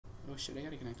Oh shit, I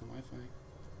gotta connect to Wi-Fi.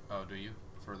 Oh, do you?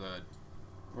 For the...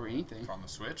 Or anything. On the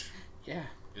Switch? Yeah.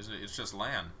 Is it? It's just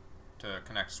LAN to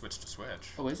connect Switch to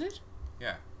Switch. Oh, is it?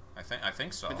 Yeah, I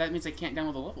think so. But that means I can't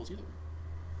download the levels either.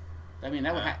 I mean,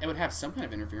 that would would have some kind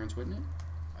of interference, wouldn't it?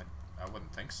 I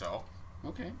wouldn't think so.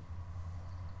 Okay.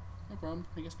 No problem.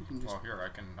 I guess we can just... Well, here, I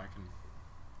can...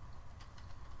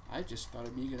 I just thought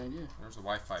it'd be a good idea. There's a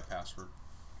Wi-Fi password.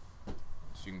 So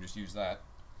you can just use that.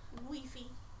 Wi-Fi.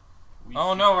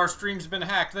 Oh no, our stream's been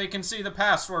hacked. They can see the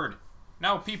password.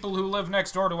 Now people who live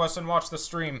next door to us and watch the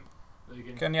stream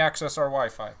can access our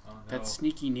Wi-Fi. Oh, no. That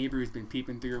sneaky neighbor who's been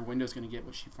peeping through your window's gonna get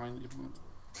what she finally wants.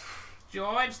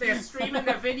 George, they're streaming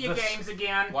the video games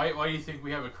again. Why do you think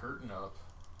we have a curtain up?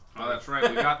 Oh, that's right.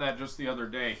 We got that just the other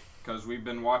day because we've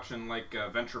been watching like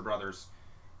Venture Brothers,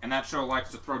 and that show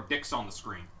likes to throw dicks on the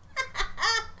screen.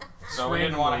 So we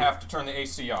didn't want to have to turn the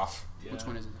AC off. Yeah. Which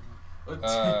one is it?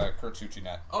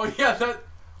 Kurtsuchinet. Oh yeah, that.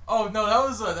 Oh no, that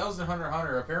was in Hunter x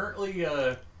Hunter. Apparently,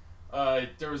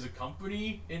 there was a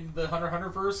company in the Hunter x Hunter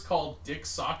verse called Dick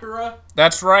Sakura.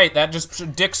 That's right. That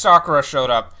just Dick Sakura showed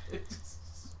up.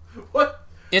 What?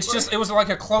 It was like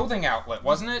a clothing outlet,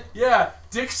 wasn't it? Yeah,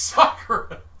 Dick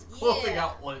Sakura clothing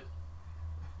outlet.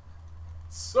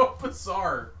 So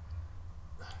bizarre.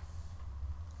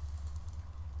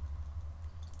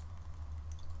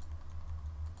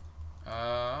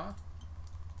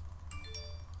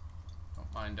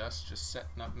 Don't mind us, just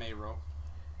setting up Mayro.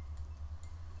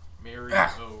 Mary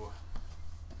O.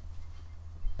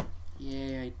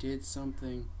 Yeah, I did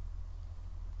something.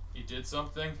 You did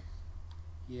something?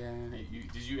 Yeah.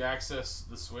 Did you access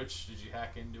the Switch? Did you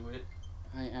hack into it?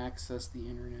 I accessed the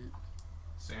internet.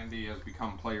 Sandy has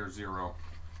become player 0.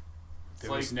 It's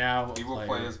like now he will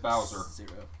play as Bowser. 0.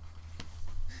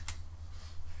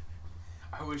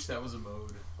 I wish that was a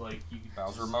mode. Like you could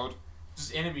Bowser mode?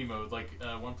 Just enemy mode. Like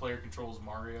one player controls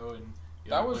Mario and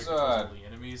the that other was player controls all the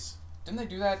enemies. Didn't they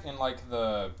do that in like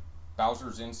the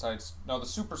Bowser's Inside? No, the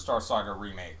Superstar Saga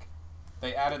remake.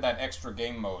 They added that extra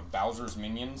game mode, Bowser's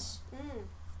Minions. Mm.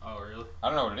 Oh really? I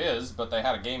don't know what it is, but they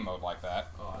had a game mode like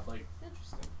that. Oh, I'd like.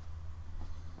 Interesting.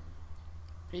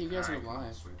 Hey, you guys Alright, are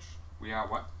live. Switch. We are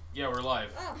what? Yeah, we're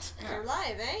live. Oh, we're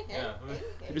live, eh? Yeah.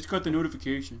 I just got the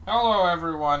notification. Hello,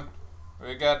 everyone.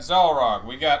 We got Xelrog,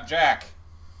 we got Jack,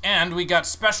 and we got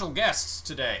special guests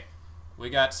today.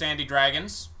 We got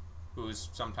SandyDragginz, who's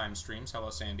sometimes streams. Hello,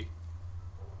 Sandy.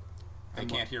 They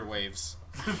can't hear waves.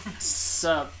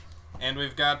 Sup? And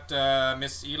we've got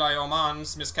Miss Eli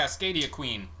Omans, Miss Cascadia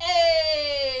Queen,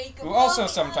 Hey! who also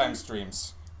sometimes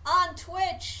streams. On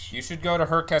Twitch. You should go to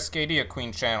her Cascadia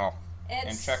Queen channel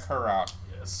and check her out.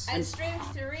 Yes. I stream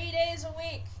 3 days a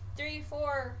week. 3,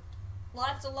 4.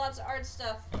 Lots of art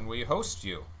stuff. And we host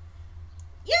you.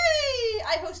 Yay!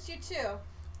 I host you too.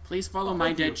 Please follow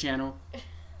my dead channel.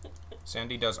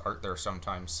 Sandy does art there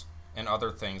sometimes, and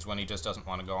other things when he just doesn't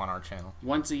want to go on our channel.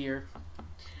 Once a year.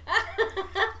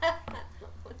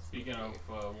 Speaking of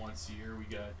once a year, we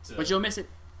got But you'll miss it.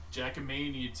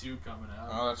 Jackamania 2 coming out.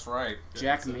 Oh, that's right.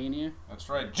 Jackmania. That's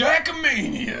right.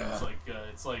 Jackamania!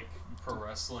 It's like pro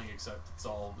wrestling, except it's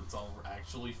all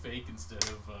actually fake instead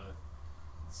of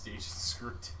staged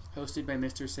script. Hosted by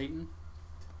Mr. Satan.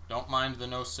 Don't mind the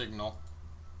no signal.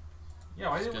 Yeah,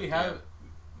 why didn't we have it?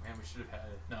 Man, we should have had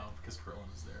it. No, because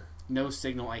Krillin is there. No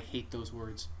signal. I hate those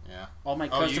words. Yeah. All my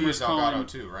Oh, you customers use calling. Elgato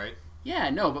too, right? Yeah,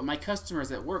 no, but my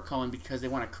customers at work calling because they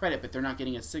want a credit, but they're not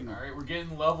getting a signal. Alright, we're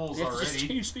getting levels They have to already. just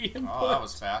change the input. Oh, that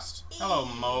was fast. Hello,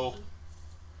 Mo.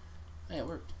 Hey, it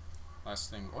worked.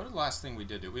 Last thing. What did the last thing we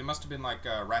did do? We must have been like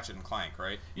Ratchet and Clank,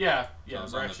 right? Yeah, That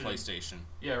was on the PlayStation.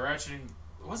 Yeah, Ratchet and...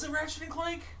 Was it Ratchet and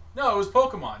Clank? No, it was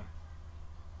Pokemon.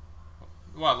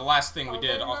 Well, the last thing we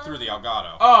did all through the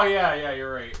Elgato. Oh, yeah,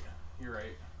 you're right. You're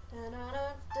right.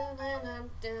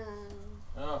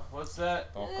 Oh, what's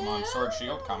that? Pokemon Sword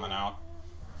Shield coming out.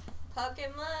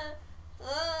 Pokemon.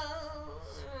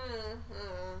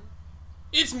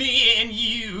 It's me and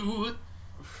you.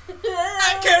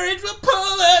 Our courage will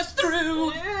pull us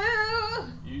through.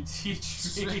 You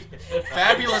teach me.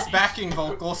 Fabulous backing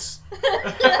vocals.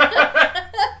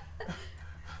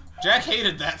 Jack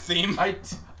hated that theme.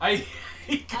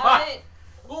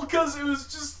 Well, because it was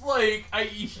just like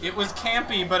It was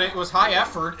campy, but it was high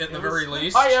effort at the very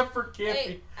least. High effort campy.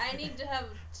 Hey, I need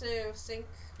to sync.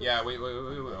 Yeah, we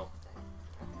will.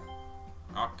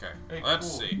 Okay, Hey, let's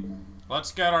cool. see.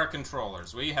 Let's get our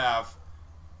controllers. We have,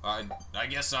 I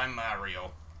guess I'm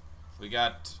Mario. We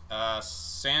got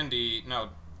Sandy. No,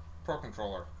 Pro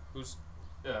Controller. Who's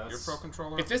your Pro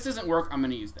Controller? If this doesn't work, I'm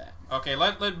gonna use that. Okay,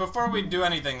 before we do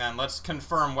anything, then let's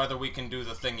confirm whether we can do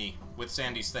the thingy with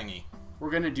Sandy's thingy.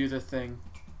 We're gonna do the thing.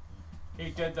 He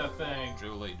did the thing.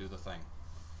 Julie, do the thing.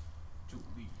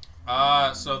 Julie.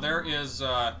 So there is,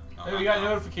 no, Hey, we got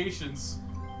notifications.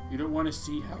 You don't want to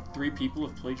see how 3 people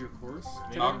have played your course?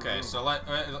 Okay, so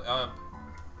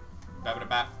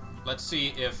let's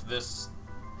see if this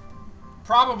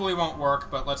probably won't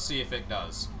work, but let's see if it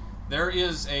does. There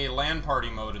is a LAN party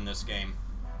mode in this game.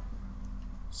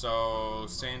 So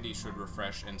Sandy should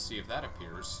refresh and see if that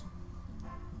appears.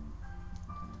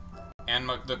 And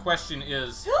the question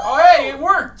is... Oh, hey, it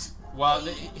worked! Well,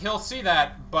 he'll see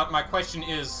that, but my question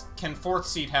is, can 4th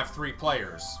seat have 3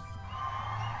 players?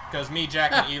 Because me,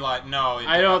 Jack, and Eli... No.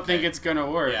 I don't think it's going to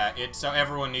work. Yeah, so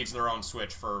everyone needs their own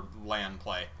Switch for LAN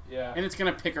play. Yeah. And it's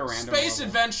going to pick a random Space level.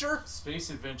 Adventure? Space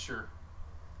Adventure.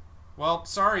 Well,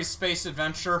 sorry, Space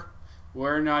Adventure.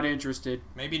 We're not interested.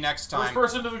 Maybe next time. First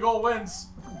person to the goal wins.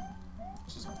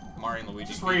 Just Mario and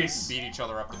Luigi Just race. beat each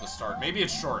other up at the start. Maybe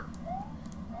it's short.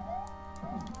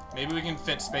 Maybe we can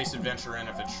fit Space Adventure in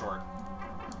if it's short.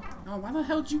 Oh, why the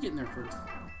hell did you get in there first?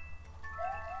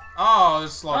 Oh,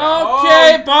 this slow down.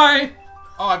 Okay, bye!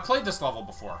 Oh, I played this level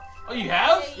before. Oh, you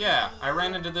have? Yeah, I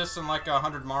ran into this in like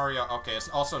 100 Mario. Okay, it's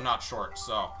also not short,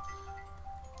 so...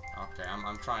 Okay,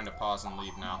 I'm trying to pause and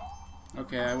leave now.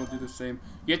 Okay, I will do the same.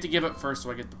 You have to give up first so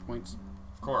I get the points.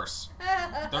 Of course.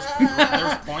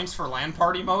 There's points for LAN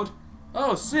party mode?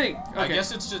 Oh, sick! Okay. I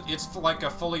guess it's like a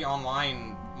fully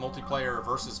online multiplayer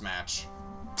versus match.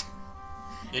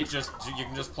 You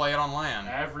can just play it on LAN.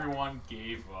 Everyone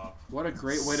gave up. What a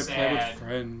great way to play with Sad.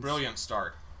 friends. Brilliant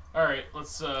start. All right,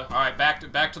 let's. All right, back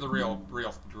to the real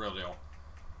deal.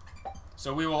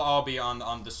 So we will all be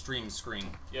on the stream screen.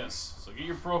 Yes. So get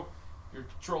your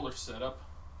controller set up.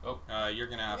 Oh. You're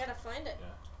gonna have. I gotta find it. Yeah.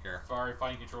 Here. Sorry,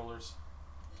 find controllers.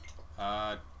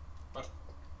 Oh.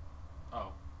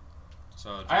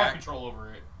 So Jack, I have control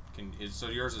over it. So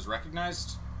yours is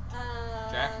recognized?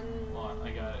 Jack? Hold on,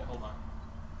 I got it. Hold on.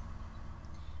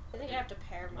 I think I have to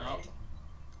pair mine. No.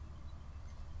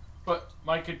 But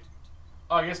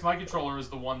I guess my controller is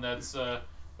the one that's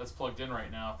plugged in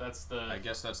right now. That's the. I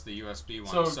guess that's the USB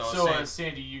one. So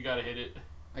Sandy, you gotta hit it.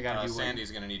 I gotta do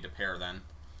Sandy's gonna need to pair then.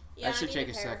 Yeah, that should I take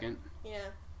need a pair. second. Yeah.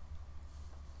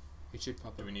 It should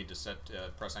pop Do up. we need to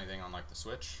press anything on like the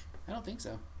Switch? I don't think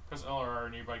so. Press L or R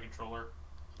nearby controller.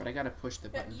 But I gotta push the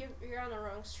But button. you're on the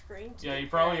wrong screen. Yeah, you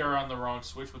probably are on the wrong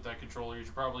Switch with that controller. You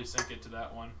should probably sync it to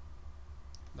that one.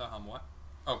 The what?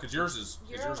 Oh, because yours is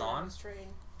You're yours on the wrong on? screen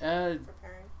Uh, for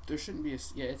pairing. there shouldn't be a...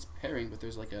 Yeah, it's pairing, but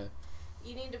there's like a...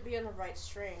 You need to be on the right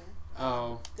string.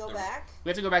 Oh. Go There- back. We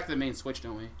have to go back to the main Switch,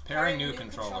 don't we? Pairing Pairing new new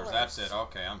controllers. controllers. That's it.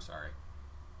 Okay, I'm sorry.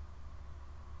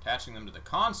 Attaching them to the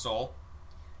console.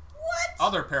 What?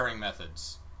 Other pairing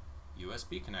methods.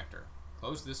 USB connector.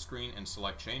 Close this screen and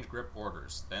select change grip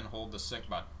orders. Then hold the sync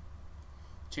button.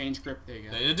 Change grip. There you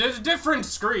go. It is a different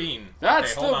screen.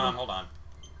 That's okay, hold the- on, hold on.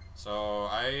 So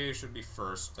I should be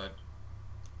first. That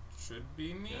should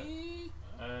be me.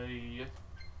 Yeah.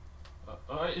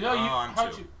 No, I'm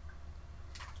how'd two. you?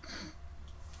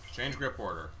 Change grip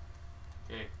order.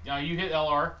 Okay, now you hit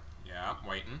LR. Yeah, I'm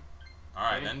waiting. All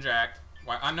right, Okay. then Jack.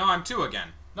 Why? No, I'm 2 again.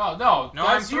 No, No,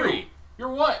 that's I'm you. 3. You're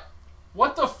what?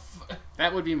 What the f...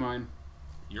 That would be mine.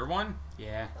 You're 1.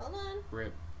 Yeah. Hold on.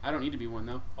 Rip. I don't need to be one,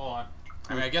 though. Hold on.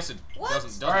 I mean, I guess it What?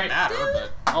 doesn't All right. matter,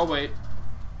 but I'll wait.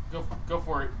 Go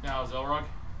for it now, Xelrog.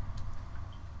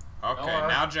 okay. LR.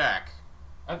 Now Jack.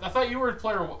 I thought you were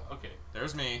player. Okay,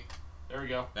 There's me. there we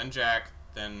go. Then Jack.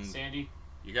 Then Sandy.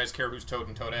 you guys care who's Toad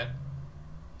and Toadette?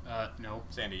 No.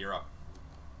 Sandy, you're up.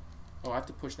 Oh, I have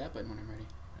to push that button when I'm ready.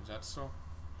 Is that so?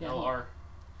 Yeah, LR.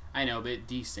 I know, but it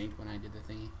desynced when I did the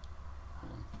thingy.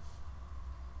 Hold on.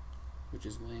 Which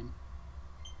is lame.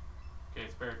 Okay,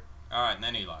 it's paired. All right, and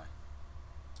then Eli.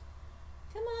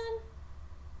 Come on.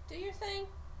 Do your thing.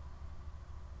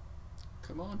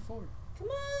 Come on forward. Come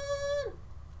on.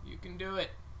 You can do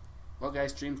it. Well,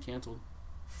 guys, stream's canceled.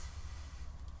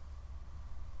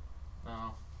 No,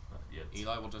 not yet.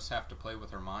 Eli will just have to play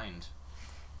with her mind.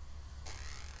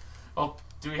 Oh,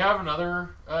 do we have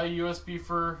another USB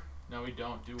for? No, we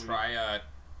don't. Do we? Try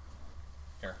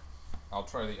here. I'll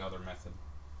try the other method.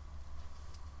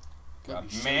 Let me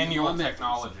show you Manual my methods.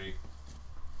 technology.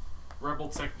 Rebel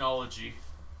technology.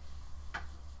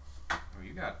 Oh,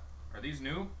 you got. Are these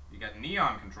new? You got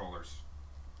neon controllers.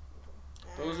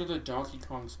 Those are the Donkey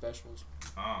Kong specials.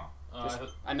 Oh.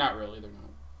 Not really, they're not.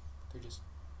 They're just...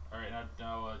 All right,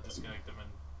 now disconnect them and.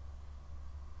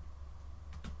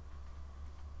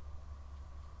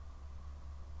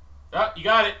 Ah, you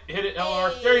got it. Hit it,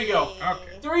 LR. There you go.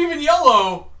 Okay. They're even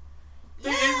yellow. It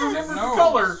Yes. remembers the Nose.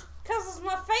 color. Because it's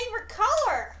my favorite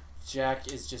color.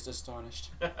 Jack is just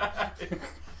astonished. I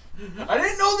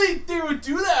didn't know they would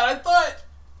do that. I thought.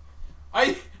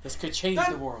 This could change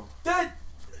the world.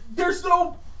 There's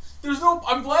no.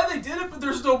 I'm glad they did it, but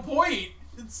there's no point.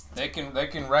 They can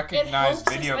recognize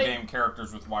helps video us, game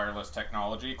characters with wireless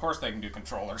technology. Of course, they can do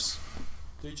controllers.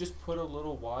 They just put a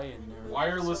little Y in there.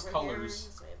 Wireless Over colors.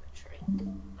 here, I have a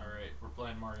drink. Alright, we're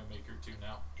playing Mario Maker 2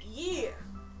 now. Yeah.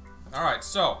 Alright,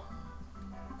 so...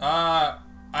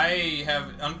 I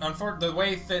have... the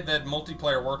way that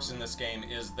multiplayer works in this game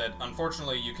is that,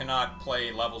 unfortunately, you cannot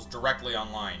play levels directly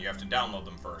online. You have to download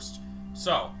them first.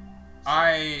 So,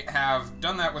 I have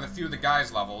done that with a few of the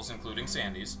guys' levels, including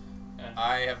Sandy's.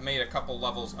 I have made a couple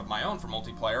levels of my own for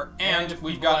multiplayer, and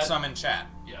we've got some in chat.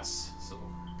 Yes.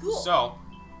 Cool. So,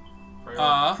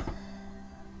 I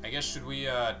guess should we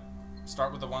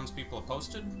start with the ones people have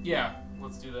posted? Yeah,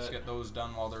 let's do that. Let's get those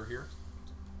done while they're here.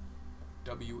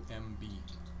 WMB.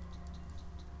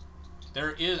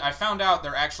 I found out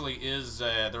there actually is,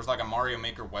 there's like a Mario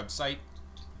Maker website.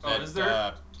 That, is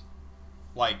there?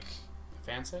 Like... A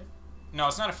fan site? No,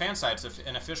 it's not a fan site, it's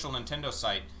an official Nintendo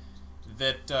site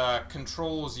that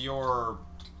controls your,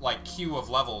 like, queue of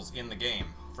levels in the game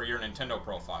for your Nintendo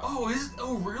profile.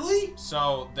 Oh, really?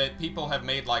 So that people have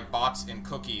made like bots and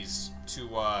cookies to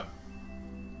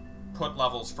put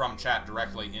levels from chat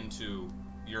directly into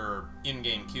your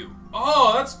in-game queue.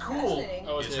 Oh, that's cool. Fascinating.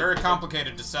 Oh, It's very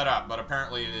complicated to set up, but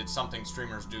apparently it's something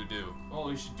streamers do. Oh,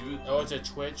 we should do it. Oh, it's a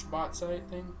Twitch bot site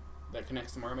thing that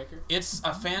connects to Mario Maker? It's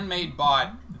a fan-made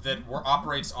bot that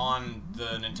operates on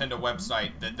the Nintendo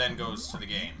website that then goes to the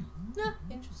game. Huh,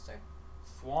 interesting.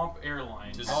 Swamp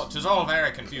Airlines. Tis all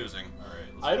very confusing. Alright,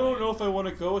 I don't know if I want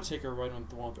to go take a ride on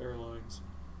Thwomp Airlines.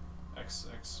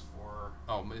 XX4.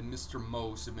 Oh, Mr.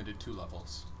 Mo submitted 2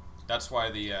 levels. That's why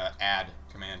the add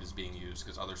command is being used,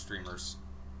 because other streamers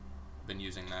have been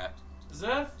using that. Is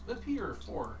that a P or a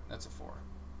 4? That's a 4.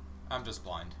 I'm just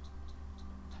blind.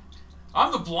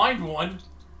 I'm the blind one.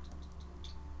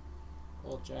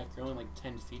 Well, Jack, you're only like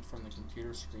 10 feet from the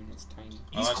computer screen. It's tiny.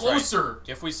 He's that's closer. Right.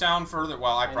 If we sound further,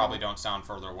 well, I probably know. don't sound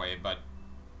further away, but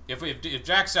if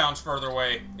Jack sounds further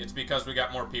away, it's because we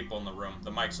got more people in the room.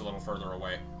 The mic's a little further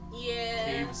away. Yeah.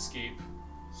 Cave escape.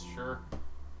 Sure.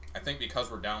 I think because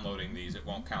we're downloading these, it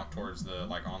won't count towards the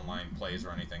like online plays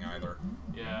or anything either.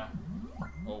 Yeah.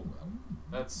 Oh well.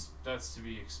 That's to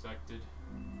be expected.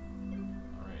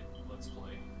 All right, let's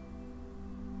play.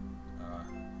 Oh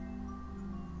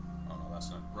no, that's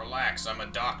not. Relax, I'm a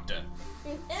doctor.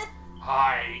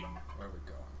 Hi. Where are we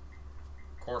going?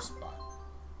 Course bot.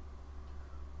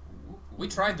 We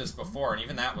tried this before, and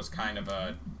even that was kind of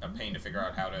a pain to figure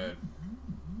out how to.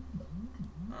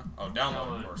 Huh? Oh,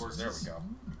 download courses. There we go.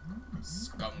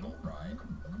 Skungle ride.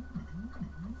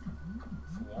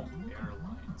 Swamp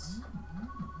Airlines.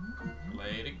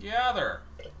 Play together.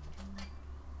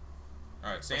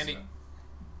 All right, Sandy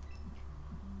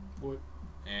What?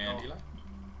 and Oh. Eli.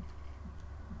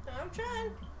 I'm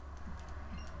trying.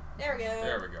 There we go.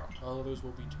 There we go. All of those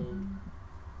will be towed.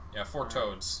 Yeah, 4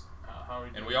 toads, How are we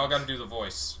and doing we all got to this? do the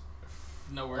voice.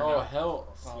 No, we're Oh, not.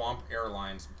 hell. Swamp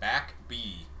Airlines back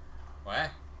B. What?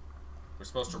 We're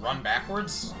supposed to run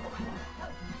backwards?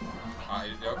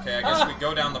 Okay, I guess we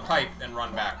go down the pipe and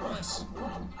run backwards.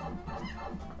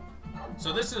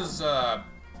 So this is, oh,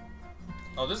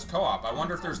 this is co-op. I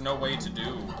wonder if there's no way to do...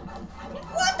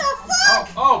 What the fuck?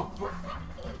 Oh!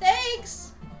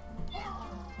 Thanks.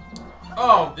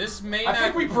 Oh! This may I not...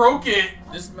 think we broke it!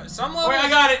 Some levels Wait, I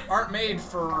got it! aren't made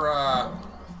for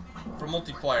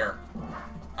multiplayer.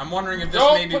 I'm wondering if this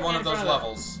Don't may be put me one in of those front of that.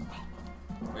 levels.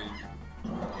 Wait,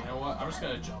 You know what? I'm just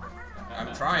gonna jump.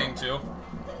 I'm trying to.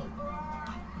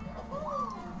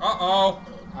 Uh-oh!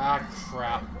 Ah,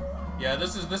 crap. Yeah,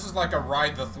 this is like a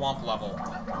Ride the Thwomp level.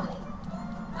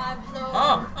 I've no.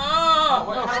 Oh! Oh!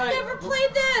 Wait, I've never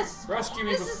played this. Rescue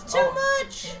me. This is too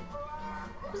much.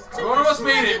 This is too One of much us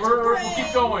made it. to We'll break.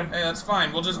 keep going. Hey, that's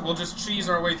fine. We'll just cheese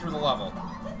our way through the level.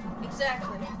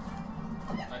 Exactly.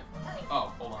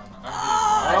 Oh, hold on.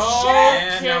 Oh,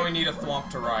 And shit. now we need a Thwomp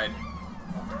to ride.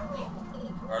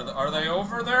 Are they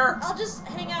over there? I'll just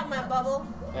hang out in my bubble.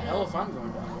 The hell if I'm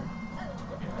going down there?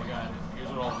 Okay, I got it. Here's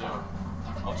what I'll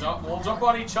do. We'll jump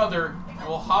on each other, and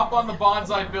we'll hop on the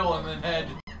bonsai bill and then head.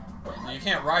 You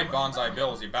can't ride Bonsai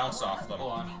Bills. You bounce off them.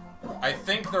 Hold on. I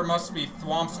think there must be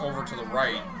Thwomps over to the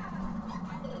right.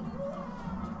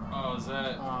 Oh, is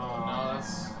that? No,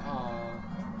 that's. Oh.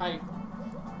 Hi.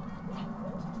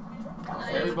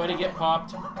 Nice. Everybody get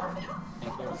popped.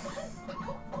 Thank you.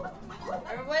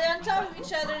 Everybody on top of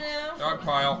each other now. Dog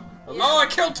pile. Yes. Oh, I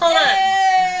killed Toadette!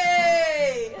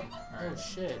 Yay! Oh,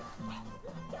 shit.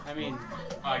 I mean,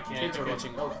 I can't. kids are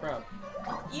watching. Oh, crap.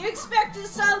 You expected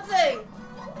something.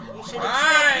 You should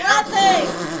Alright. expect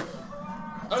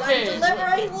nothing. Okay. I'm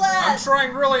delivering I'm less.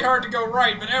 trying really hard to go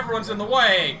right, but everyone's in the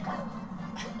way.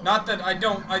 Not that I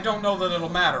don't know that it'll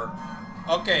matter.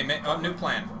 Okay, new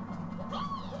plan.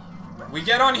 We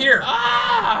get on here.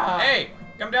 Ah! Hey,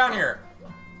 come down here.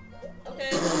 Okay.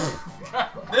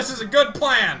 This is a good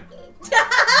plan.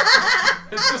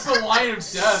 It's just a line of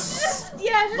death.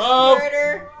 Yeah, just Move.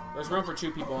 murder. There's room for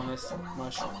 2 people in this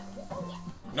mush.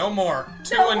 No more.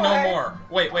 2 No and more. no more.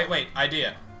 Wait.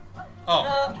 Idea.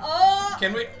 Oh, Oh,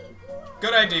 can we?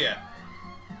 Good idea.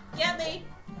 get me.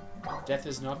 Death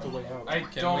is not the way out.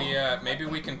 Can we? Maybe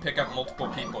we can pick up multiple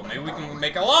people. Maybe we can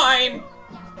make a line.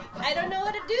 I don't know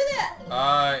how to do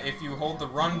that. If you hold the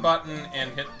run button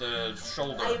and hit the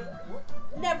shoulder. I've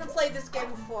never played this game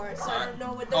before, so I don't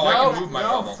know what the Oh, I can move my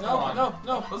bubble.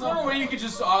 No. Was there a way you could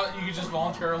just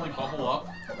voluntarily bubble up?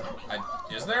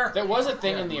 Is there? There was a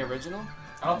thing in the original.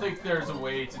 I don't think there's a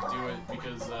way to do it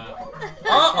because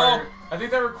Uh-oh. I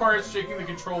think that requires shaking the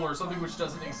controller, something which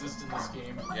doesn't exist in this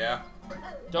game. Yeah.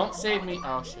 Don't save me.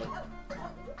 Oh shit.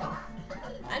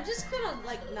 I'm just gonna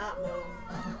like not move.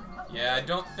 Yeah, I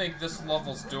don't think this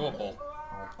level's doable.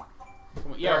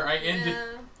 Come on, Yeah, I Yeah. ended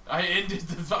I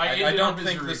don't our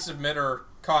think the misery. submitter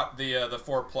caught the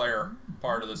 4-player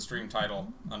part of the stream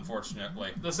title,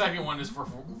 unfortunately. The second one is for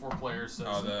 4 players. So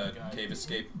Oh, the guy. cave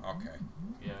escape. Okay.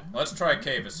 Yeah, Let's try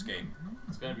cave escape.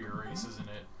 it's gonna be a race, isn't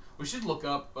it? We should look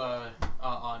up on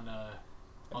I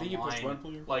think you pushed online, 1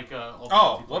 player. like Oh,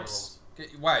 multiplayer whoops.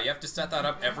 Wow, you have to set that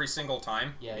up every single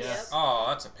time? Yes. Yes. Oh,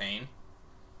 that's a pain.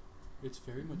 It's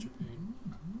very much a pain.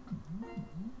 roles.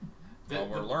 Well,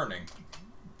 we're learning.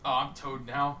 Oh, I'm Toad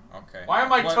now. Okay. Why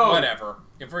am I Toad? Whatever.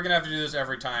 If we're gonna have to do this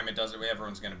every time, it doesn't.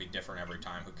 Everyone's gonna be different every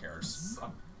time. Who cares?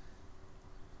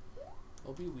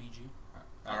 I'll be Ouija.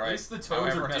 At All right. least the Now Toads are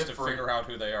everyone has to different, figure out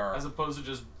who they are. as opposed to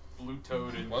just Blue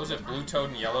Toad and... What was it? Blue Toad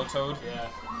and Yellow Toad? Yeah.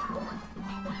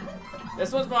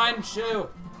 This one's mine. Shoo.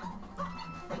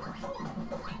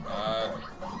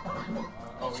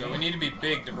 So we need to be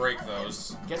big to break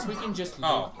those. Guess we can just.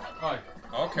 Oh. Hi.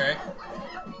 Okay.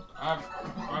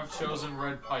 I've chosen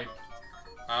red pipe.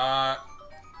 I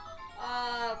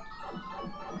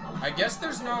guess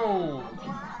there's no.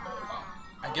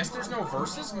 I guess there's no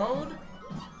versus mode.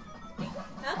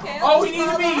 Okay. Oh, we need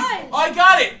to be. Oh, I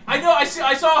got it. I know. I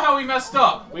saw how we messed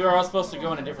up. We were all supposed to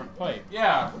go in a different pipe.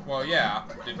 Yeah. Well, yeah.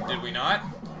 Did we not?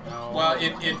 No. Well,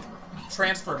 it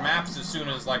transferred maps as soon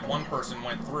as like one person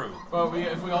went through. But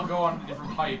if we all go on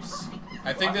different pipes.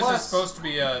 I think this is supposed to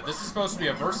be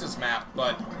a versus map,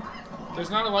 but There's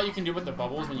not a lot you can do with the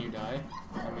bubbles when you die.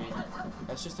 I mean,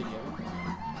 that's just a given.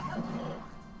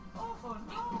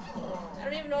 I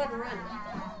don't even know how to run.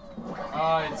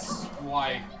 It's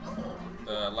Y.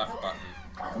 the left button.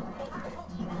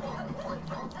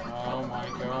 Oh my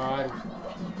god.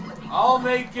 I'll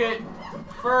make it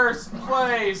first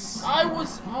place. I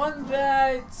was on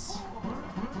that.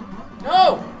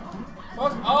 No!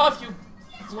 Fuck off, you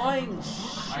flying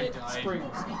shit died.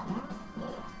 springs.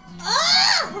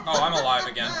 Ah! Oh, I'm alive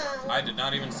again. I did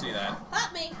not even see that.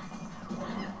 Help me!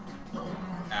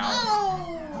 Ow.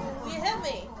 Oh! You hit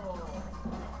me!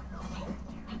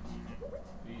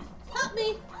 Help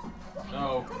me!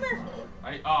 No. Come here!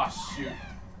 Oh shoot.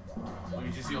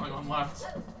 Luigi's the only one left.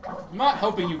 I'm not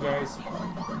helping you guys.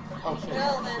 Oh shit.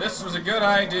 Well then. This was a good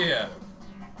idea.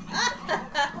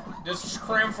 Just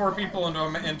cram 4 people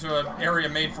into an area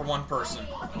made for 1 person.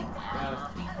 Yeah.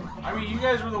 I mean, you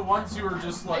guys were the ones who were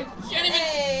just like. Can't even.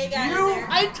 Hey, got You- in there.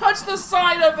 I touched the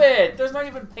side of it. There's not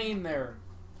even pain there.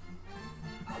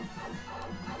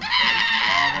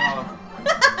 Oh,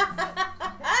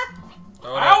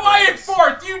 Oh, no. How am I in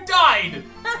 4th? You died!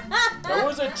 That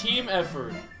was a team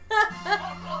effort.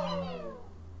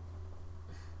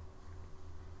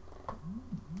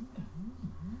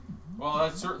 Well,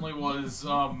 that certainly was,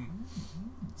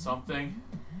 something.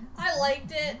 I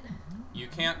liked it. You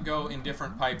can't go in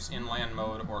different pipes in LAN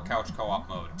mode or couch co-op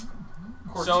mode.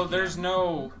 Of course So you there's can.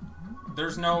 no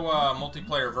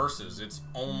multiplayer versus. It's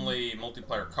only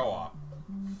multiplayer co-op.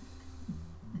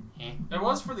 There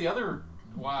was for the other.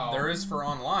 Wow. There is for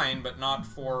online, but not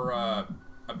for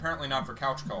apparently not for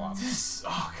couch co-op. This,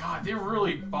 oh god, they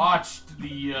really botched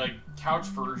the couch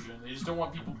version. They just don't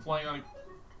want people playing on.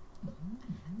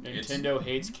 Nintendo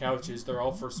hates couches. They're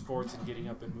all for sports and getting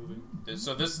up and moving.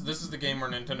 So this is the game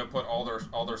where Nintendo put all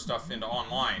their stuff into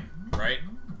online, right?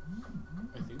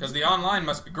 I think. Because the online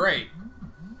must be great.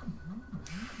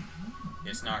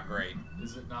 It's not great.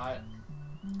 Is it not?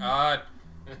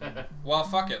 Well,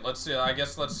 fuck it. Let's see. I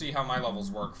guess let's see how my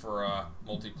levels work for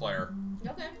multiplayer.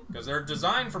 Okay. Because they're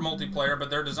designed for multiplayer, but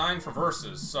they're designed for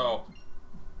versus. So,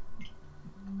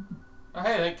 Oh,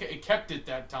 hey, it kept it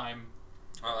that time.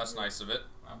 oh, that's nice of it.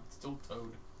 Still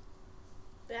Toad.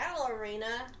 Battle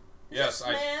arena. Yes,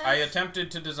 I Smash? attempted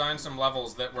to design some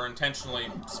levels that were intentionally,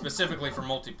 specifically for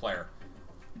multiplayer.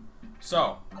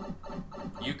 So,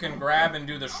 you can grab and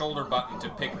do the shoulder button to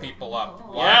pick people up.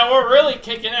 Why? Yeah, we're really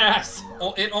kicking ass.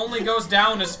 It only goes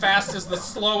down as fast as the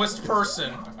slowest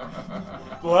person.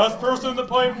 The last person in the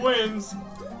pipe wins.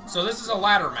 So this is a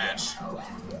ladder match.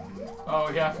 Oh,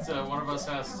 we have to. One of us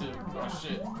has to. Oh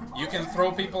shit. You can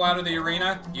throw people out of the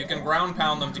arena. You can ground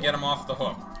pound them to get them off the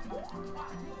hook.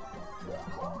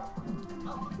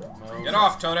 Get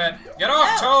off, Toadette! Get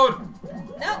off, Toad!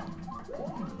 No.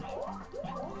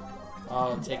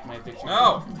 I'll take my victory.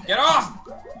 No! Get off!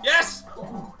 Yes!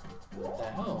 What the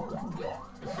hell?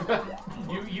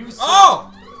 you.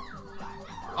 Oh!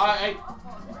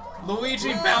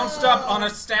 Luigi Whoa. bounced up on a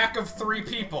stack of 3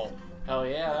 people. Hell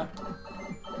yeah.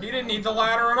 He didn't need the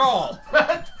ladder at all.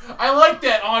 I like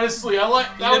that, honestly. I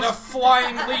like He that. did a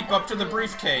flying leap up to the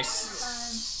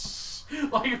briefcase.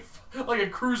 like a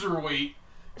cruiserweight.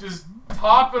 Just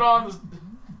top it on the.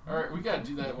 All right, we gotta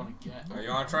do that one again. Oh, you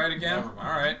want to try it again? Never mind.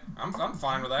 All right, I'm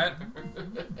fine with that.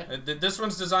 This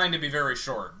one's designed to be very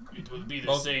short. It will be the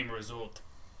Both- same result.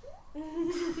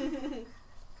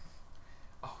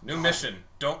 New mission: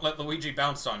 don't let Luigi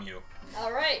bounce on you.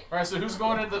 All right. All right, so who's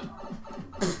going in the?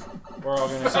 We're all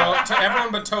gonna. So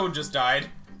everyone but Toad just died.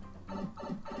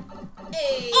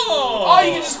 Hey. Oh,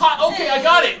 you can just hot. Okay, I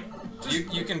got it.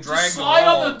 You can drag Just the slide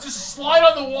wall. on the. Just slide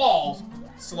on the wall.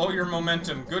 Slow your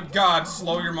momentum. Good God,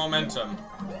 slow your momentum.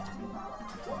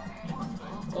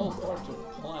 all part of the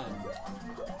plan.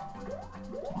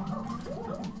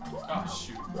 Oh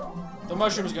shoot. The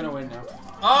mushroom's gonna win now.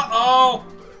 Uh-oh!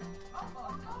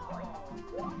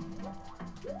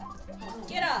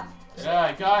 Get up. Yeah,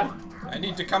 I got it. I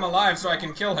need to come alive so I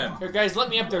can kill him. Here, guys, let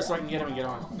me up there so I can get him and get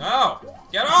on. No!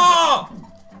 Get off!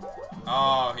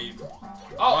 Oh, he...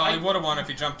 Oh, Well, he would have won if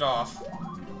he jumped off.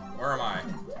 Where am I?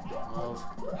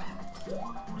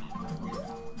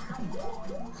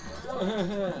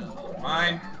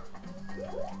 Mine?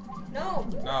 No.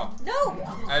 No.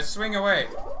 No. Swing away.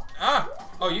 Ah!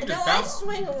 Oh, you can No, just I bounce.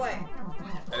 swing away.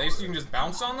 At least you can just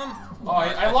bounce on them? Oh, I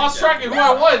think lost that- track of who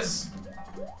I was.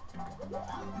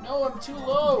 No, I'm too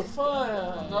low.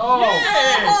 Fun. No.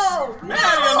 Yes! No!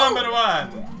 Mario No! number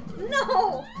 1!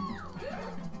 No.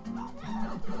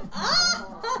 Ah!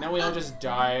 Now we all just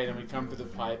die and then we come through the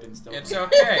pipe and still. It's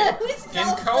okay. We In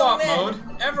still co-op win.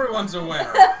 mode, everyone's a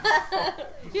winner.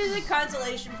 Here's a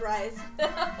consolation prize.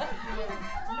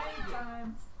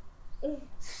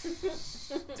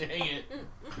 Dang it.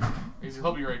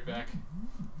 He'll be right back.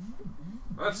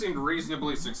 That seemed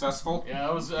reasonably successful. Yeah,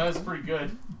 that was pretty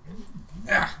good.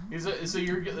 Yeah. So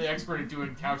you're the expert at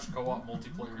doing couch co-op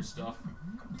multiplayer stuff.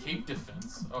 Cape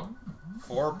defense. Oh.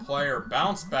 4-player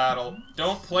bounce battle.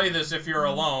 Don't play this if you're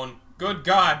alone. Good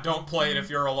God, don't play it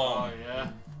if you're Oh alone. yeah.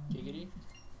 Giggity.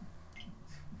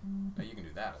 Now you can do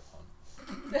that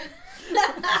alone.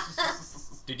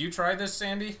 Did you try this,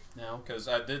 Sandy? No. Because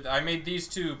I made these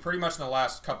two pretty much in the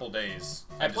last couple days.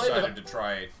 I I played decided to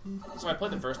try it. So I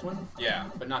played the first one, Yeah.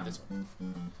 but not this one.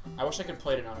 I wish I could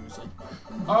play it anonymously.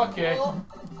 Okay. Cool.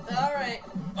 All right.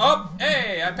 Oh,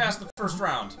 hey, I passed the first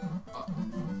round.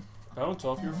 Don't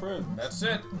tell your friend. That's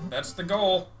it. That's the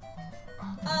goal.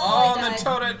 Oh, Oh, I and then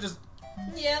died. Toadette just...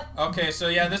 Yep. Okay, so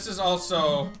yeah, this is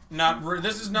also not...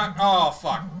 This is not... Oh,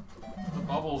 fuck. The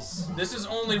bubbles. This is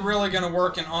only really going to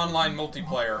work in online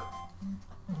multiplayer.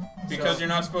 Because So- you're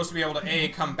not supposed to be able to, A,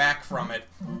 come back from it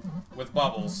with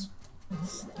bubbles.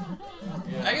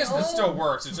 Yeah. I guess this still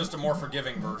works, it's just a more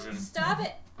forgiving version. Stop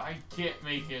it. I can't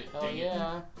make it. Hell Dang it.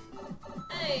 yeah.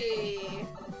 Hey.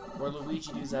 Where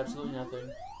Luigi does absolutely nothing.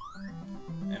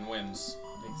 And wins.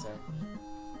 Exactly.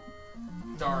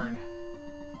 Darn.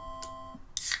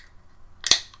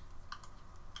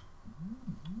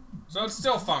 So it's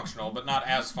still functional, but not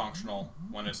as functional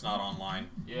when it's not online.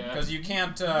 Yeah. Because you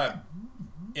can't,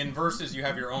 in Versus you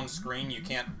have your own screen, you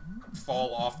can't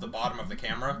fall off the bottom of the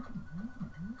camera.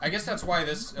 I guess that's why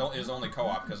this is only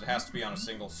co-op, because it has to be on a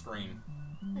single screen.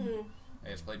 Hey,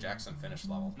 let's play Jackson finish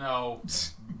level. No.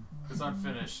 It's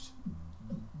unfinished.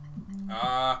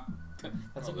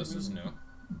 That's Oh, this is new.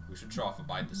 We should show off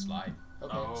Abide the Slide.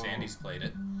 Okay. Oh. Sandy's played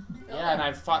it. Yeah, and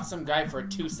I fought some guy for a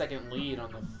 2-second lead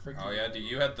on the freaking. Oh yeah,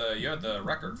 you had the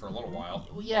record for a little while.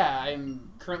 Well, yeah,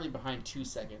 I'm currently behind 2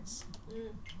 seconds.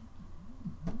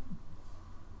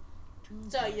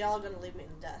 So y'all gonna leave me in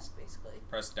the dust, basically.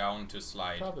 Press down to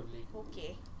slide. Probably.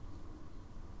 Okay.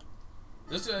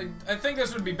 This I think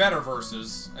this would be better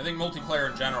Versus. I think multiplayer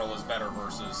in general is better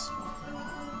Versus.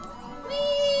 Whee!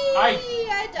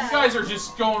 I died. You guys are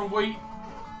just going way.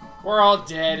 We're all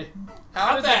dead.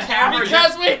 How did the camera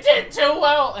Because we did too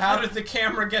well! How did the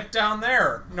camera get down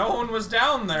there? No one was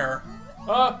down there. Who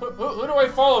do I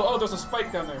follow? Oh, there's a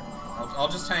spike down there. I'll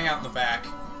just hang out in the back.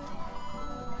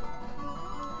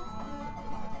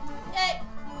 Yay!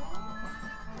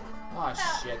 Oh,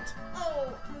 shit.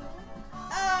 Oh.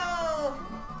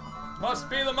 Oh. Must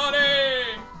be the money!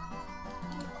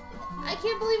 I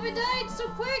can't believe I died so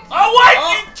quick. Oh, what?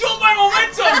 Oh. You killed my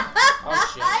momentum!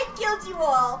 Oh, shit. I killed you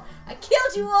all. I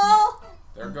killed you all.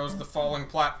 There goes the falling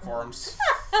platforms.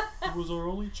 It was our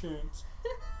only chance.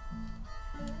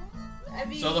 I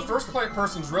mean, So the first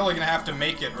person's really gonna have to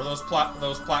make it, or those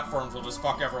platforms will just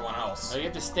fuck everyone else. So you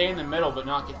have to stay in the middle, but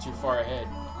not get too far ahead.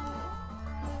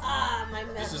 my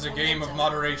This is a game of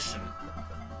moderation.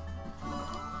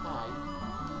 Hi.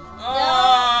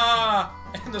 Ah!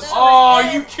 And the Oh,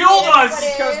 you killed us!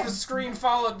 because the screen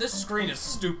followed. This screen is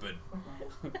stupid.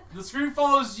 The screen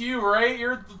follows you, right?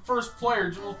 You're the first player.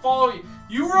 It will follow you.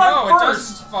 You No, run it first.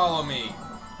 doesn't follow me.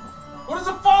 What does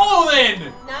it follow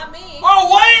then? Not me. Oh,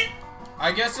 what?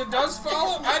 I guess it does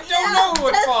follow. I don't Yeah, know who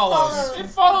it does follows. follow. It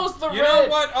follows the You red. know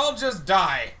what? I'll just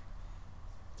die.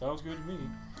 Sounds good to me.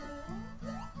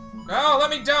 No, let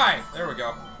me die. There we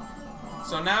go.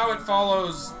 So now it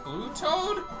follows Blue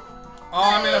Toad?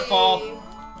 Oh, I'm gonna fall.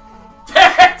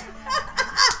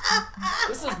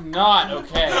 This is not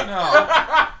okay.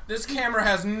 No. This camera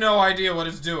has no idea what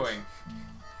it's doing.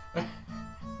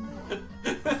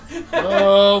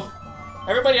 Oh.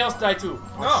 Everybody else died too.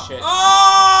 Oh, No. shit.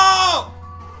 Oh!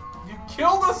 You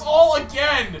killed us all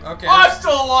again. Okay, I'm that's-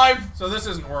 still alive. So this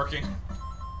isn't working.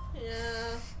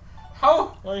 Yeah.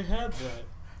 How? I had that.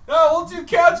 No, we'll do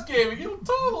couch gaming. It'll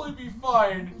totally be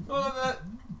fine.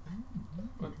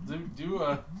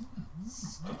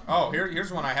 Oh,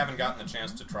 here's one I haven't gotten the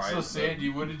chance to try. So, It's the- Sandy,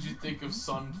 what did you think of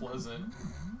Sun Pleasant?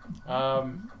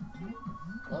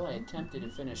 Well, I attempted to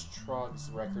finish Trog's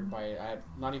record by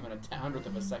not even a 100th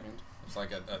of a second. It's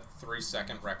like a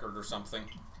 3-second record or something.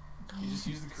 You just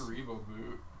used the Karibo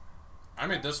boot. I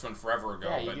made this one forever ago,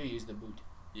 Yeah, you but do use the boot.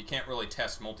 you can't really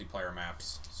test multiplayer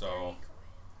maps. So,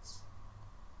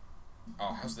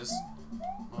 oh, how's this?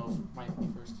 Oh, my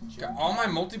first cheer. All my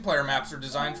multiplayer maps are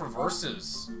designed for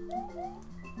versus.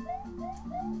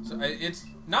 So it's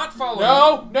not following.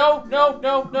 No.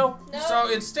 No. So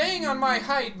it's staying on my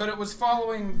height, but it was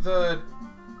following the.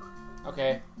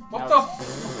 Okay. What now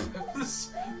the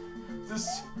it's-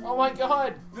 this Oh my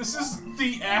god. this is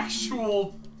the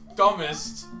actual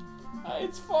dumbest.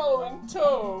 It's following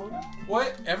Toad.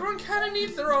 What? Everyone kind of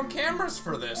needs their own cameras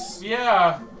for this.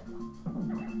 Yeah.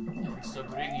 It's the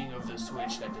bringing of the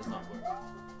switch that does not work.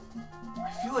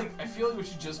 I feel like we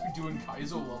should just be doing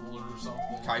Kaizo level or something.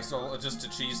 Kaiso, just to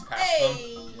cheese past them.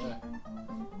 Hey. Yeah.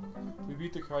 We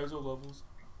beat the Kaizo levels.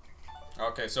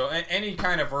 Okay, so any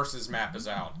kind of versus map is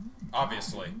out,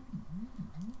 obviously.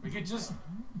 We could just.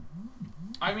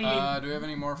 I mean, Do we have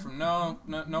any more from? No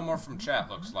more from chat.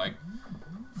 Looks like.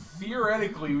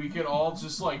 theoretically, we could all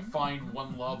just like find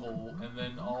one level and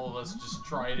then all of us just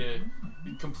try to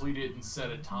complete it and set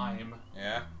a time.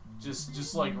 Yeah.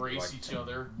 Just like race Like each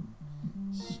other.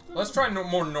 Let's try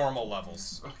more normal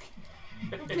levels.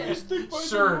 Okay.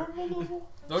 Sure.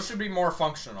 Those should be more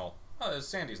functional. Oh, it's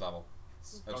Sandy's level.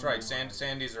 That's right.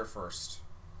 Sandy's are first.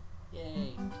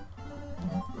 Yay.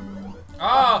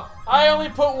 Ah! I only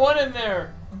put one in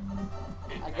there.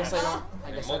 I guess I don't. I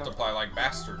They guess I don't. multiply like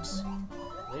bastards.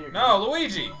 Later, No,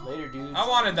 Luigi! dude. Later, dudes. I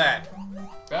wanted that.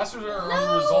 Bastards are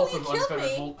No, a result you of killed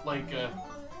unfettered, me.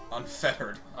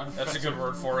 Unfettered. unfettered. That's a good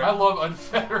word for it. I love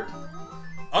unfettered.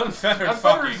 Unfettered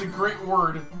Unfettered is a fucking. great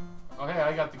word. Oh, hey,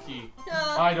 I got the key.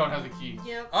 I don't have the key.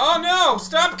 Yep. Oh no!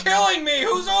 Stop killing me!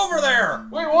 Who's over there?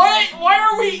 Wait, what? Why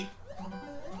are we?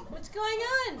 What's going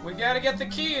on? We gotta get the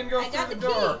key and go I got through the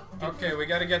the door. Okay, we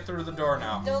gotta get through the door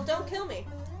now. Don't kill me.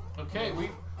 Okay,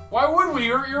 why would we?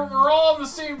 We're all on the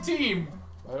same team.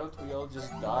 Why don't we all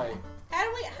just die? How do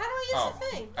we use Oh, the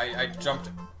thing? I jumped.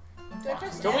 Do I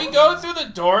press Can we F? go through the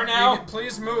door now?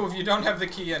 Please move. You don't have the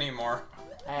key anymore.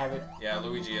 I have it. Yeah,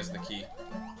 Luigi has the key.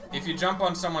 If you jump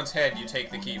on someone's head, you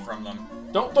take the key from them.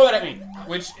 Don't throw that at me.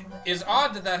 Which is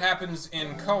odd that happens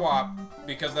in co-op,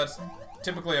 because that's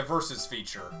typically a versus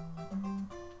feature.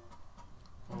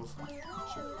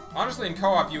 Honestly, in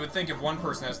co-op, you would think if one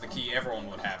person has the key, everyone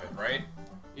would have it, right?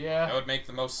 That Yeah. would make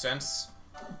the most sense.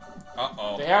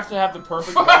 Uh-oh. They have to have the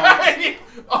perfect balance.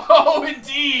 Oh,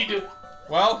 indeed.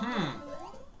 Well,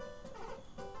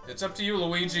 It's up to you,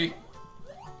 Luigi.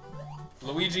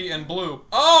 Luigi and Blue.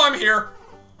 Oh, I'm here!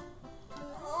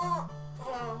 Oh.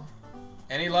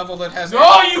 Any level that has...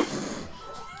 No, you.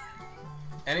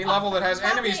 Any level that has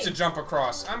enemies to jump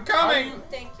across. I'm coming!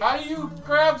 Thank you. How do you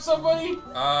grab somebody?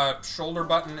 Shoulder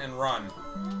button and run.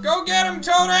 Go get him,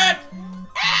 Toadette!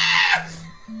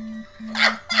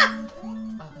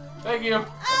 Thank you. God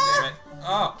damn it.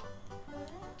 Oh.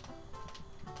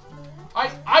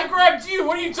 I grabbed you.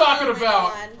 What are you talking Oh my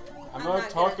about? God. I'm not not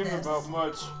talking good at this. about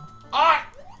much. Ah,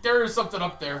 there is something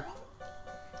up there.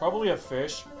 Probably a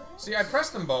fish. See, I press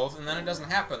them both, and then it doesn't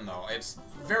happen, though. It's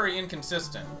very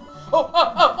inconsistent.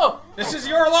 Oh! This is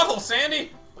your level,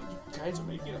 Sandy! You guys are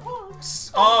making it hard.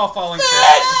 Oh, falling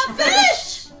fish!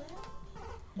 Fish!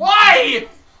 Why?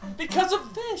 Because of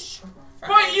fish.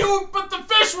 But the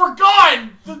fish were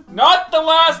gone. Not the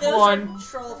last Those one. are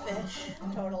troll fish.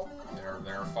 Total.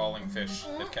 They're falling fish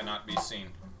that cannot be seen.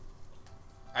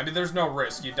 I mean, there's no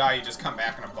risk. You die, you just come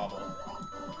back in a bubble.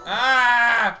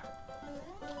 Ah!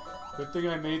 Good thing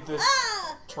I made this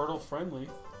Ah! turtle friendly.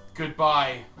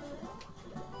 Goodbye.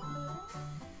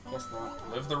 Guess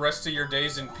not. Live the rest of your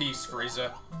days in peace,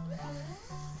 Frieza.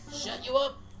 Shut you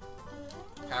up.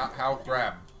 How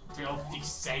grab? Filthy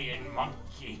Saiyan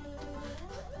monkey.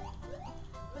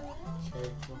 Okay,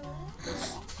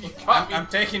 well, You caught me. I'm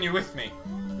taking you with me.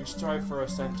 we strive for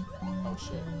ascent. Oh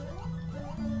shit.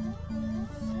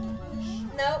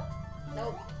 Nope.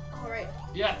 Nope. Alright.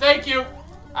 Yeah, thank you.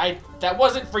 That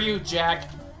wasn't for you, Jack.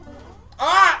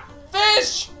 Ah!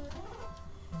 Fish!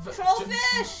 Troll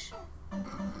fish!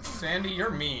 Sandy, you're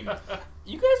mean.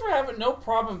 You guys were having no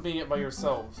problem being it by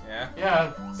yourselves. Yeah?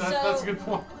 Yeah, that's a good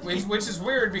point. Which is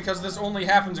weird because this only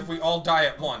happens if we all die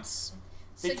at once.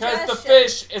 Because the Suggestion.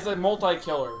 fish is a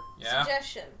multi-killer. Yeah?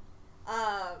 Suggestion.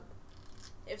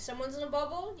 If someone's in a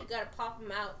bubble, you gotta pop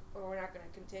them out, or we're not gonna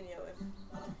continue.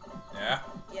 Yeah?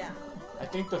 Yeah. I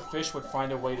think the fish would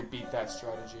find a way to beat that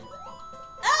strategy.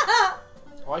 Ah!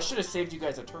 Oh, I should have saved you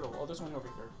guys a turtle. Oh, there's one over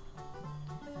here.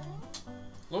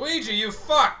 Luigi, you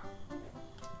fuck!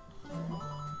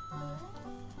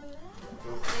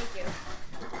 Thank you.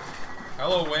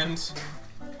 Hello, wind.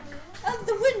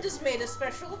 The wind has made a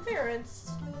special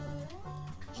appearance.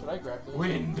 Should I grab those?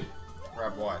 Wind.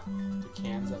 Grab what? The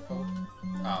cans that fell.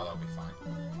 Oh, that'll be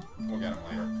fine. We'll get them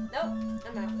later. Nope,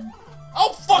 I'm out.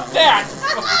 Oh, fuck that!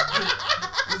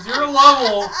 0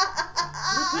 level.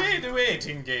 Play the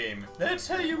waiting game. That's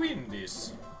how you win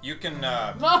this. You can,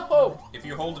 No! if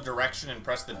you hold a direction and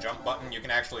press the jump button, you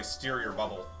can actually steer your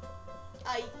bubble.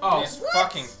 Oh. These What?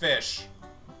 fucking fish.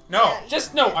 No! Yeah,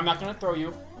 Just no, I'm not gonna throw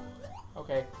you.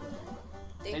 Okay.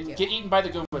 Thank And you. get eaten by the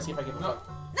Goomba, see if I give a No. fuck.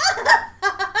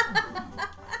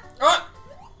 Ah!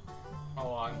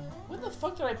 Hold on. When the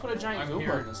fuck did I put a giant I'm Goomba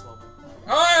here. in this level?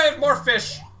 Oh, I have more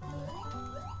fish!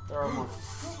 There are more.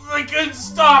 I couldn't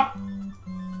stop.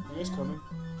 You guys coming?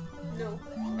 No.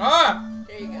 Ah!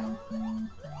 There you go.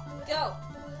 Go.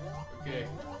 Okay.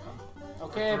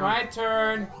 Okay, my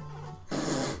turn.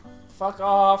 Fuck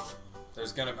off.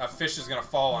 A fish is gonna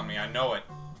fall on me, I know it.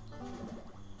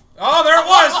 Oh, there it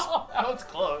was! That was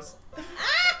close.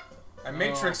 I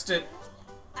matrixed it.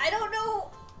 I don't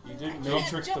know. You didn't can't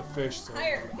matrix the jump fish, so.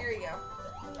 Higher. Here you go.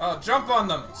 Oh, jump on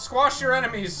them! Squash your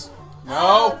enemies! No!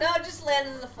 Oh, no, just land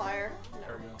in the fire.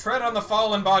 There we go. Tread on the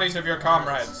fallen bodies of your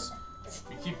comrades.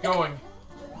 We keep going.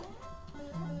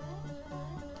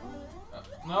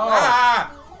 No.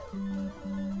 Ah!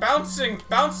 Bouncing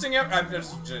up. I'm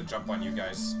just gonna jump on you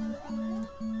guys.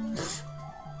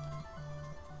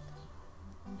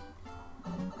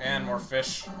 And more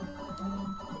fish.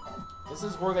 This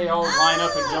is where they all line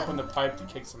up and jump in the pipe to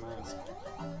kick some ass.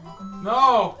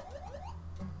 No.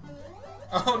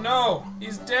 Oh no,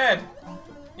 he's dead.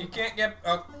 He can't get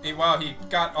up. Well, he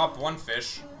got up one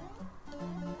fish.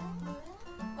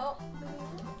 Oh.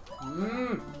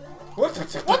 Mmm. What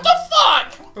What the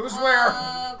fuck? Who's where?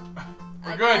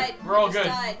 We're I good. died. We're all I just good.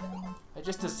 died I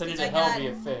just ascended I to hell got-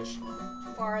 via fish.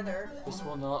 farther. This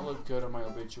will not look good on my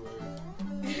obituary.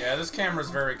 Yeah, this camera's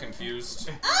very confused.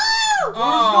 Oh! What's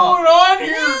Oh, going on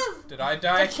here? Live! did I The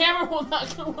die? camera will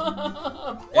not go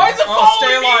up. Why is it Oh, stay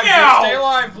following me alive, now? Stay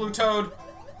alive, Blue Toad.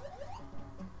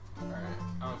 Alright,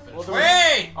 I'm gonna finish. Well,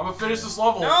 Wait! I'm gonna finish this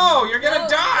level. No, you're gonna No,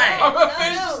 die! I'm gonna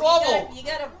finish this level. You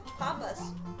gotta pop us.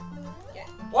 Okay.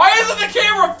 Why isn't the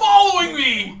camera following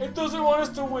me? It doesn't want us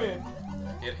to win.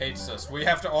 It hates us. We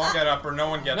have to all get up or no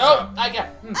one gets No, up. I got.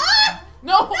 Ah!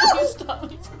 No, you stop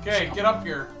me from. Okay, get up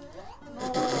here.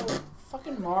 No,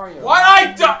 fucking Mario. Why'd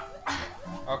I die?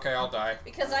 Okay, I'll die.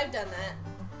 Because I've done that.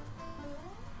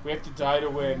 We have to die to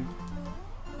win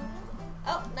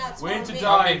Oh, now it's Win following to me.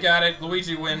 die. Okay, got it.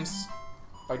 Luigi wins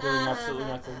by doing absolutely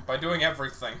nothing. by doing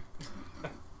everything.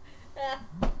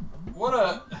 What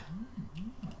a...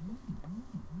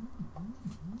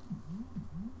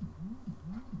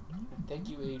 Thank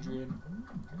you, Adrian.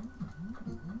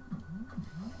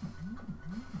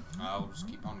 I'll just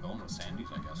keep on going with Sandy's,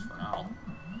 I guess, for now.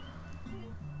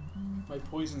 My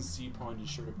poison sea pond is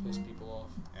sure to piss people off.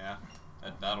 Yeah,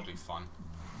 that'll be fun.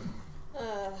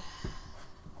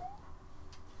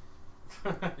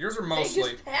 Yours are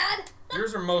mostly bad.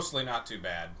 yours are mostly not too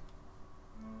bad.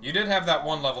 You did have that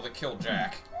one level that killed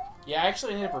Jack. Yeah, I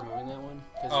actually ended up removing that one.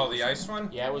 Oh, the ice one?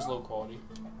 Yeah, it was low quality.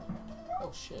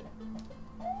 Oh shit.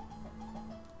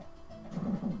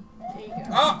 There you go.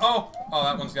 Oh,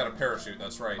 that one's got a parachute.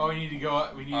 That's right. Oh, we need to go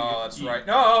up. We need to go that's right.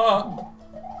 No.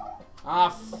 Ah,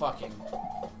 fucking.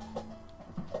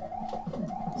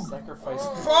 Sacrifice.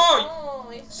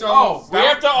 So we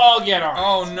have to all get on.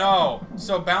 Oh no!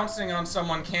 So bouncing on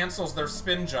someone cancels their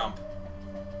spin jump.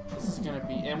 This is gonna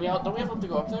be. And don't we have to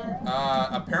go up there?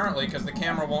 Apparently, because the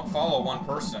camera won't follow one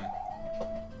person.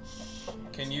 Shit.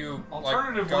 Can you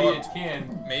Alternatively, go up, it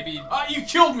can. Maybe. You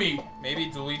killed me. Maybe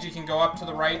Luigi can go up to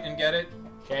the right and get it.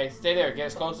 Okay, stay there. Get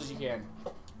as close as you can.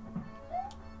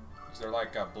 Is there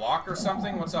like a block or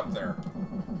something? What's up there?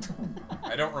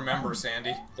 I don't remember,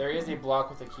 Sandy. There is a block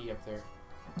with a key up there.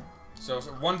 So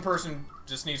one person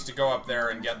just needs to go up there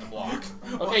and get the block.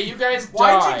 Okay, you guys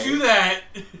Why'd you do that?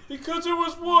 Because it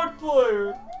was one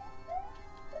player.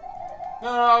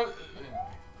 No.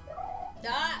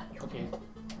 Ah. Okay.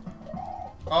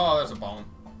 Oh, there's a bone.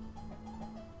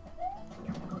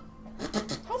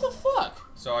 How the fuck?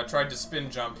 So I tried to spin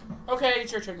jump. Okay,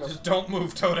 it's your turn. Go. Just don't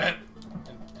move, Toadette.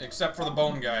 Except for the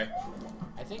bone guy.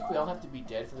 I think we all have to be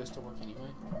dead for this to work anyway.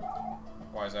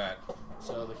 Why is that?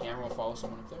 So the camera will follow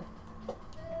someone up there.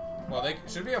 Well, they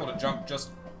should be able to jump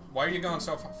just... Why are you going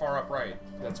so far up right?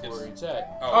 That's where it's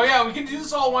at. Oh yeah, we can do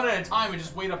this all one at a time and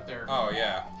just wait up there. Oh,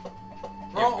 yeah.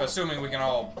 Well, Assuming we can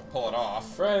all pull it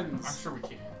off. Friends. I'm sure we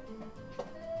can.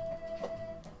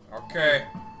 Okay.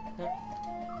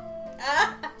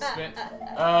 Spin.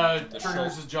 The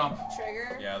Triggers a jump.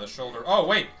 Trigger. Yeah, the shoulder. Oh,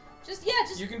 wait! Just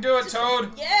You can do it,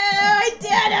 Toad! Yeah, I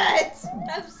did it!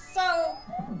 I'm so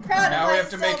proud of myself. Now we have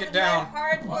to make it and down. my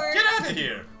hard work. Get out of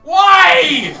here!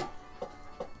 Why?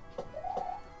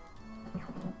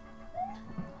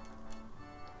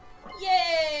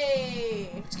 Yay!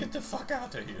 Let's get the fuck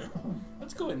out of here.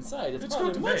 Let's go inside. It's Let's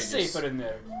probably go to much Vegas. safer in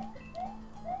there.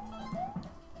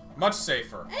 Much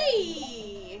safer.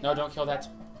 Hey! No, don't kill that.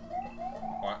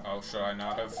 What? Oh, should I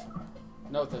not have?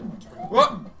 No, the.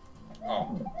 What?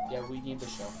 Oh. Yeah, we need the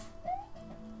shell.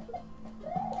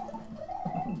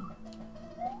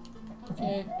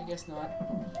 Okay, I guess not.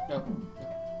 No.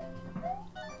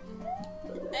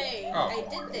 Hey, Oh. I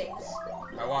did things.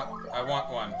 I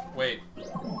want one. Wait.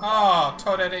 Oh,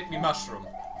 Toadette ate me mushroom.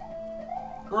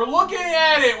 We're looking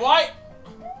at it. Why?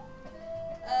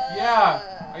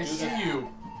 Yeah, I Uh, see you.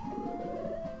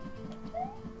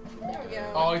 There we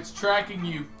go. Oh, it's tracking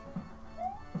you.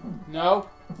 No.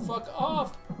 Fuck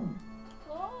off.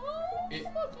 It-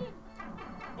 Fucking.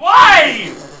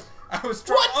 Why? I was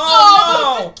trying. What?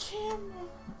 Oh no! The camera.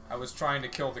 I was trying to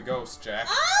kill the ghost, Jack.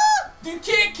 Ah! You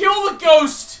can't kill the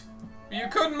ghost. You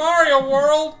could Mario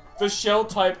World. The shell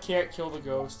type can't kill the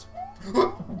ghost.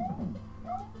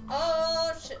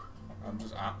 Oh shit.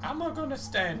 I'm gonna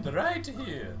stand right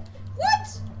here.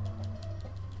 What?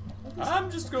 I'm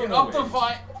just gonna Get up the wait.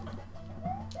 fight.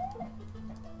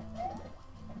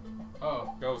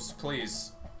 Oh. Ghost,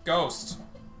 please. Ghost.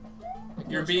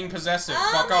 You're being possessive.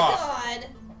 Oh Fuck my off. god.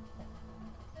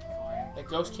 The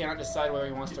ghost cannot decide whether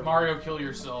he wants to. Mario, kill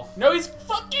yourself. No, he's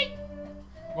fucking.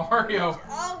 Mario.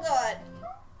 Oh god.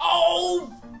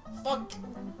 Oh, fuck.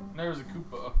 There's a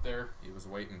Koopa up there. He was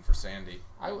waiting for Sandy.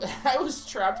 I was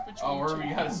trapped between. Oh, where two.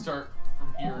 we gotta start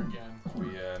from here again.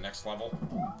 We next level.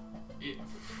 It,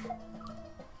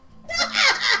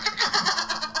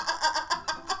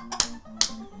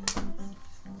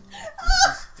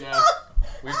 death.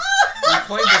 We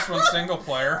played this one single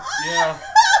player. Yeah.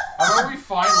 How about we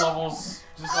find levels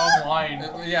just online?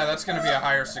 Yeah, that's gonna be a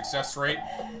higher success rate.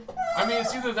 I mean,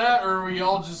 it's either that or we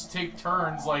all just take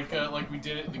turns like we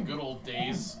did it in the good old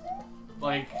days.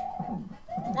 Like,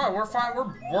 Well, we're fine.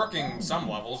 We're working some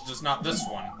levels, just not this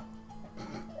one.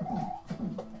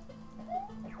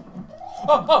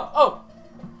 Oh!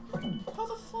 How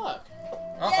the fuck?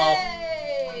 Uh-oh.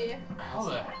 Yay! how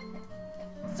the heck?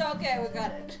 It's okay, we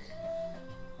got it.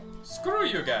 Screw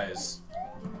you guys.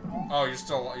 Oh,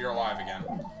 you're alive again.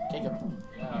 Okay, go.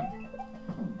 Yeah.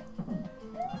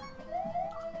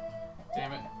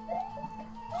 Damn it.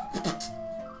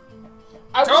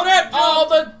 Toadette! Oh,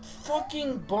 the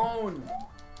fucking bone.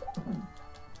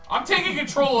 I'm taking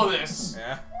control of this!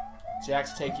 Yeah.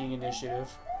 Jack's taking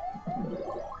initiative.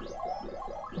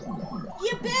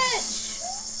 You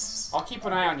bitch! I'll keep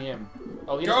an eye on him.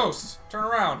 Oh, he doesn't- Ghost! Turn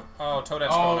around. Oh,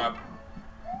 Toadette's going up.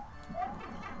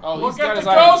 Oh, Look he's got at his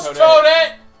the eye on ghost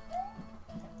toadette!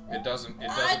 It doesn't I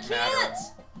matter. can't.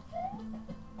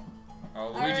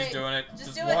 Oh, Luigi's Alright, doing it. just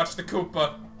Just do it. watch the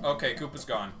Koopa. Okay, Koopa's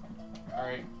gone.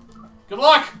 Alright. Good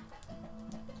luck!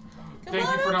 Come Thank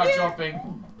on you for up not here.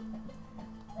 jumping.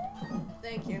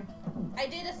 Thank you. I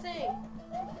did a thing.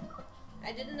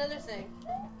 I did another thing.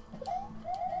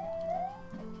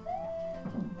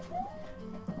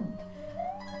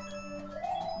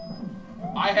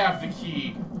 I have the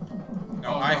key.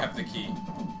 No, Oh, I no. have the key.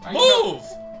 I Move!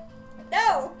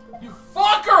 No! You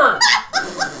fucker!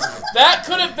 That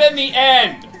could have been the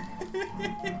end.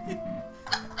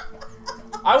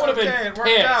 I would have Okay, been it worked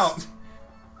pissed. out.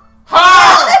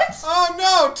 Ha! Oh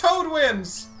no, Toad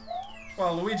wins!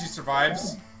 Well, Luigi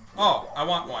survives. Oh, I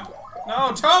want one.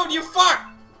 No, Toad, you fuck!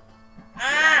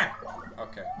 Ah!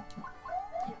 Okay.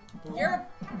 You're a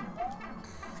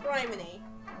criminy.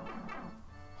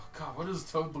 God, what does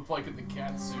Toad look like in the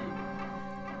cat suit?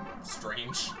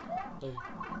 Strange.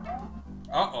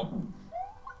 Uh-oh.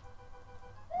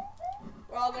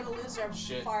 We're all gonna lose our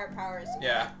Shit. fire powers in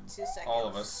Yeah, like 2 seconds. all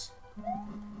of us.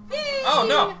 Yay! Oh,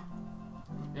 no!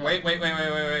 Yeah.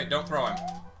 Wait, don't throw him.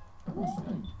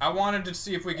 I wanted to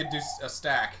see if we could do a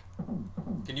stack.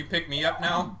 Can you pick me up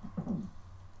now?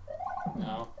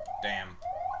 No. Damn.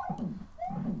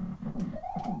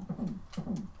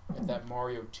 At that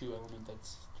Mario 2 element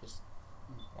that's just...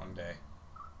 One day.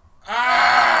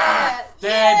 Ah!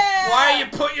 Dead. Yeah! Why you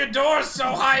put your doors so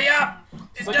high up?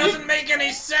 It So doesn't make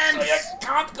any sense! So you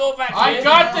can't go back I in.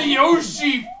 got the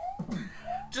Yoshi!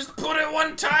 Just put it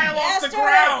one tile off the Master!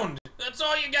 ground! That's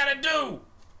all you gotta do!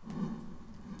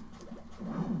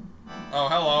 Oh,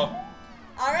 hello.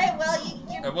 Alright, well,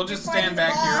 you We'll just you're stand fighting the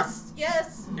back here. boss.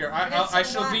 Yes. Here, I got I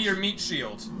some shall be watch. your meat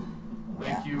shield.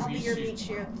 Thank you, I'll be your Michi. meat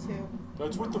shield, too.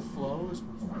 That's what the flow is.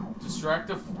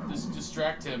 Just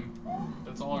distract him.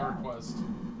 That's all I request.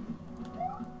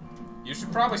 You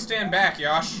should probably stand back,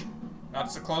 Yosh.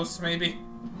 Not so close, maybe.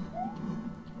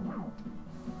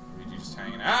 Luigi just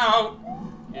hanging out.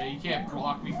 Yeah, you can't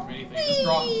block me from anything.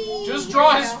 Whee! Just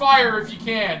draw his Yeah. fire if you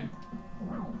can.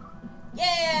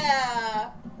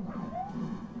 Yeah!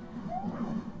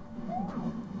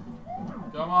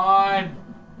 Come on.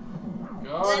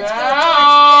 Go Let's down.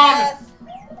 go towards death.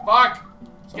 Fuck.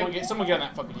 Someone get on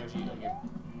that fucking Yoshi.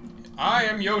 I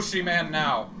am Yoshi Man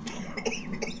now.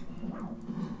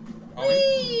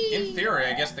 Oh, in theory,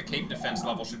 I guess the cape defense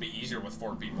level should be easier with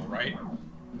 4 people, right?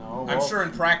 No. I'm sure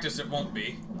in practice it won't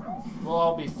be. We'll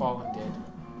all be fallen dead.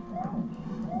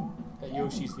 That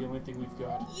Yoshi's the only thing we've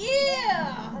got.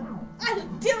 Yeah!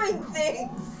 I'm doing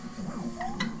things!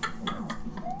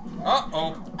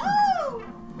 Uh-oh. Oh!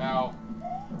 Now.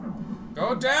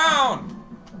 Go down!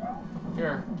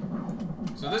 Here.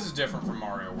 So this is different from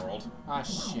Mario World. Ah,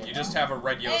 shit. You just have a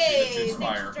red Yoshi that Hey, shoots thanks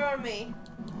fire. for throwing me.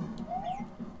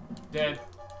 Dead.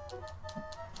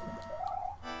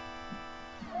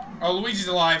 Oh, Luigi's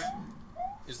alive.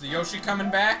 Is the Yoshi coming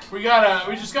back? We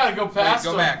just gotta go Wait, past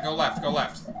go him. back. Go left. Go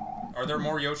left. Are there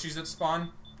more Yoshis that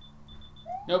spawn?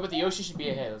 No, but the Yoshi should be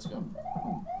ahead. Let's go.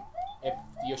 If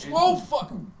the Yoshi... Whoa,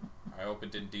 fuck! I hope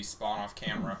it didn't despawn off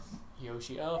camera.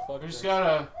 Yoshi, oh, fuck. We just this.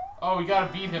 gotta... Oh, we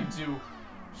gotta beat him too.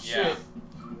 Yeah. Shit.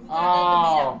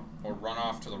 Oh. Or run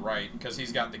off to the right, because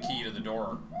he's got the key to the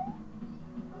door.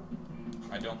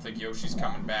 I don't think Yoshi's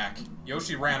coming back.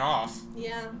 Yoshi ran off.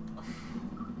 Yeah.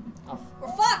 Oh. We're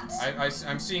fucked!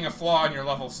 I'm seeing a flaw in your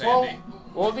level, Sandy.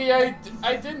 Well,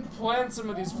 I didn't plan some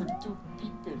of these for 2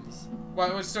 peoples.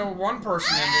 Well, so one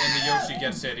person in the Yoshi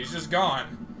gets hit. He's just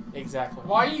gone. Exactly.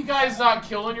 Why are you guys not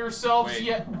killing yourselves Wait,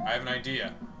 yet? I have an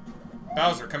idea.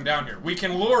 Bowser, come down here. We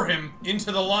can lure him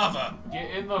into the lava.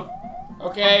 Get in the...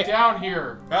 Okay. Come down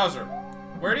here. Bowser,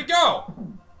 where'd he go?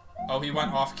 Oh, he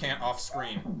went off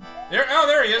screen. There. Oh,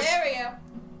 there he is. There we go.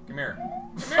 Come here.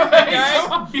 Come here, big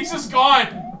guy. He's just gone.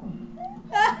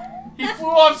 He flew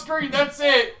off screen. That's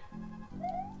it.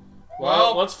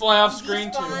 Well, let's fly off screen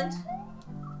Despawned. too.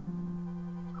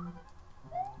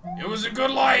 It was a good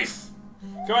life.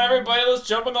 Come on, everybody, let's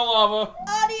jump in the lava.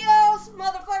 Adios,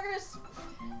 motherfuckers!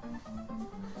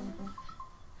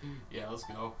 Yeah, let's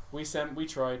go. We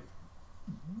tried.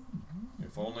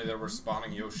 If only there were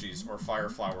spawning Yoshis or fire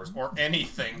flowers or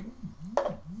anything.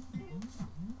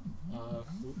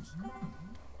 Oops.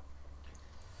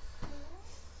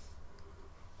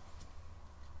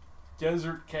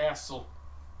 Desert Castle.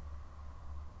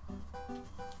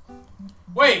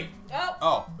 Wait!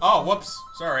 Oh, Oh, whoops.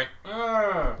 Sorry.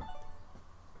 Uh,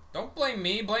 Don't blame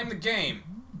me, blame the game.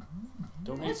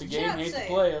 Don't hate What's the the game, chat hate the say?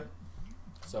 player.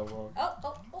 So wrong.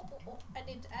 oh, I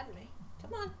need to add me.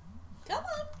 Come on. Come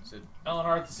on. Is it,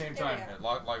 Eleanor at the same There time. we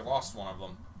go. it lost one of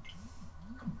them.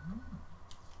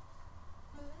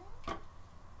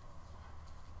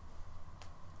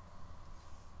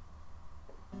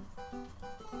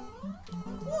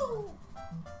 Woo!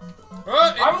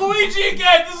 I'm Luigi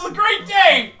again! This is a great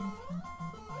day!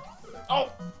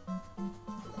 Oh!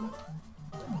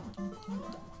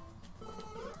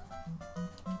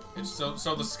 It's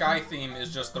so the sky theme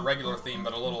is just the regular theme,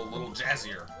 but a little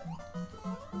jazzier.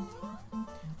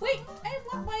 Wait, I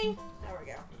want my. There we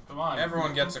go. Come on.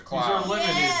 Everyone gets a These cloud are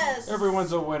limited. Yes!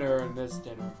 Everyone's a winner in this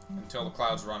dinner. until the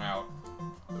clouds run out.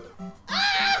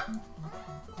 Ah!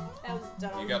 That was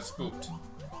dumb. You got spooked.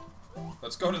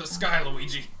 Let's go to the sky,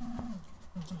 Luigi.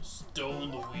 Stole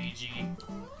Luigi.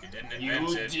 You didn't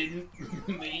invent it. You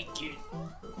didn't make it.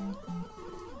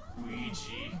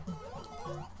 Luigi.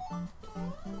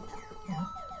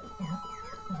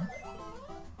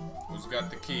 Who's got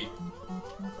the key?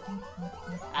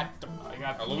 I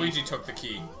got the Luigi took the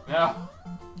key. Yeah.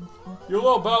 You'll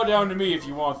all bow down to me if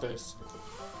you want this.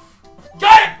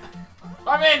 Got it!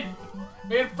 I'm in!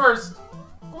 Made it first.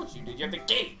 Of course you did. You have the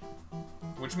key.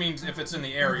 Which means if it's in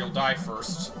the air, you'll die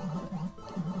first.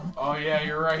 Oh yeah,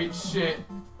 you're right. Shit.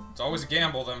 It's always a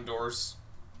gamble, them doors.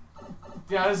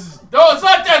 Yeah, this is. No, it's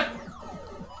not dead!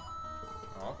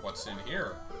 Oh, what's in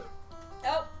here?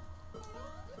 Oh.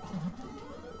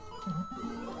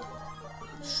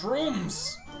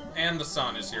 Shrooms! And the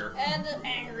sun is here. And an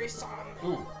angry sun.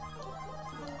 Ooh.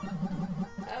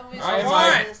 I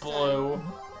want this Blue.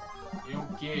 You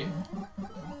don't get it.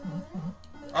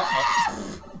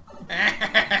 Uh-oh.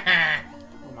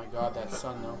 Oh my god, that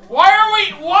sun though. Why are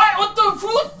we? What? What the?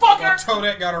 Who the fuck Well, are?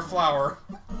 Toadette got her flower.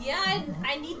 Yeah,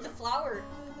 I need the flower.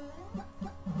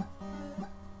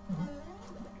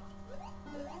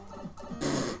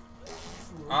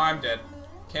 Oh, I'm dead.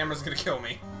 Camera's gonna kill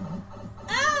me.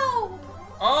 Ow!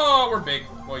 Oh, we're big.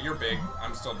 Well, you're big.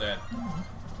 I'm still dead.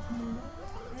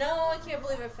 No, I can't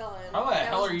believe I fell in. How the That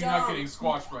hell was are you dumb. not getting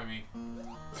squashed by me?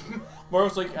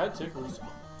 Mario's like, that tickles.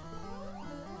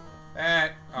 Oh,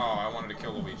 I wanted to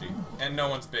kill Luigi. And no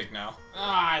one's big now.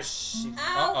 Ah, shit.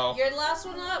 Ow! Uh-oh. You're the last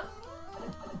one up.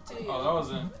 To you. Oh, that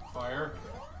wasn't fire.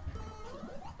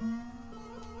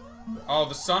 Oh,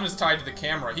 the sun is tied to the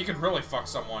camera. He could really fuck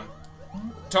someone.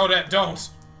 Toadette, don't!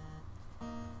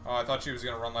 Oh, I thought she was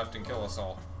gonna run left and kill us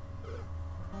all.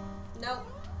 Nope.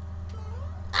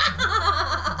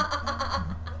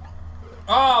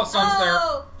 Oh, sun's there.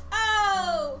 Oh!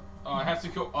 Oh! Oh, I have to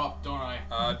go up, don't I?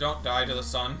 Don't die to the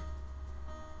sun.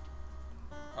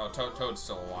 Oh, Toad's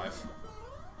still alive.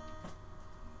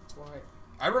 That's why.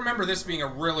 I remember this being a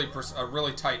really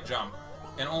tight jump,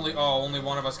 and only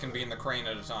one of us can be in the crane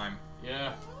at a time.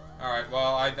 Yeah. All right,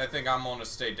 well, I think I'm gonna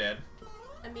stay dead.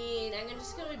 I mean, I'm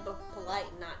just gonna be polite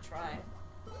and not try.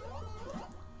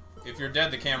 If you're dead,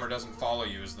 the camera doesn't follow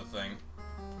you. Is the thing.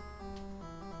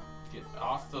 Get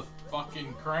off the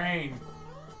fucking crane.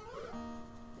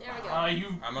 There we go.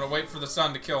 You. I'm gonna wait for the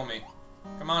sun to kill me.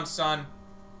 Come on, sun.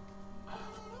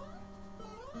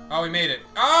 Oh, we made it.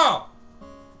 Oh!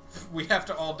 We have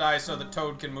to all die so the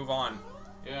Toad can move on.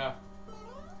 Yeah.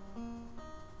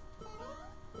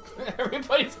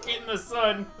 Everybody's getting the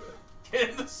sun. Get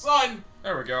in the sun.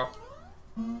 There we go.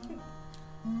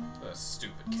 The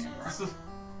stupid camera.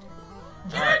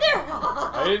 Get Alright. there!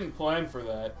 I didn't plan for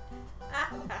that.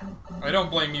 I don't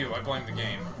blame you, I blame the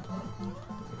game.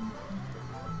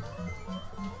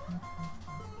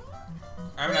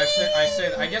 I mean,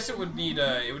 I guess it would need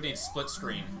split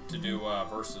screen to do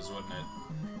versus, wouldn't it?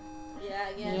 Yeah,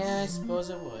 I guess. Yeah, I suppose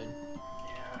it would.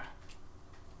 Yeah.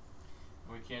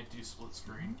 We can't do split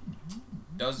screen.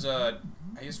 Does I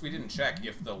guess we didn't check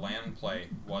if the LAN play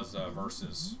was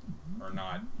versus or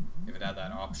not. If it had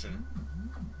that option.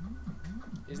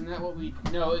 Isn't that what we...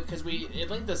 No, because it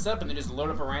linked this up and they just load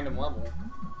up a random level.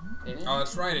 Didn't it? Oh,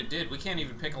 that's right, it did. We can't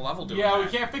even pick a level doing Yeah, that.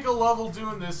 we can't pick a level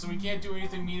doing this, so we can't do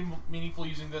anything meaningful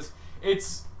using this.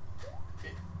 It's...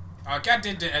 I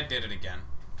did it again.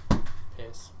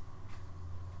 Piss.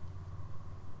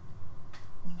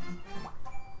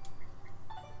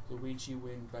 Luigi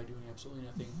win by doing absolutely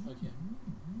nothing again.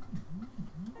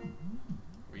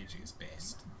 Luigi is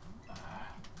best.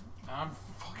 I'm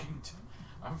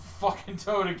fucking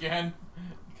Toad again.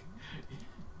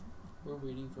 We're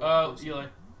waiting for... Eli.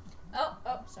 Oh,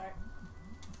 sorry.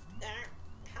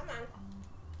 Come on.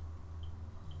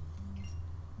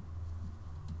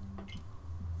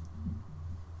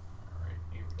 Alright,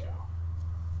 here we go.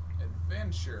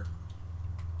 Adventure.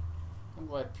 I'm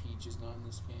glad Peach is not in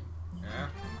this game. Yeah?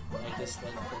 I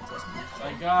dislike Princess Peach.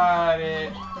 I got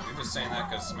it. You're just saying that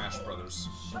because Smash Brothers.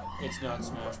 It's not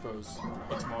Smash Bros.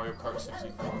 It's Mario Kart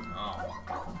 64. Oh.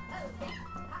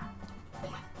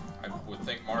 I would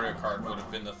think Mario Kart would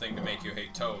have been the thing to make you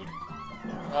hate Toad.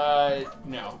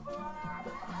 No.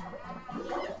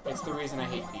 It's the reason I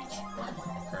hate Peach.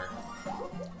 Okay.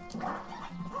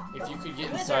 If you could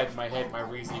get inside my head, my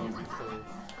reasoning would be clear.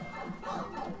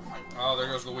 Oh, there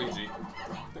goes Luigi.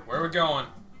 Where are we going?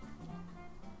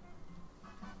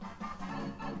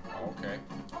 Okay.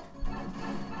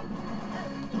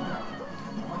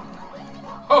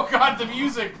 Oh god, the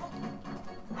music!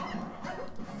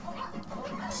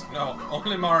 No,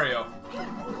 only Mario. I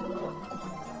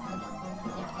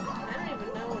don't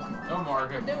even know what No,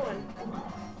 Mario. we're doing.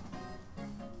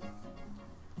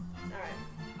 Alright.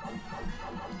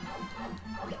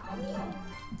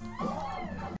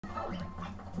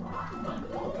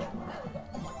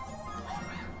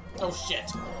 Oh shit.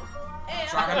 Hey,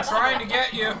 I'm trying to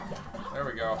get you. There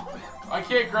we go. I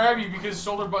can't grab you because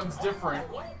shoulder button's different.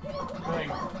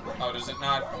 Thing. Oh, does it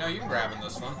not? No, you can grab in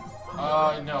this one.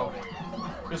 No.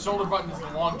 The shoulder button is the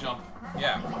long jump.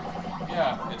 Yeah.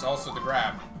 Yeah. It's also the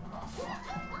grab.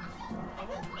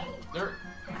 There.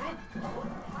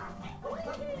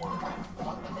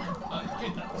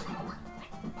 Get that.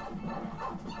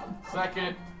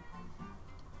 Second.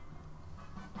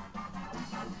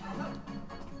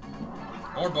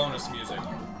 More bonus music.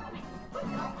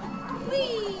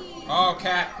 Whee! Oh,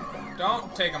 cat.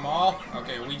 Don't take them all.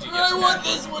 Okay, Luigi gets I want cat.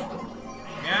 this one!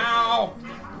 Meow!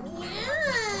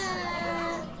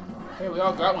 Yeah. Hey, we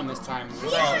all got one this time.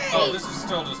 Oh, this is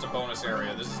still just a bonus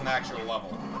area. This is an actual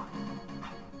level.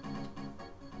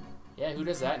 Yeah, who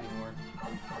does that anymore?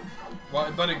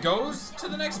 Well, but it goes to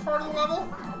the next part of the level?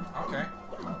 Okay.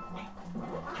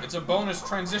 It's a bonus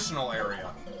transitional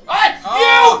area.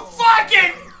 You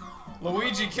fucking!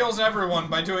 Luigi kills everyone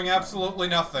by doing absolutely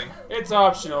nothing. It's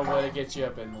optional, but it gets you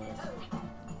up in life.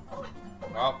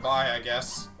 Well, bye, I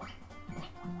guess.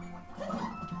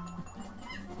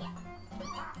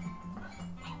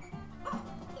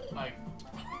 Like.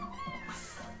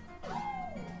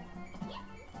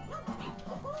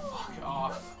 Fuck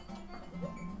off.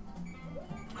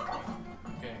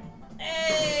 Okay.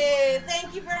 Hey,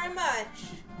 thank you very much.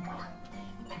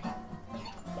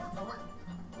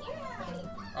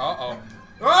 Uh-oh.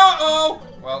 Uh-oh!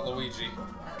 Well, Luigi.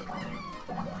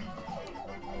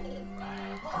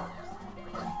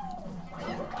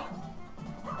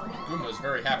 Goomba's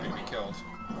very happy to be killed.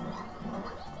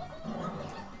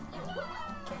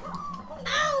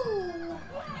 Ow!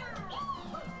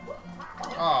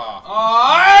 Aw.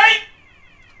 Alright!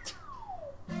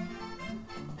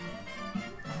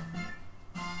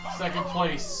 Second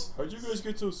place. How'd you guys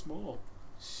get so small?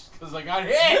 Because I got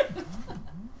hit!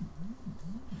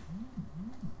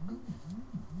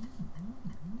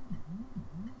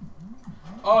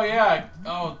 Oh yeah.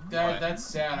 Oh, that's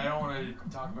sad. I don't want to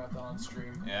talk about that on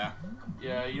stream. Yeah.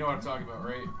 Yeah, you know what I'm talking about,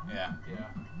 right? Yeah. Yeah.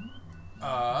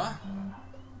 Yeah,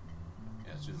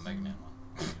 let's do the Mega Man one.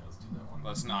 Yeah, let's do that one.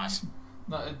 Let's not.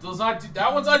 No, it does not.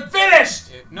 That one's unfinished.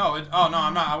 Oh, no,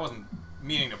 I'm not. I wasn't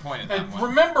meaning to point at that And one.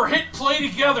 remember, hit play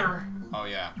together. Oh,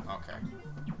 yeah. Okay.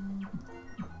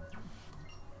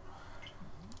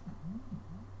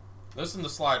 This and the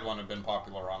slide one have been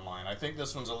popular online. I think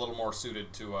this one's a little more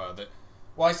suited to the...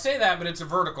 Well, I say that, but it's a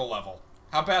vertical level.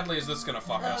 How badly is this gonna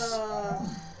fuck us?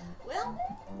 Well.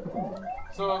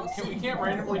 So we can't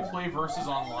randomly play versus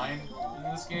online in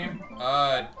this game?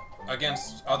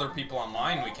 Against other people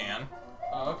online, we can.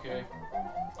 Oh, okay.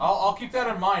 I'll keep that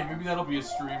in mind. Maybe that'll be a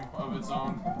stream of its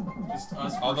own. Just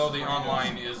us. Although the versus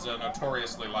online is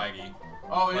notoriously laggy.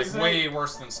 Oh, Like, is it? way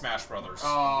worse than Smash Brothers.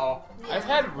 Oh. I've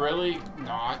had really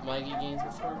not laggy games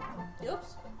before.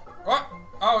 Oops. What?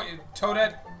 Oh,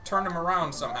 Toadette turned him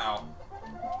around somehow.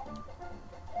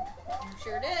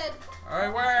 Sure did.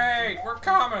 Alright, wait! We're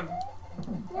coming!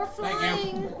 We're Thank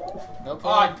flying. No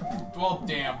problem. Well,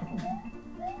 damn.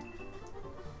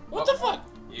 What the fuck?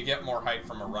 You get more height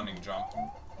from a running jump.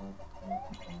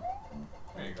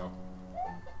 There you go.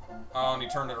 Oh, and he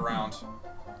turned it around.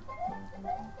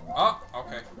 Oh,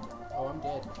 okay. Oh, I'm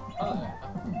dead.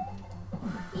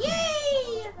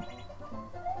 Yay!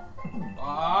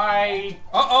 Bye.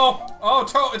 Uh-oh! Oh,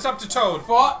 Toad! It's up to Toad.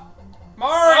 What?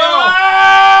 Mario!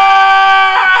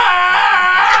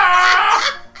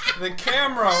 Ah! The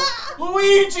camera!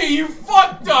 Luigi, you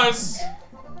fucked us!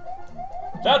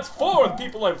 That's 4 of the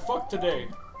people I've fucked today.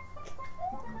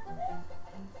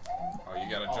 Oh, you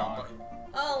gotta jump.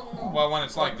 Oh no. Well, when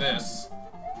it's like this.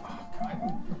 Oh,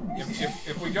 God.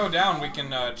 If we go down, we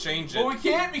can change it. Well, we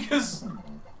can't because...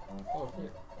 Oh,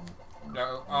 shit.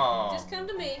 No, oh. Just come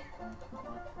to me.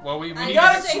 Well, we I need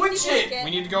gotta to, safety switch it. blanket. we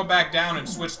need to go back down and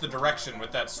switch the direction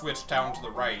with that switch down to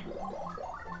the right.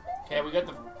 Okay, we got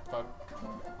the fuck.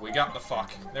 We got the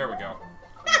fuck. There we go.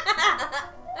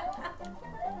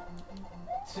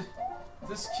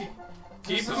 This kid...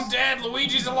 Keep him dead.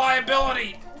 Luigi's a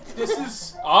liability. This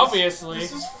is Obviously.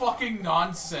 This is fucking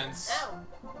nonsense. Ow.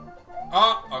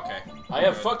 Oh, okay. I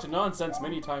have Good. fucked nonsense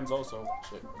many times also.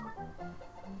 Shit.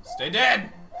 Stay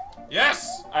dead.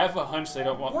 Yes. I have a hunch they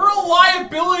don't want We're a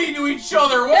liability to each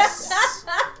other. What's...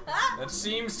 That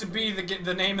seems to be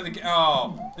the name of the.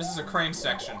 Oh, this is a crane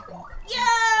section.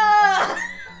 Yeah!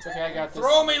 It's okay, I got this.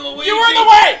 Throw me, Luigi. You were in the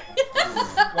way!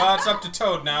 Well, it's up to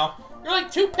Toad now. You're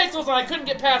like 2 pixels and I couldn't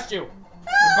get past you.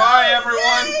 Goodbye,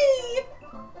 everyone. Yay!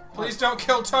 Please don't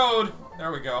kill Toad.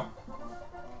 There we go.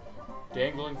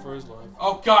 Dangling for his life.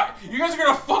 Oh god, you guys are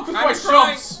gonna fuck with my I'm trying.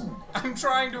 jumps. I'm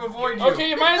trying to avoid you. Okay,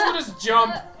 you might as well just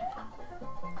jump.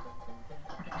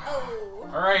 Oh.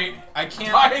 All right, I can't.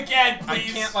 try again, I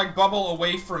please. can't like bubble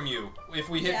away from you. If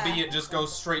we hit Yeah. B, it just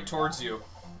goes straight towards you.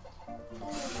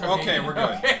 Okay, we're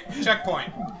good. Okay.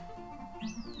 Checkpoint.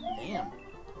 Damn.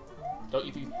 Don't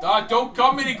you think... Don't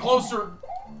come any closer.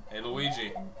 Hey,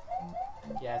 Luigi.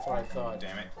 Yeah, that's what I thought.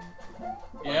 Damn it.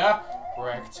 Yeah.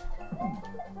 Wrecked.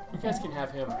 You guys can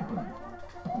have him.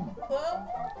 Whoa.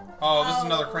 Oh, this is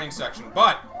another crane section,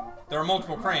 but there are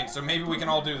multiple cranes, so maybe we can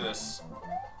all do this.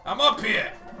 I'm up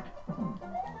here.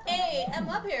 Hey, I'm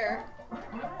up here.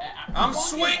 I'm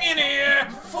swinging here.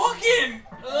 Fucking.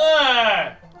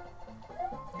 Ugh.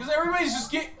 Because everybody's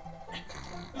just getting.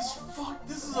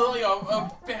 This is like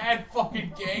a bad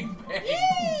fucking gangbang.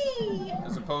 Yay!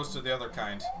 As opposed to the other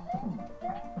kind.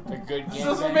 A good This game.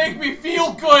 doesn't make me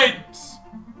feel good.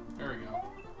 There we go.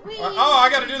 Whee! Oh, I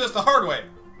gotta do this the hard way.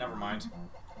 Never mind.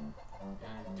 Yeah,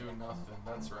 doing nothing.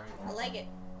 That's right. I like it.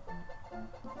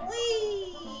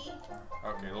 Whee!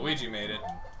 Okay, Luigi made it.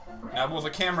 Now, will the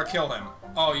camera kill him?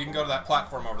 Oh, you can go to that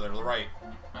platform over there to the right.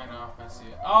 I know. I see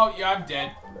it. Oh yeah, I'm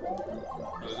dead.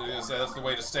 I was gonna say that's the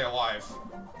way to stay alive.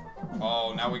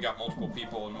 Oh, now we got multiple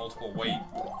people and multiple weight.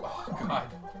 Oh god.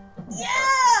 Yeah!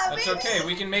 That's baby! okay.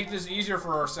 We can make this easier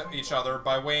for each other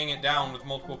by weighing it down with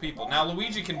multiple people. Now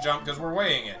Luigi can jump because we're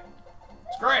weighing it.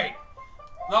 It's great.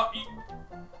 No.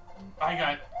 I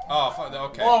got. Oh,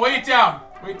 okay. Oh, weigh it down.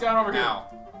 Weigh it down over here. Now,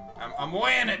 I'm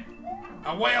weighing it.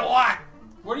 I weigh a lot.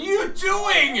 What are you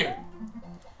doing?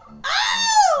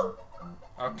 Ow!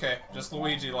 Okay, just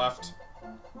Luigi left.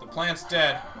 The plant's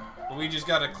dead. Luigi's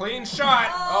got a clean shot.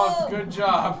 Oh, good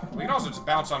job. We can also just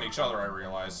bounce on each other, I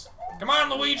realize. Come on,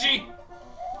 Luigi!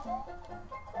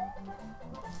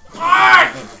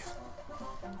 Ah!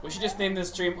 We should just name this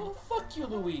stream, oh, fuck you,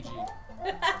 Luigi.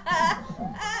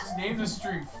 Just name the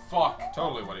stream fuck.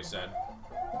 Totally what he said.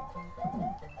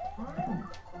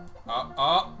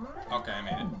 Okay, I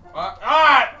made it.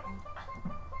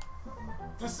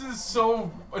 This is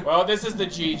so. Well, this is the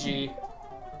GG.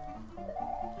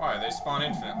 Why? They spawn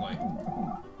infinitely.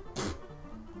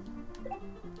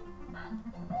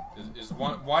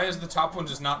 Why is the top one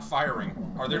just not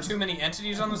firing? Are there too many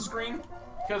entities on the screen?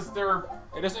 Because they're.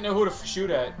 It doesn't know who to shoot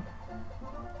at.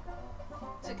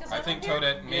 Is it 'cause I I'm think up here?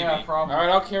 Toadette, maybe. Yeah, probably. Alright,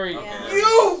 I'll carry you. Okay, Yeah.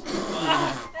 You!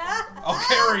 I'll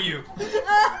carry you.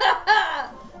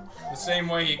 The same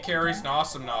way he carries an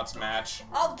Awesome Knots match.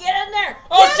 Oh, get in there!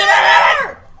 Oh, Get shit,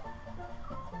 in there!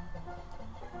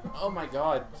 Oh my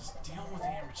god. Just deal with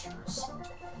amateurs.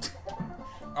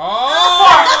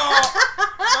 Oh!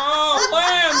 Oh,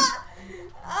 land!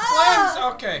 Lands!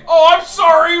 Okay. Oh, I'm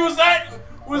sorry. Was that?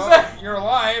 Well, that? you're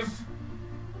alive.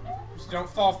 Just don't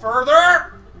fall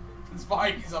further. It's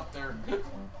fine. He's up there.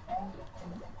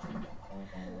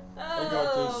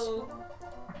 Oh.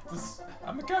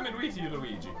 I'm coming with you,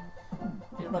 Luigi.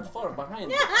 You're about to fall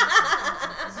behind.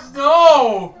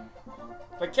 No!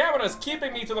 The camera's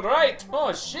keeping me to the right.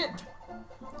 Oh shit.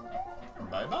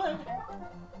 Bye bye.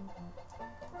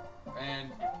 And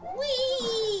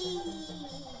Whee!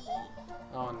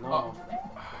 Oh no.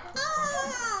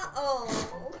 Ah! Oh.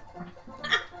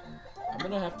 I'm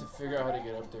gonna have to figure out how to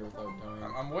get up there without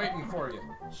dying. I'm waiting for you.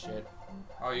 Shit.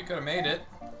 Oh, you could have made it.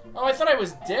 Oh, I thought I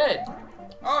was dead.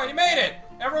 Oh, you made it.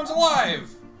 Everyone's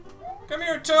alive. Come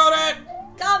here, Toadette.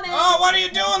 Coming! Oh, what are you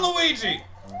doing, Luigi?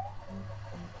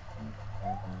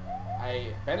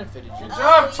 I benefited you. Good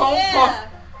job, Oh, yeah.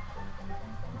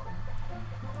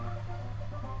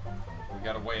 We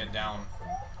gotta weigh it down.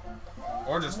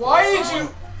 Or just. why throw did someone.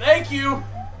 you? Thank you.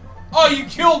 Oh, you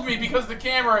killed me because the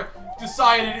camera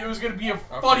decided it was gonna be a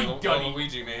funny Okay, duddy.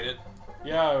 Luigi made it.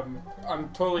 Yeah, I'm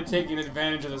totally taking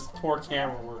advantage of this poor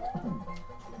camera work.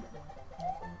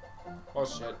 Oh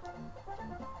shit.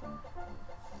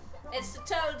 It's the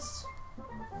Toads.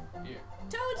 Yeah.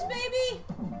 Toads, baby!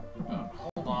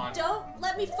 Hold on. Don't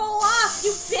let me fall off,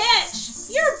 you bitch!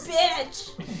 You're a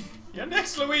bitch! You're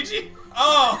next, Luigi.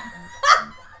 Oh.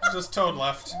 Just Toad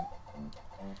left.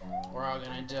 Or We're all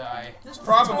gonna die. This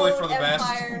Probably Toad for the best.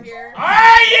 Empire here.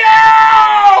 Hey, you!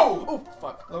 Oh,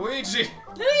 fuck. Luigi!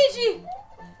 Luigi!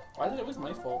 Why did it was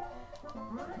my fault?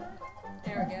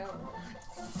 There we go.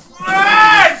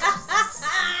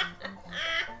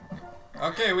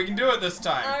 Okay, we can do it this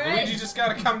time. All right. Luigi just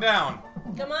gotta come down.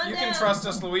 Come on You down. can trust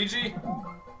us, Luigi.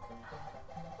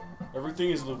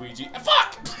 Everything is Luigi.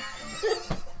 Fuck!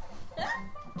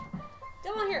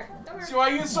 Come on here. Come here. See why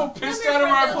I get so pissed Come at here,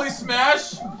 him when I friendos. play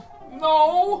Smash?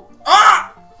 No!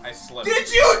 Ah! I slipped.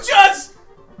 Did you just?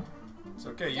 It's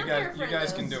okay. You Come guys, here, you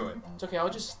guys friendos. can do it. It's okay, I'll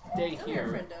just stay Come here,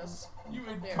 here. friendos. You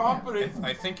There. incompetent.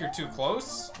 I think you're too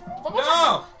close. What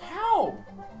No! How?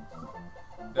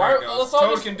 There Why- it goes. let's all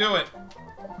Toad just- can do it.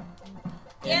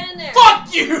 Get in there.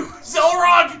 Fuck you,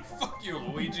 Xelrog! Fuck you,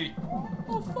 Luigi.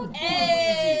 Oh, fuck you,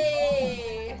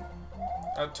 Hey!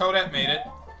 Toadette made it.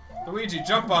 Luigi,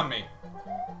 jump on me.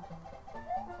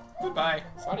 Goodbye.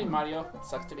 Luigi. Sorry, Mario.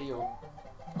 Sucks to be you.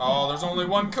 Oh, there's only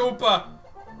one Koopa.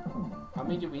 How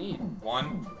many do we need?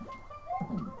 One.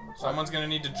 Someone's gonna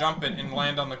need to jump it and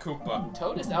land on the Koopa.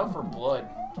 Toad is out for blood.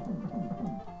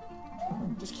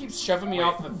 Just keeps shoving me Wait.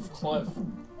 off the cliff.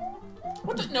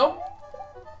 What the? No.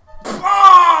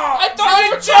 Oh! I thought you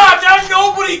were Good job! Now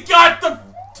nobody got the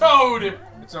Toad!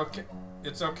 It's okay.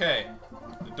 It's okay.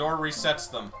 The door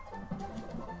resets them.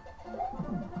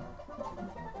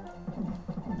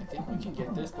 I think we can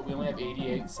get this, but we only have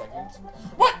 88 seconds.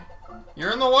 What?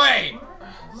 You're in the way!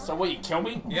 So what, you kill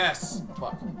me? Yes.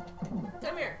 Fuck.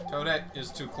 Come here. Toadette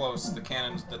is too close. The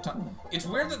cannon's the top. It's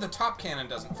weird that the top cannon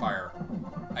doesn't fire.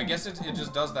 I guess it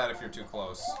just does that if you're too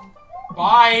close.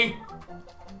 Bye!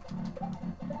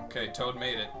 Okay, Toad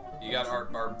made it. You got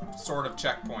our sort of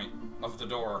checkpoint of the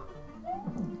door.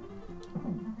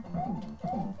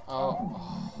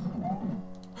 Oh.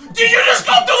 Did you just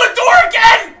go through the door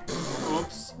again?!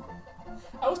 Oops.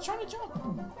 I was trying to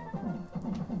jump.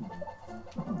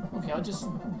 Okay, I'll just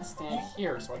stand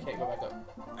here so I can't go back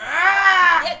up.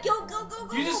 Ah! Yeah, go.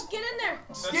 You just- Get in there.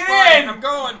 That's Get fine. in! I'm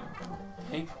going.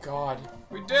 Thank God.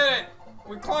 We did it.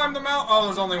 We climbed the mountain. Oh,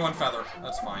 there's only one feather.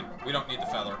 That's fine. We don't need the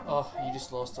feather. Oh, you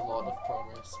just lost a lot of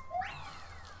progress.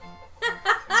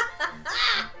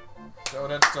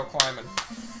 Toadette's still climbing.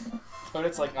 But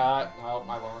it's like, well,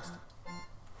 I lost.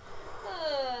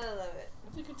 I love it.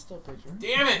 That's a good still picture.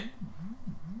 Damn it!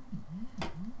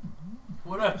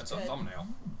 What a That's a thumbnail.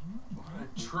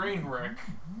 train wreck.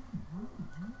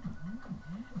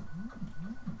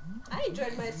 I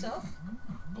enjoyed myself.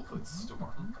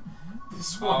 Bulletstorm.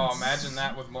 This Oh, one's imagine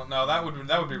that with no. That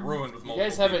would be ruined with You multiple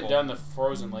guys haven't people. done the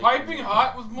Frozen Lake. piping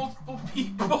hot with multiple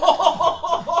people.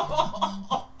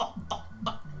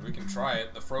 We can try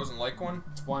it. The Frozen Lake one.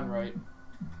 It's one, right?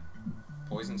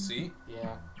 Poison Sea.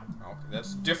 Yeah. Okay,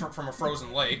 that's different from a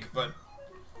frozen lake, but.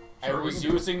 I Sure, we was can do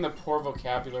it. using the poor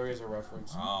vocabulary as a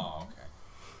reference. Oh,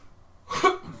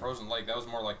 okay. Frozen Lake. That was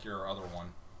more like your other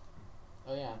one.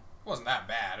 Oh, yeah. It wasn't that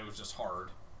bad. It was just hard.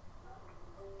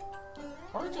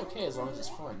 Hard's okay as long as it's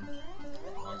fun.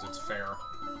 As long as it's fair.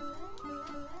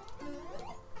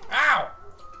 Ow!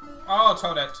 Oh,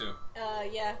 Toadette too.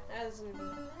 Yeah, I was in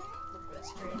the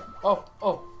screen. Oh.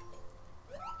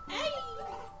 Hey!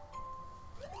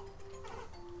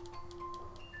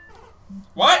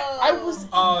 What? I was...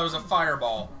 Oh, there was a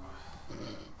fireball.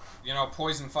 You know,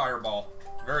 poison fireball.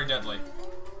 Very deadly.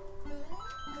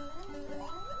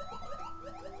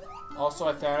 Also,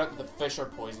 I found out that the fish are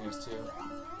poisonous, too.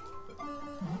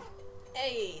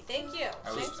 Hey, thank you.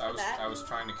 Thanks for that. I was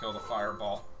trying to kill the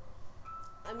fireball.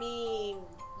 I mean,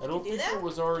 I don't you do think that? it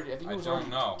was already... I think it was already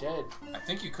know. dead. I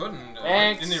think you couldn't.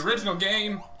 Thanks. In the original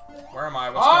game. Where am I?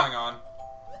 What's Ah! going on?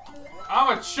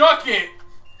 I'ma chuck it!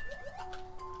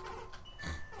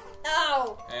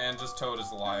 Ow! And just Toad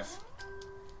is alive.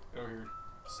 Over here.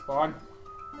 Spawn.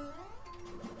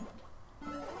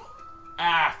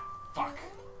 Ah, fuck.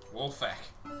 Wolfeck.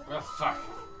 Well, fuck.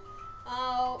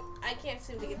 Oh, I can't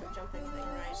seem to get the jumping thing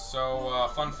right. So,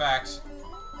 fun fact.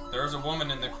 There's a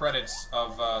woman in the credits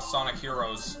of Sonic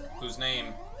Heroes whose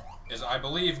name is, I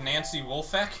believe, Nancy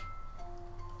Wolfeck.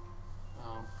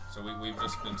 Oh. So we've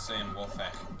just been saying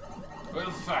Wolfeck. Well,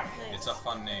 fuck. Nice. It's a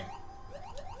fun name.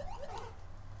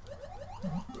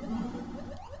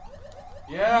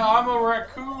 Yeah, I'm a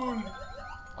raccoon.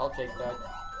 I'll take that.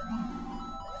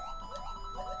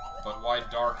 But why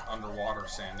dark underwater,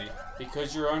 Sandy?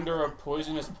 Because you're under a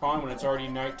poisonous pond when it's already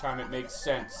nighttime, it makes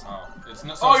sense. Oh, it's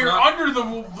not. So Oh, it's you're not, under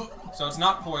the... So it's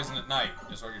not poison at night,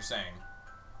 is what you're saying.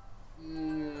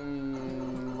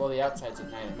 Well, the outside's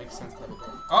at night. It makes sense to have it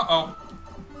dark. Uh-oh.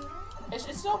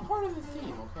 It's all part of the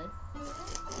theme, okay?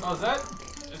 Oh, is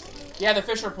that... Yeah, the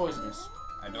fish are poisonous.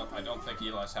 I don't think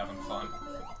Eli's having fun.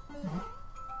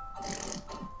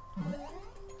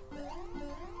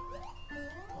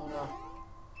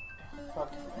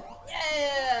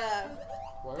 Yeah!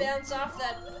 What? Bounce off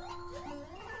that.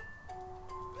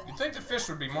 You'd think the fish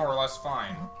would be more or less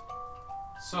fine.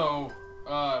 So,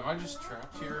 am I just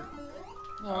trapped here?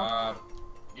 No.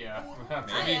 Yeah.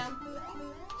 Maybe. I am.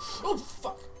 Oh,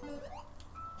 fuck.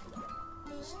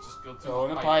 Just go through Go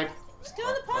in the a pipe. Just go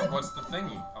in the pipe. What's the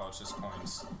thingy? Oh, it's just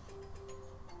coins.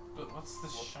 But what's the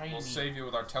shiny? We'll save you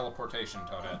with our teleportation,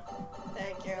 Toadette.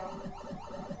 Thank you.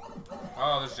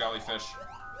 Oh, there's jellyfish.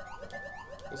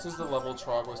 This is the level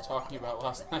Trog was talking about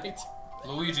last night.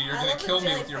 Luigi, you're I gonna love the kill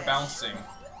me with your jellyfish. bouncing.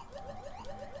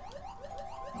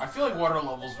 I feel like water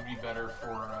levels would be better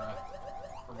for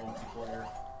multiplayer.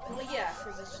 Well, yeah,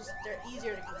 because it's just, they're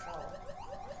easier to control.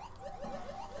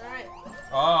 Alright.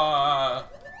 Ah.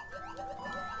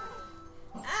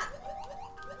 Ah!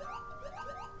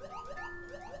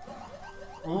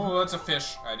 Ooh, that's a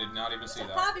fish. I did not even see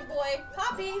that. Poppy boy!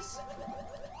 Poppies!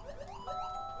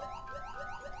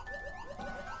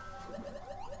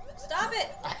 Stop it!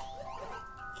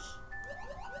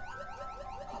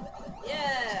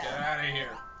 Yeah! Get out of here.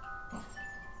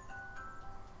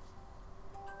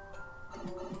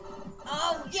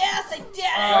 Oh, yes, I did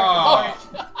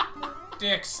it! Oh,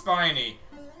 Dick Spiny.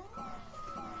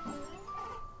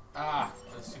 Ah,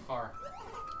 that's too far.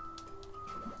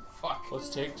 Fuck. Let's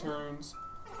take turns.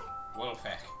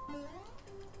 Wolfpack.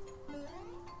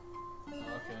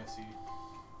 Okay, I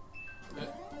see.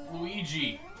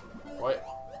 Luigi, What?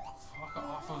 fuck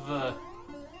off of the.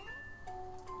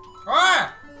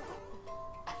 Ah!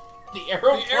 The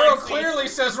arrow. The arrow points me. clearly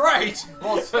says right.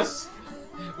 Well, it says.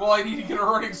 Well, I need to get a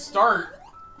running start.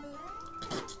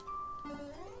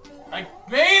 I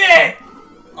made it!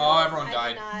 Oh, everyone I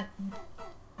died.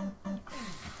 did not.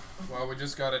 Well, we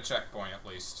just got a checkpoint at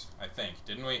least, I think,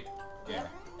 didn't we? Yeah.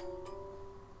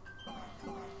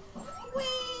 Whee!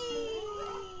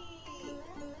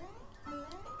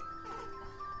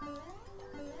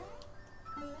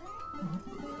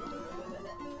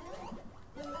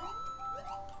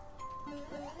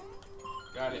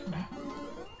 Got it.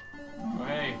 Oh,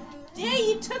 hey. Yeah,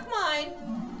 you took mine!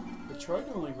 I tried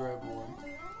to only grab one.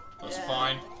 That's Yeah.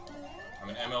 fine. I'm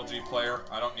an MLG player.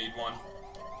 I don't need one.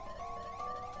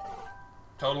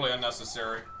 Totally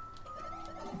unnecessary.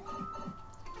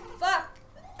 Fuck!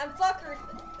 I'm fuckered!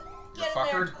 You're Get in there.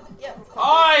 fuckered? Yeah, we're fuckered.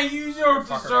 Ah, you don't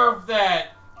Fuck her deserve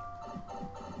that!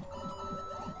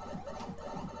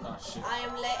 Oh, shit. I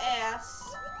am lay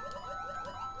ass.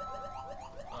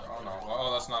 Oh no.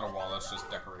 Oh, that's not a wall. That's just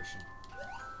decoration.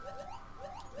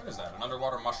 What is that? An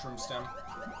underwater mushroom stem?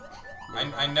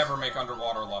 I never make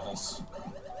underwater levels.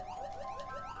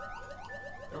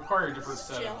 They require a different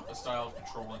Chill. style of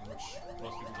controlling, which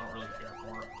most people don't really care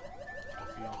for,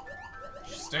 I feel.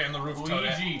 Stay in the roof,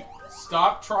 Toadette. Luigi,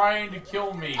 stop trying to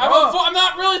kill me. I'm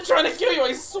not really trying to kill you,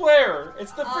 I swear!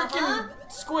 It's the Uh-huh. freaking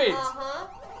squids! Uh-huh.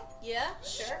 Yeah,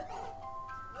 sure.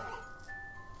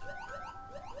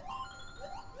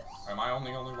 Am I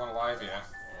only one alive? Yeah.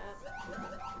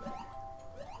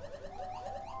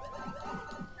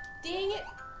 Dang it.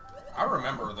 I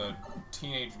remember the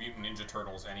Teenage Mutant Ninja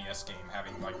Turtles NES game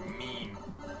having, like, mean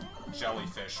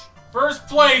jellyfish. First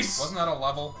place! Wasn't that a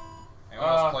level? Anyone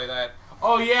else play that?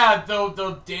 Oh yeah,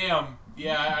 the dam.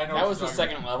 Yeah, I know. That what was the you're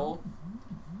second level.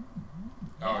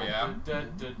 Oh, yeah?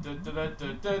 talking-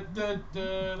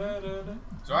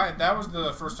 So that was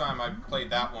the first time I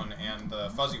played that one, and the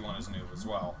fuzzy one is new as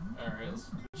well. Alright, let's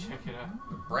check it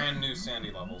out. Brand new Sandy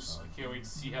levels. I can't wait to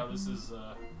see how this is,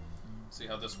 See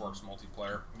how this works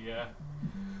multiplayer. yeah.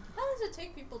 How long does it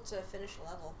take people to finish a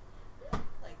level?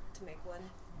 Like, to make one?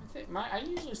 I think I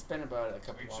usually spend about a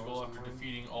couple Reachable hours. after on mine.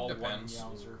 defeating all Depends.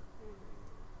 one Meowser.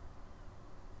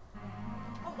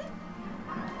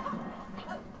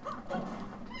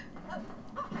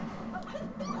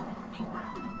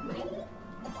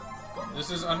 This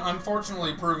is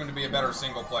unfortunately proven to be a better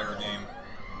single-player game.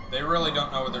 They really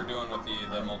don't know what they're doing with the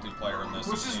multiplayer in this.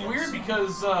 Which it is seems. weird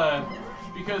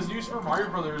because New Super Mario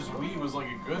Brothers Wii was like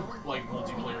a good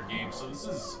multiplayer game. So this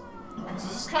is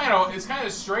kind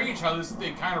of strange how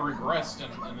they kind of regressed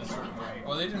in a certain way.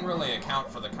 Well, they didn't really account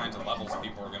for the kinds of levels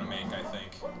people are going to make, I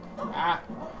think. Ah!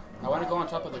 I want to go on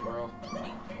top of the girl.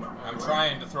 I'm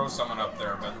trying to throw someone up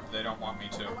there, but they don't want me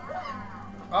to.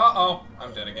 Uh-oh!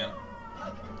 I'm dead again.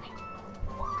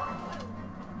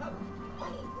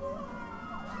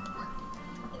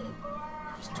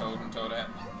 Just Toad and Toadette.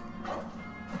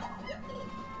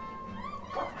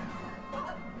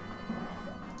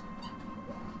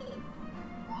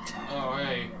 Oh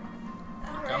hey.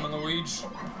 Coming, Luigi.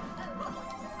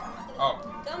 Oh,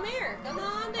 Come here. Come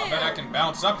on down. I bet I can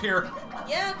bounce up here.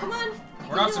 Yeah, come on.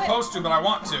 We're not supposed to, but I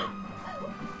want to.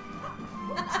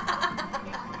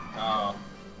 Oh.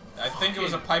 I think it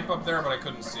was a pipe up there, but I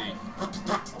couldn't see.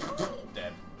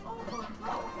 Dead.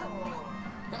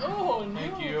 Oh no!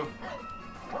 Thank you.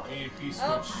 We need a P switch.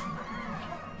 Oh.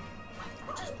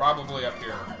 Which is probably up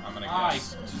here, I'm gonna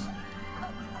guess.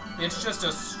 It's just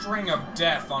a string of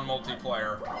death on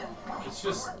multiplayer. It's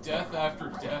just death after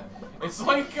death. It's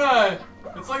like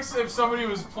if somebody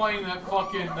was playing that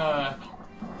fucking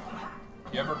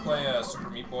You ever play Super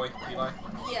Meat Boy, Eli?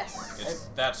 Yes.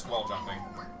 That's wall jumping.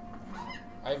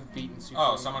 I've beaten Super.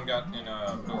 Oh, someone got in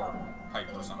a door pipe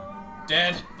or something.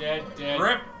 Dead. Dead.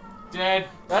 Rip. Dead.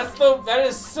 That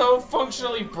is so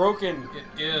functionally broken.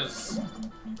 It is.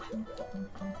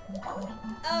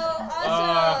 Oh,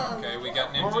 awesome! Okay, we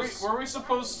got ninjas. Were we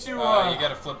supposed to? You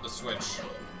gotta flip the switch.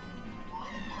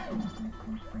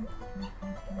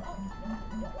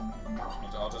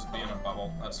 I'll just be in a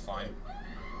bubble. That's fine.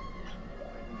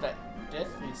 That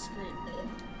deathly scream.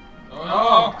 Oh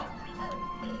no!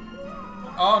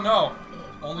 Oh no!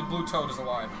 Only Blue Toad is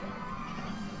alive.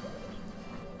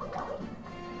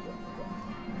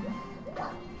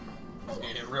 It's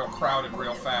gonna get real crowded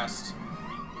real fast.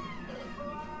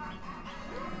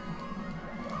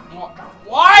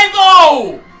 Why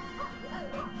though?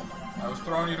 I was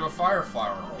throwing you to a fire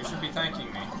flower. You should be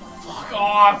thanking me. Fuck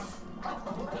off!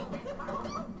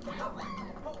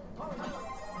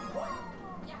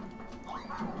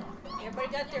 Everybody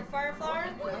got their fire flower?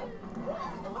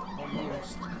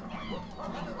 Almost.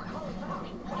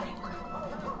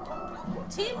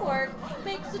 Teamwork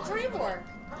makes the dream work.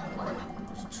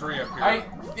 There's a tree up here.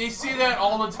 They see that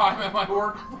all the time at my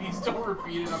work. Please don't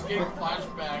repeat it. I'm getting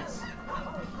flashbacks.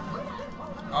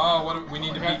 Oh, what do we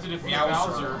need to We have beat to defeat Meowser.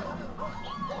 Bowser.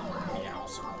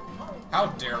 Meowser. How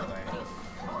dare they?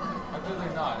 How did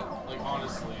they not? Like,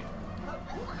 honestly.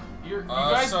 You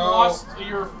guys so- lost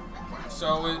your...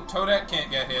 So Toadette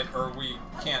can't get hit, or we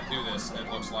can't do this,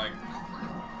 it looks like.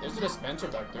 There's a dispenser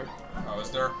back there. Oh, is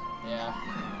there? Yeah.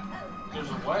 There's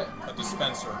a what? A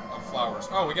dispenser of flowers.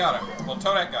 Oh, we got him. Well,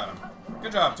 Toadette got him.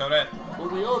 Good job, Toadette. Well,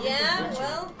 we all get Yeah, the picture.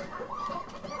 well,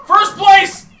 First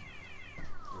place!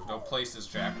 There's no places,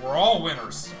 Jack. We're all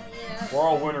winners. yeah. We're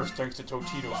all winners thanks to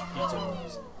Totino's Pizza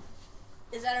Rolls.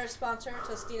 Is that our sponsor,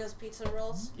 Tostino's Pizza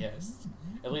Rolls? Yes.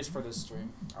 At least for this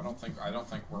stream. I don't think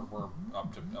we're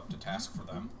up to task for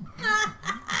them.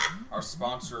 Our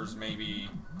sponsors maybe,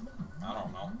 I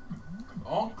don't know.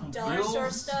 Uncle Dollar Bill's.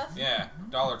 store stuff? Yeah,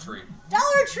 Dollar Tree.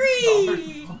 Dollar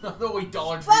Tree! No way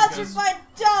Dollar Tree Sponsored by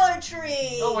Dollar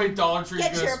Tree! No way Dollar Tree's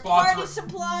Get gonna your sponsor party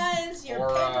supplies, your Or,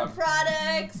 paper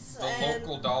products, The and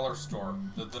local dollar store,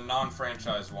 the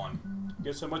non-franchise one.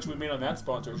 Guess how much we made on that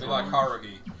sponsor? Would you like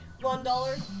Haruhi?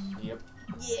 $1. Yep.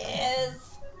 Yes!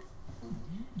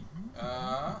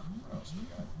 What else we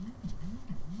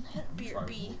got? Beer Try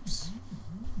B. whoops.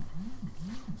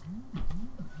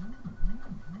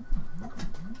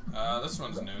 This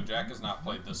one's new. Jack has not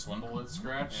played this one. Bullet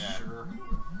scratch? Yeah. Sure.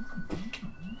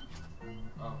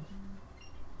 Oh.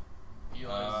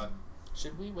 Eli's.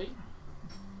 Should we wait?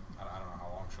 I don't know how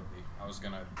long she'll be. I was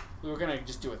gonna. We were gonna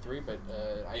just do a 3, but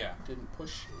I Yeah. didn't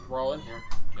push. We're all in here.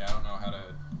 Yeah, I don't know how to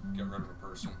get rid of a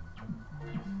person.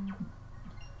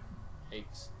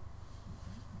 Aches.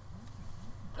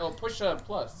 Oh, push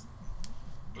plus.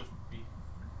 Push B.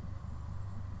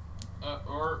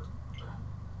 Or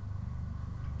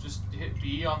just hit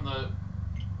B on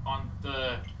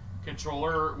the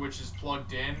controller, which is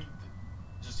plugged in.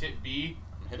 Just hit B.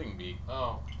 I'm hitting B.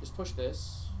 Oh. Just push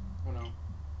this. Oh no.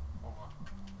 Hold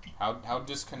on. How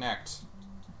disconnect?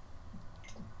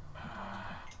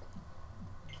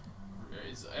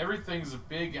 Everything's a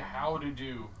big how to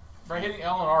do. Try hitting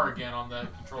L and R again on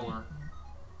that controller.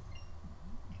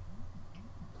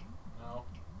 No.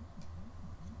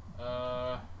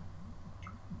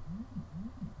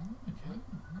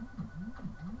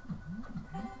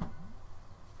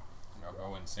 I'll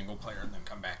go in single player and then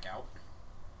come back out.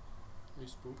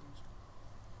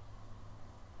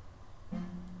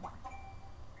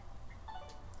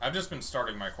 I've just been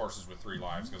starting my courses with 3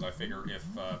 lives because I figure if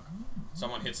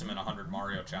someone hits him in a 100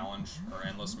 Mario challenge or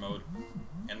endless mode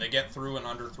and they get through in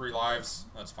under 3 lives,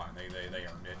 that's fine. They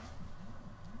earned it.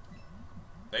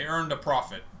 They earned a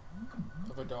profit.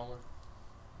 Of $1.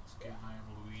 I am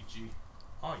Luigi.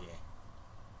 Oh yeah.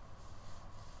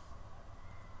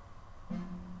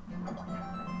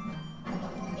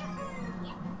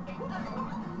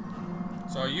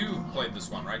 So you played this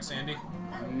one, right, Sandy?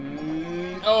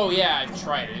 Oh yeah, I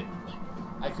tried it.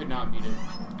 I could not beat it.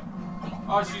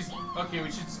 Oh, she's okay.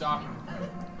 We should stop.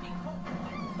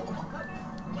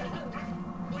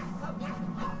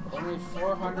 Only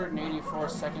 484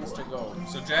 seconds to go.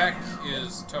 So Jack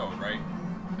is Toad, right?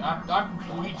 I'm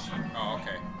Luigi. Oh,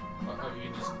 okay. Oh, you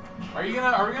can just. Are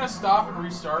we gonna stop and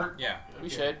restart? Yeah. We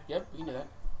should. Yep, we can do that.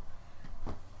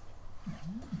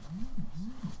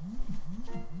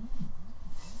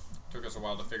 Took us a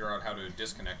while to figure out how to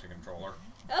disconnect a controller.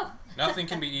 Oh. Nothing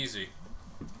can be easy.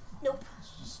 Nope.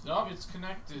 Nope, it's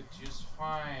connected just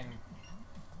fine.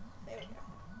 There we go.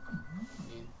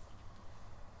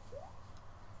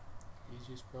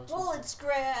 Easiest process. Bullet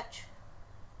scratch.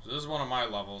 So this is one of my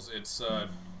levels. It's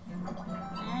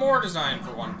more designed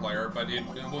for one player, but it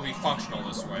will be functional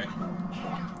this way.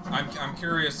 I'm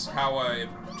curious how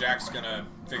Jack's gonna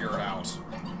figure it out.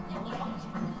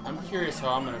 I'm curious how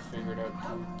I'm gonna figure it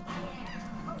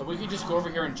out. But we could just go over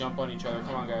here and jump on each other.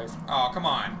 Come on, guys. Oh, come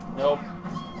on. Nope.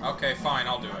 Okay, fine,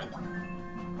 I'll do it.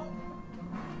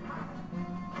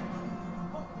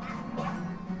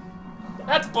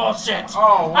 That's bullshit!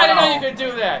 Oh, wow. I didn't know you could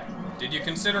do that! Did you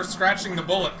consider scratching the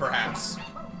bullet, perhaps?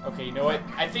 Okay, you know what?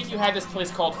 I think you had this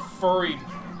place called Furried,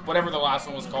 whatever the last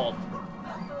one was called.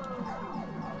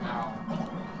 Ow.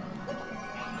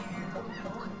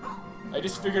 I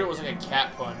just figured it was like a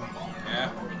cat pun.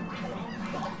 Yeah.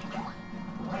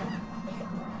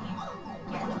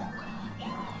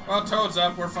 Well, Toad's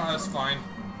up. We're fine. That's fine.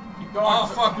 Keep going. Oh,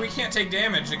 fuck. We can't take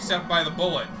damage except by the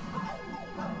bullet.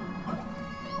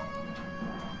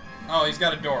 Oh, he's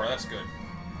got a door. That's good.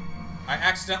 I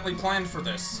accidentally planned for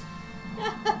this.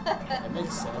 That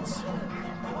makes sense.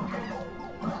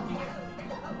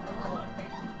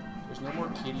 There's no more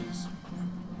kitties.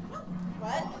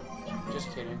 What?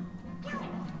 Just kidding.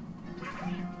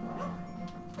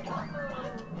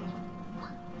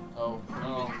 Oh.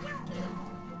 Oh.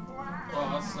 Well,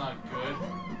 that's not good.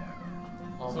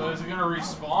 Oh, So is it gonna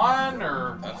respawn,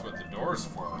 or? That's what the door's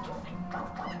for.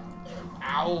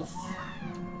 ow.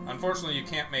 Unfortunately, you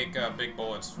can't make big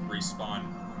bullets respawn,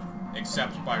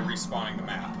 except by respawning the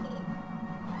map.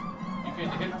 You can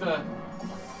hit the...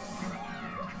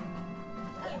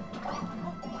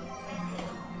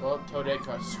 Well, Toadette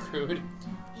got screwed.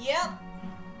 Yep.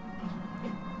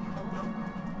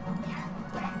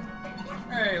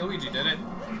 Hey, Luigi did it.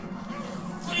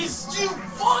 Please, you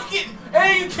fucking...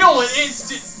 Hey, you kill it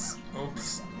instant!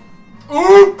 Oops.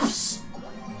 Oops!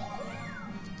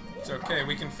 It's okay,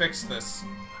 we can fix this.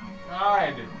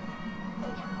 God.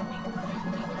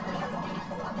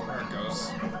 There it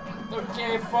goes.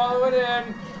 Okay, follow it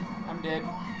in. I'm dead.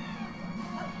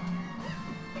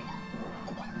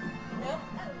 Nope.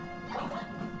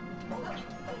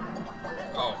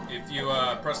 Oh, if you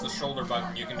press the shoulder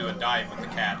button, you can do a dive with the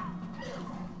cat.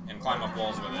 And climb up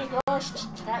walls with Oh it. my gosh,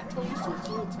 cat told you so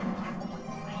cute.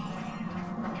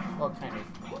 Well, kind of.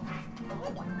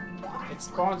 It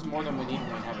spawns more than we need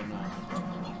when we have enough.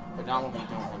 But not when we don't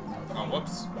have enough. Oh,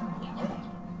 whoops.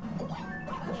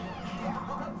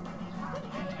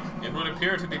 It would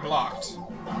appear to be blocked. Seems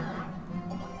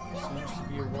to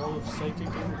be a wall of psychic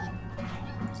energy.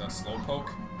 Is that Slowpoke?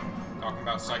 Talking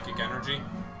about psychic energy?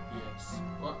 Yes.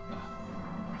 What?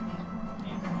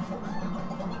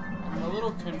 I'm a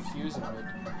little confused a bit.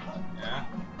 Yeah?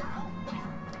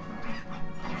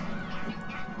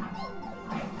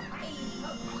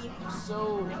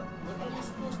 So, what are we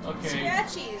supposed to do? Okay.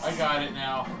 Scratchies. I got it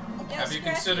now. Yeah, Have you scratchies.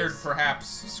 considered perhaps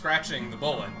scratching the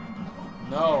bullet?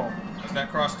 No. Has that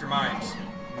crossed your mind?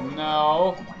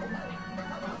 No. God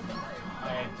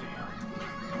damn.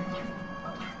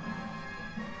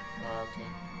 Okay.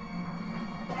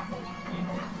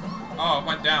 Oh, it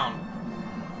went down.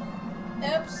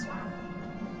 Oops.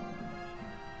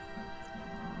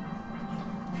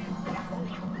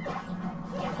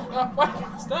 Oh,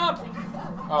 what? Stop!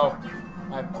 Oh,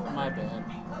 my bad.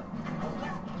 Did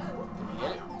we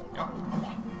get it? Yep.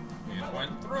 It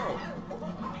went through.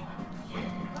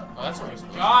 Oh, that's nice.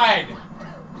 God!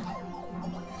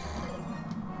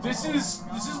 This is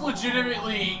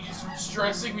legitimately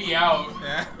stressing me out.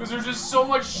 Yeah. Because there's just so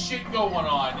much shit going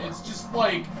on. It's just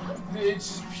like,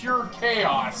 it's just pure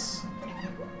chaos.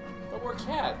 But we're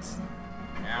cats.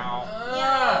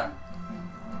 Now.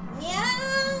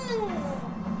 Meow.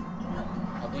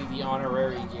 I'll be the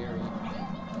honorary Gary.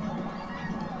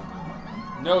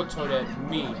 No, Toadette,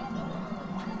 me.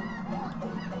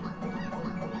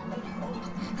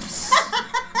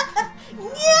 No!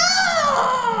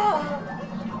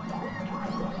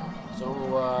 So,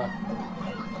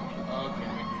 Okay,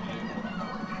 we get it.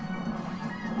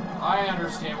 I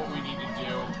understand what we need to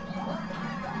do.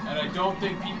 And I don't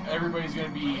think everybody's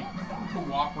going to be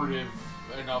cooperative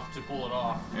enough to pull it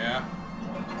off. Yeah.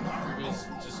 Everybody's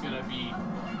just going to be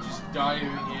just diving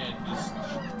in. Just...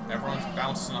 Everyone's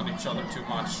bouncing on each other too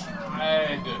much.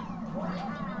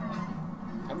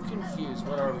 I'm confused.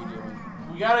 What are we doing?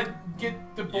 We got to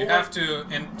get the bullet. You have to,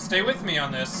 and stay with me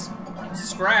on this.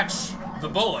 scratch the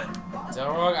bullet.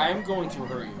 Xelrog, I'm going to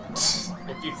hurt you.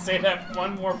 If you say that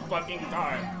one more fucking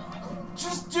time.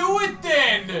 Just do it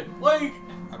then! Like...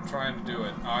 I'm trying to do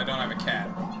it. Oh, I don't have a cat.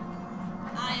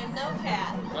 I am no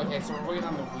cat. Okay, so we're waiting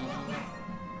on the Ouija.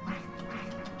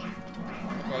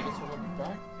 Okay, I guess we'll go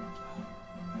back.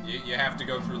 You have to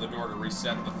go through the door to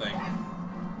reset the thing.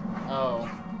 Oh.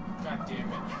 God damn it.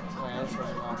 Wait, that's what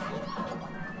I lost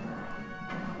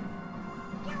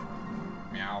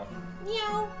it. Meow.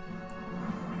 Meow.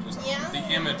 Just Yeah. the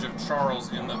image of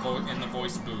Charles in the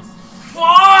voice booth.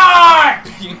 Fuck!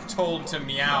 Being told to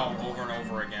meow over and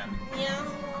over again. Meow.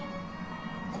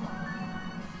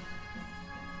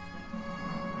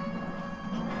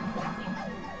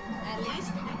 At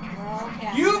least we're all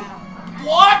cats You now.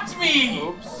 blocked me!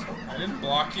 Oops. I didn't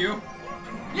block you.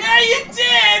 Yeah, you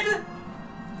did!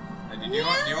 Do you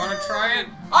want to try it?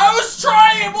 I was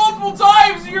trying it multiple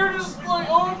times, and you're just like,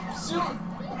 oh,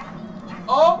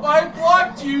 oh, I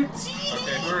blocked you.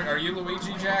 Okay, are you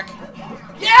Luigi, Jack?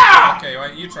 Yeah! Okay,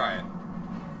 well, you try it.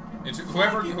 It's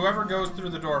whoever goes through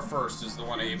the door first is the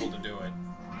one able to do it.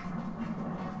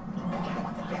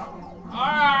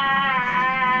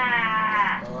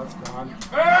 Ah! Oh, that's gone.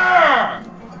 Ah!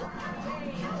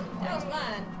 That was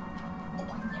mine.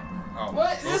 Oh,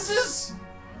 What? oops. This is...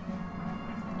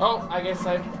 Oh, I guess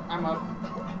I'm up.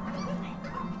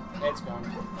 It's gone.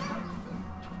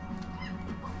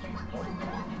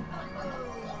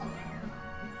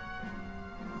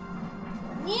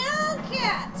 Meow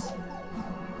cat.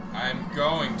 I'm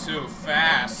going too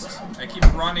fast. I keep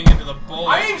running into the bullet.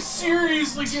 I am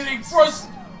seriously getting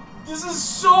frustrated. This is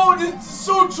so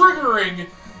triggering.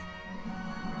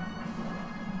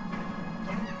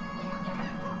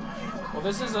 Well,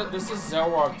 this is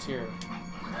Xelrog tier.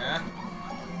 Yeah.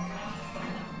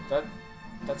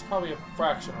 That's probably a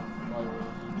fraction of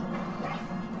why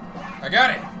I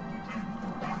got it.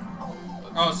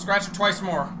 Oh, scratch it twice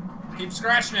more. Keep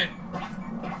scratching it.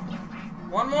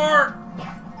 One more.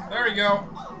 There we go.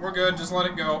 We're good. Just let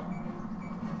it go.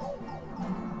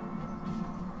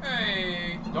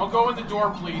 Hey. Don't go in the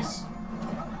door, please.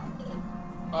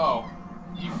 Oh,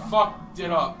 you fucked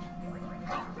it up.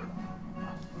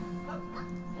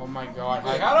 Oh my god.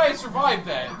 Like, how did I survive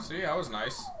that? See, that was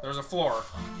nice. There's a floor.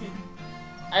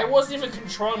 I wasn't even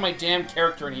controlling my damn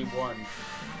character and he won.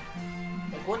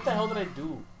 Like, what the hell did I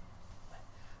do?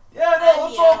 Yeah, no,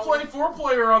 let's all play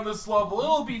 4-player on this level.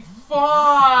 It'll be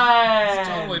fun. It's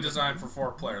totally designed for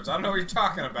 4 players. I don't know what you're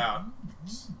talking about.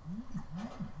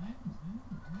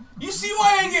 You see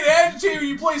why I get agitated when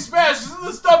you play Smash? This is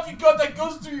the stuff you got that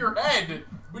goes through your head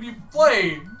when you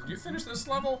play. Did you finish this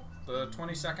level? The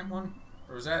 22nd one?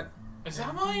 Or was that... Is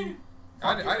that mine?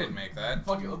 I didn't make that.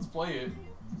 Fuck it, let's play it.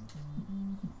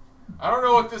 I don't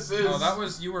know what this is. No, that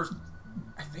was... You were...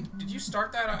 I think... Did you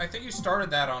start that? I think you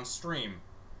started that on stream.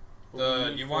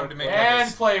 You wanted to make and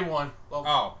like a... play one. Well,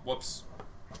 Oh, whoops.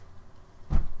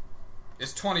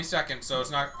 It's 20 seconds, so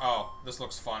it's not... Oh, this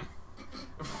looks fun.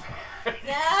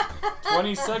 Yeah.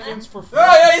 20 seconds for free. oh,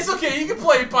 yeah, it's okay. You can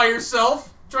play it by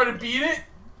yourself. Try to beat it.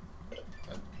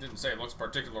 I didn't say it looks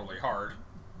particularly hard.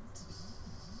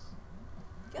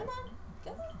 Come on.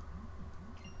 Come on.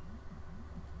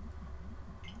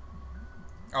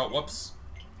 Oh, whoops.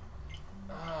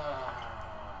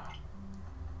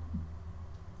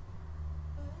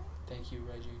 Thank you,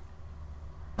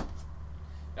 Reggie.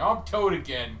 Now I'm Toad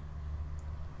again.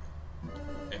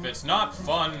 If it's not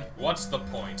fun, what's the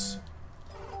point?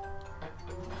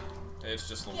 It's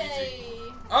just Luigi. Yay.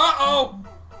 Uh-oh!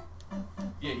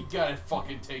 Yeah, you gotta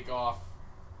fucking take off.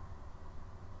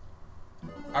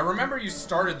 I remember you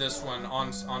started this one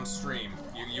on stream.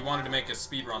 You wanted to make a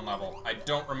speedrun level. I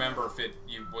don't remember if it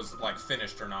was like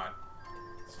finished or not.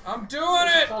 I'm doing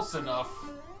it! Close enough.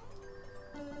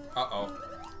 Uh-oh.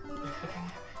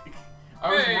 I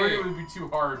was Hey. worried it would be too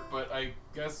hard, but I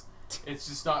guess it's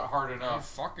just not hard Oh, enough.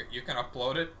 fuck it. You can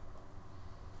upload it.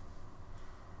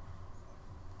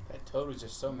 That Toad was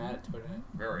just so mad at Toadette.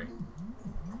 Very.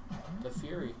 The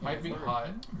Fury. Might Yeah, be Fury. hot.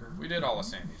 We did all the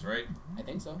Sandys, right? I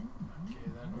think so. Okay,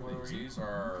 then What where are were these?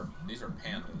 you? These are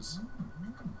pandas.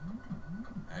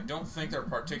 I don't think they're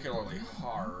particularly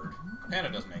hard. Panda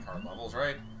doesn't make hard levels,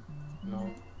 right?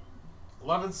 No.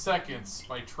 11 seconds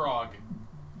by Trog.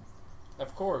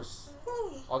 Of course.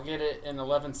 I'll get it in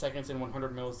 11 seconds and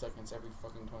 100 milliseconds every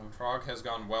fucking time. Trog has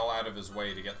gone well out of his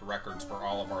way to get the records for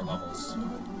all of our levels.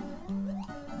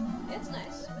 It's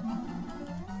nice.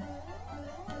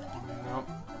 Nope.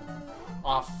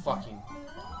 Aw, fucking.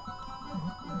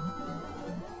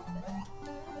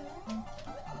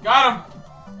 Got him!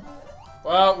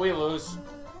 Well, we lose.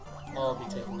 I'll be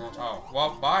taking that. Oh,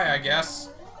 well, bye, I guess.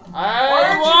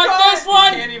 I want this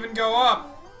one! Can't even go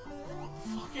up.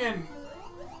 Fucking.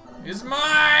 It's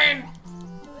mine!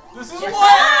 This is It's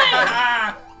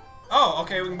why! Oh,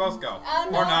 okay, we can both go. Oh,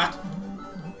 no. Or not.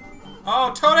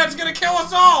 Oh, Toadette's gonna kill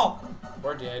us all!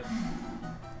 We're dead.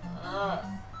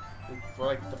 We're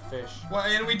like the fish. Well,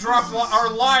 and we dropped, our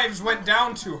lives went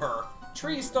down to her.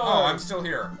 Tree star! Oh, I'm still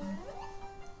here.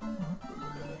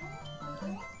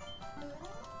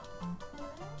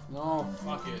 No.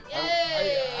 Fuck it.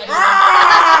 Yay!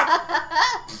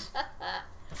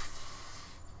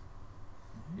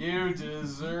 You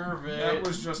deserve it. That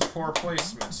was just poor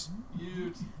placement.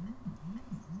 You.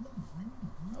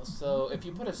 So, if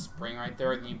you put a spring right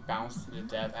there and you bounce to the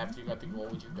death after you got the goal,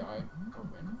 would you die or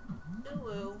win?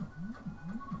 Ooh.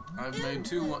 I've made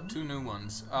two new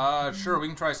ones. Sure, we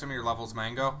can try some of your levels,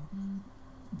 Mango.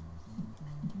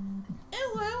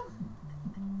 Ooh.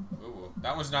 Ooh,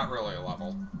 that was not really a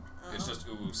level. It's just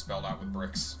ooh spelled out with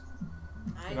bricks.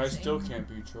 And I still can't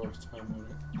beat George time on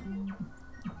it.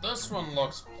 This one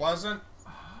looks pleasant.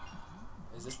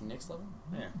 Is this Nick's level?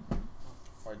 Yeah.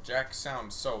 Why Jack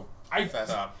sounds so fed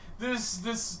up. This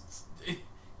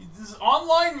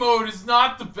online mode is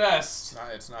not the best.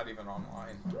 It's not even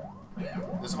online.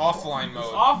 This offline mode.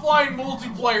 This offline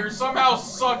multiplayer somehow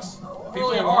sucks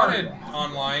really People hard. wanted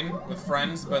online with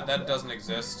friends, but that doesn't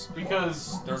exist.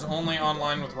 Because There's only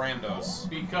online with randos.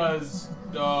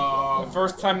 The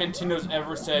first time Nintendo's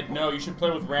ever said, no, you should play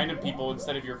with random people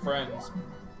instead of your friends.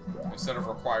 Instead of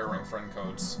requiring friend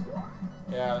codes.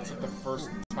 Yeah, that's like the first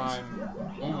time.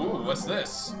 Ooh, what's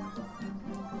this?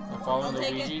 I'm following I'll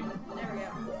take Luigi. it. There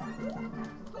we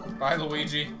go. Bye,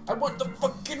 Luigi. I want the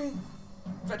fucking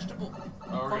vegetable.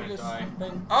 Oh, we're gonna fungus die.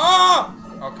 thing. Oh!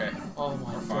 Okay. Oh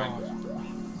my fine.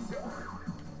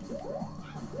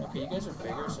 god. Okay, you guys are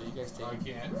bigger, so you guys take I it.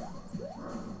 can't.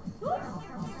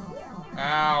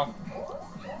 Ow.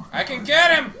 I can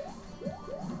get him!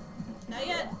 Not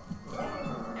yet.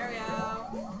 There we go.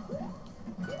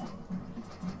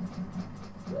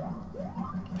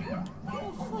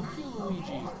 Oh, fuck you,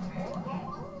 Luigi.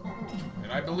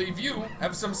 And I believe you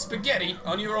have some spaghetti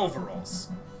on your overalls.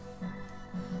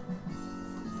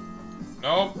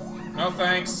 Nope. No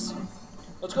thanks.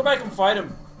 Let's go back and fight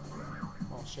him.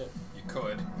 Oh, shit. You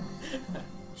could.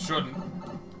 Shouldn't.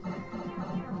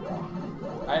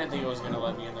 I didn't think it was gonna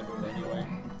let me in the booth anyway.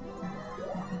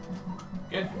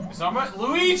 Get someone,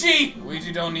 Luigi!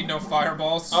 Luigi don't need no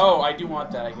fireballs. Oh, I do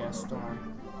want that, I guess. Don't worry.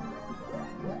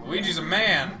 Luigi's a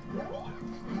man.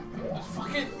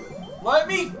 Fucking let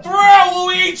me through,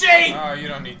 Luigi! Oh, you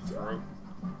don't need through.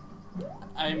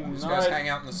 I'm These not. guys hang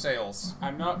out in the sails.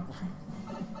 I'm not.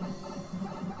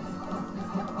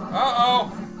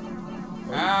 Uh-oh.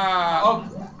 Ah. Oh,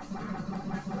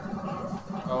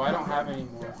 Oh, I don't have any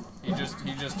more. He just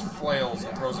flails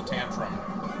and throws a tantrum.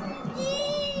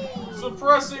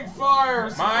 suppressing fire!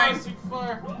 Mine. Suppressing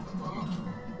fire!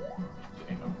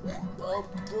 Oh,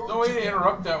 No way to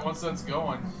interrupt that once that's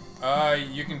going.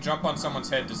 You can jump on someone's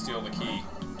head to steal the key.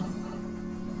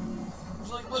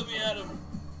 It's like, let me at him.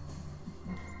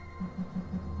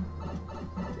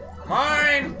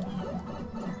 Mine!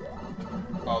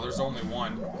 Oh, there's only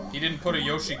one. He didn't put a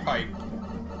Yoshi pipe.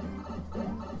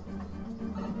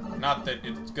 Not that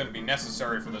it's gonna be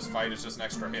necessary for this fight, it's just an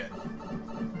extra hit.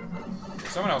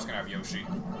 Someone else can have Yoshi.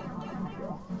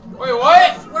 Wait,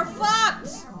 what? We're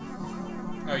fucked!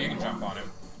 No, you can jump on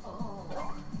him.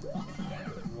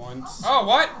 Once. Oh,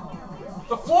 what?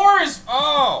 The floor is.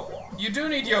 Oh! You do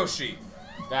need Yoshi.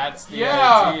 That's the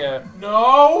Yeah. idea.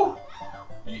 No.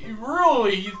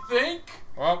 Really? You think?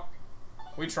 Well,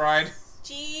 we tried.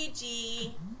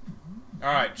 GG.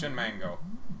 Alright, Chin Mango.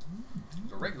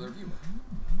 The regular viewer.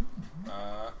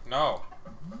 No.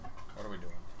 What are we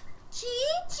doing?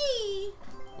 GG.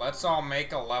 Let's all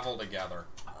make a level together.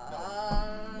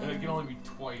 It can only be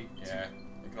twice. Yeah,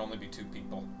 it can only be 2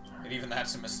 people. And even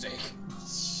that's a mistake.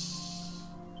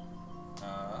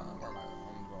 Where am I?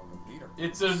 I'm going to leader.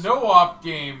 It's a no-op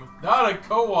game, not a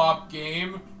co-op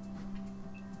game.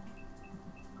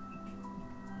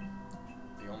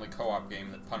 The only co-op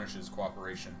game that punishes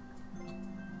cooperation.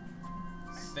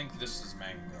 I think this is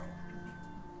Mango.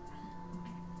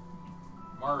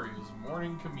 Mario's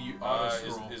morning commute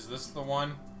auto-scroll. Is this the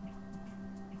one?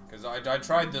 Because I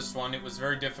tried this one, it was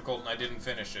very difficult and I didn't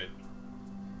finish it.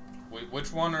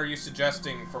 Which one are you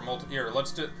suggesting for Here,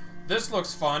 let's do... This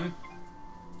looks fun.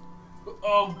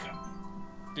 Oh,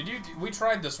 God. We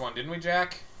tried this one, didn't we,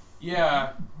 Jack?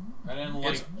 Yeah. I didn't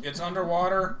like... It's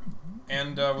underwater,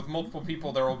 and with multiple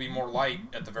people there will be more light,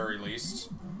 at the very least.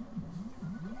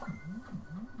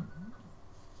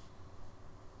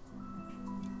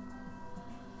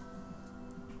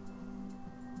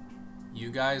 You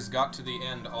guys got to the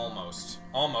end almost.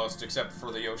 Almost, except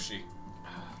for the Yoshi.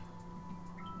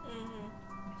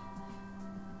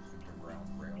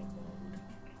 Underground railroad.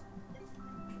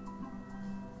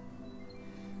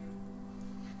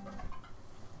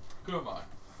 Goodbye.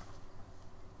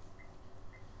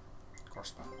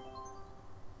 Correspond.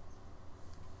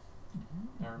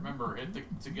 Now remember, hit the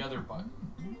together button.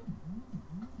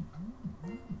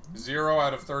 0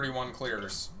 out of 31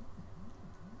 clears.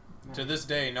 To this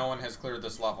day, no one has cleared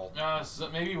this level. So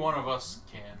maybe one of us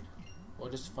can. Or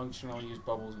just functional, use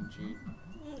bubbles and cheat.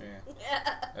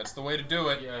 Yeah. That's the way to do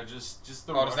it. Yeah, just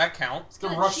the. Oh, does that count? It's the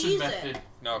Russian method.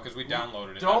 No, because we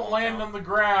downloaded it. Don't land on the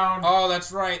ground. Oh,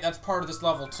 that's right. That's part of this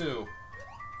level, too.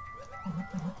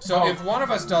 So if one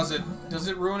of us does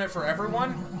it ruin it for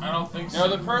everyone? I don't think so.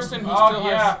 No, the person who still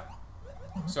has...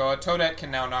 So a Toadette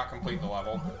can now not complete the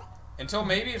level. Until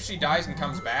maybe if she dies and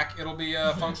comes back, it'll be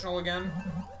functional again.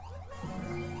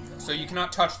 So you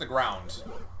cannot touch the ground.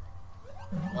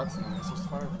 That's nice. It's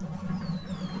fire.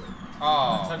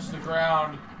 Oh. Touch the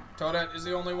ground. Toadette is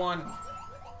the only one.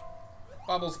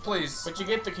 Bubbles, please. But you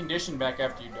get the condition back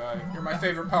after you die. You're my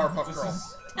favorite Powerpuff This Girl.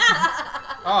 is...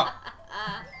 Oh.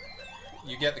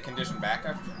 You get the condition back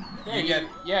after? Yeah,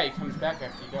 yeah, he comes back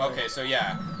after you die. Okay, so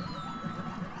yeah.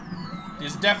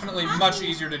 It's definitely much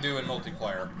easier to do in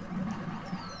multiplayer.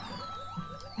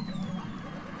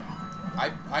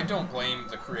 I don't blame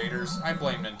the creators. I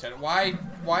blame Nintendo.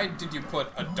 Why did you put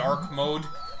a dark mode?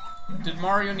 Did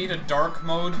Mario need a dark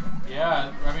mode?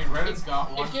 Yeah, I mean Reddit's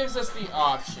got one. It gives us the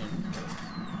option.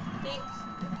 Thanks.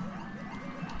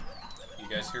 You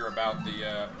guys hear about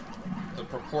the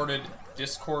purported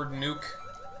Discord nuke?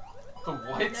 The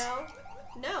what? No.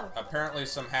 No. Apparently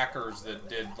some hackers that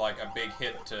did like a big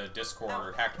hit to Discord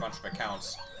or hacked a bunch of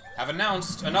accounts have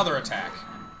announced another attack.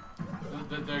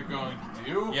 That they're going to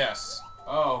do? Yes.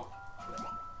 Oh.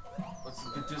 What's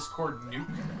the Discord nuke?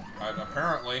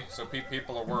 Apparently, so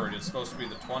people are worried. It's supposed to be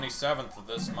the 27th of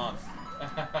this month.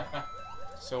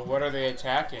 So what are they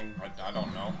attacking? I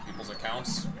don't know. People's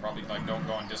accounts. Probably like don't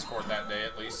go on Discord that day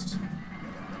at least.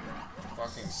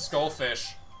 Fucking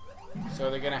skullfish. So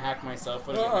they're gonna hack my cell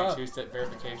phone to get my two-step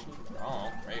verification?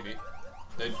 Oh, maybe.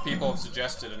 People have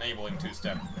suggested enabling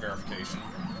two-step verification.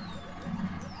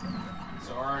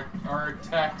 So our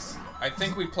attacks. I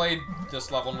think we played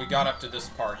this level and we got up to this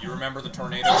part. You remember the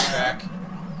tornado attack?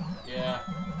 Yeah.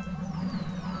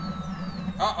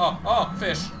 Oh,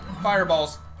 fish.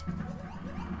 Fireballs.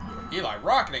 Eli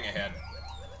rocketing ahead.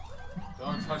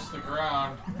 Don't touch the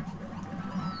ground.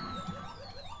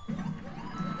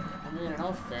 I mean, in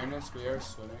all fairness, we are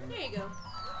swimming. There you go.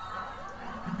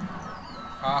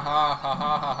 Ha ha ha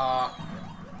ha ha ha.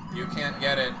 You can't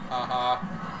get it. Ha ha.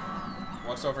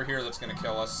 What's over here that's gonna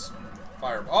kill us?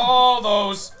 Fireball. Oh,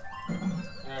 those!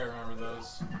 Yeah, I remember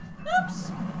those.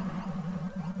 Oops.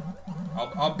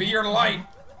 I'll be your light.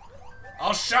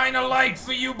 I'll shine a light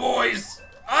for you boys.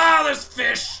 Ah, there's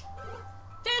fish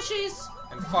Fishies.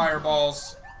 and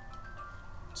fireballs.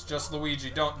 It's just Luigi.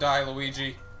 Don't die,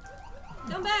 Luigi.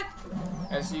 Come back.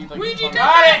 As he, like, Luigi,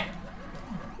 Got it!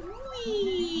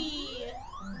 Wee.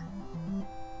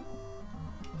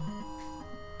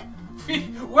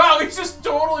 Wow, he just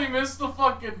totally missed the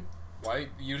fucking... Why?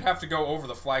 You'd have to go over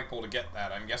the flagpole to get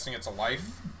that. I'm guessing it's a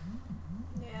life.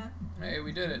 Yeah. Hey,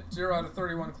 we did it. 0 out of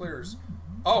 31 clears.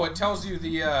 Oh, it tells you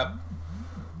the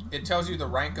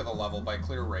rank of the level by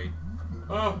clear rate.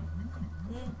 Oh.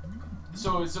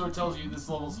 So it tells you this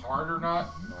level's hard or not?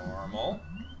 Normal.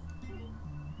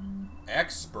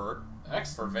 Expert.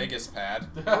 For Vegas Pad.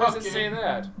 Where does it say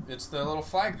that? It's the little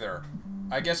flag there.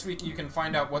 I guess you can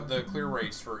find out what the clear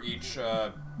rates for each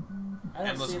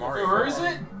Endless Mario. Where is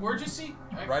it? Where'd you see?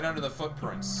 Right under the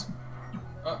footprints.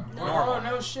 Oh,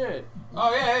 no shit.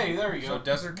 Oh, yeah, hey, there you go. So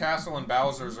Desert Castle and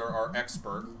Bowser's are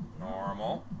expert.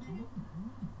 Normal.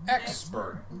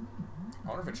 Expert. I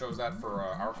wonder if it shows that for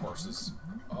our courses.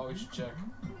 Oh, we should check.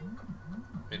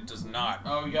 It does not.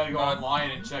 Oh, you gotta go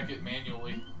online and check it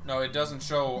manually. No, it doesn't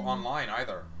show online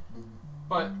either.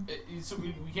 But, so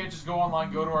we can't just go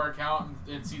online, go to our account,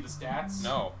 and see the stats?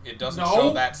 No, it doesn't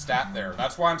show that stat there.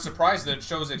 That's why I'm surprised that it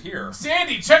shows it here.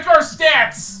 Sandy, check our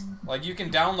stats! Like, you can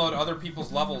download other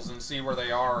people's levels and see where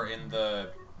they are in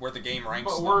where the game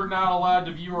ranks But them. we're not allowed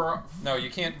to view our... No, you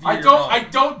can't view I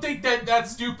don't think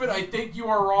that's stupid. I think you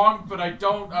are wrong, but I'm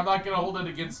not gonna hold it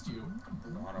against you.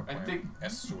 I think...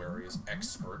 Estuary is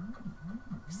expert.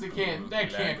 That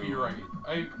can't be right.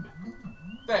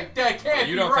 That can't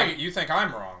be right. You think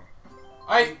I'm wrong.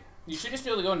 You should just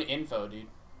be able to go into info, dude.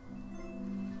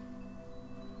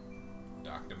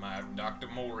 Dr.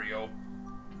 Morio.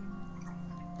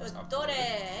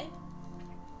 Dottore.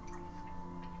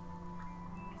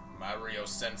 Mario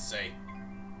Sensei.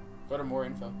 Go to more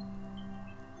info.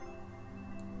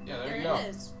 Yeah, there There you it go.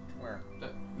 is. Where?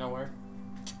 Nowhere.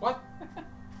 What?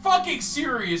 Fucking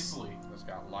seriously! It's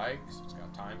got likes, it's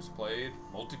got times played,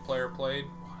 multiplayer played.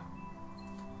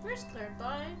 Where's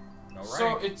clarify? No rank.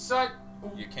 So it's not.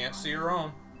 You can't see your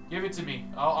own. Give it to me.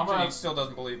 I'm gonna. He still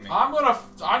doesn't believe me. I'm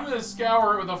gonna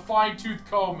scour it with a fine-tooth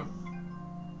comb.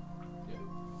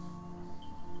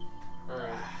 All right.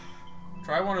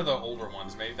 Try one of the older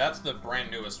ones. Maybe that's the brand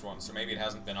newest one, so maybe it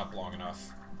hasn't been up long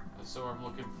enough. So I'm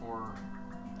looking for.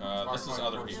 This is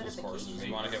other people's courses.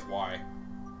 You want to hit Y.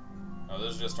 No,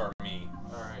 this is just our me.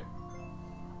 All right.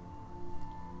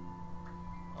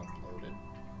 Uploaded.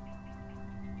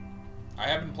 I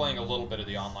have been playing a little bit of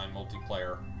the online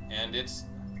multiplayer, and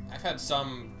I've had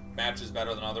some matches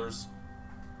better than others.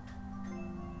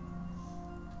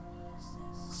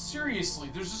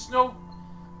 Seriously, there's just no.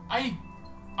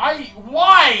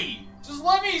 Why? Just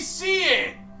let me see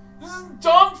it. This is a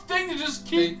dumb thing to just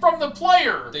keep from the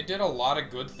player. They did a lot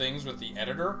of good things with the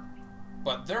editor,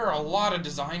 but there are a lot of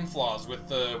design flaws with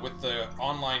the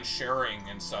online sharing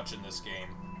and such in this game.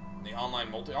 The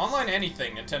online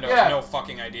anything, Nintendo has no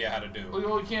fucking idea how to do.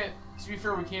 Well, we can't. To be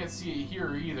fair, we can't see it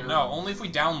here either. No, only if we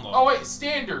download. Oh wait,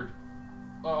 standard.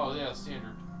 Oh yeah,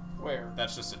 standard. Where?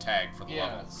 That's just a tag for the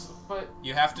level. But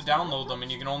you have to download them,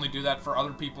 and you can only do that for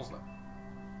other people's.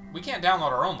 We can't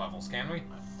download our own levels, can we?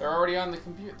 They're already on the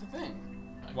computer. The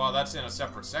thing. Well, that's in a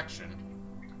separate section.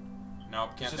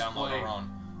 Nope, can't download our own.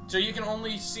 So you can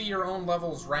only see your own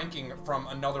levels ranking from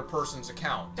another person's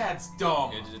account. That's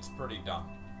dumb. It's pretty dumb.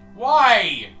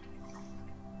 Why?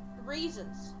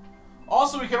 Reasons.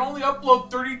 Also, we can only upload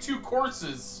 32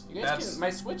 courses. You guys can, my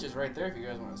Switch is right there if you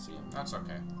guys want to see them. That's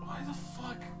okay. Why the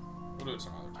fuck? We'll do it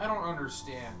some other time. I don't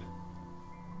understand.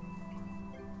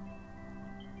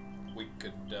 We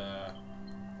could,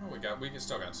 we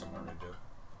still got some more to do.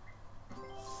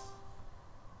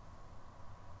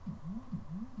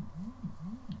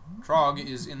 Trog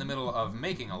is in the middle of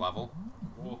making a level.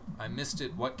 Cool. I missed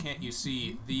it. What can't you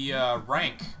see? The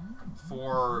rank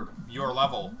for your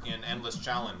level in Endless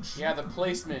Challenge. Yeah, the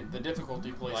placement, the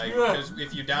difficulty placement. Like, because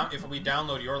if we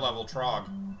download your level, Trog,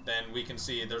 then we can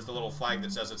see there's the little flag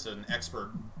that says it's an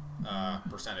expert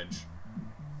percentage.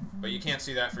 But you can't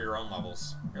see that for your own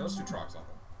levels. Here, let's do Trog's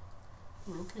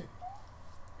level. Okay.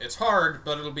 It's hard,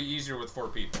 but it'll be easier with 4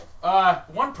 people.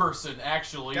 One person,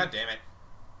 actually. God damn it.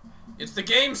 It's the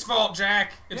game's fault,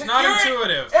 Jack. It's not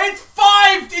intuitive. It's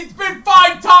 5! It's been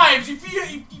 5 times! You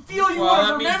feel you would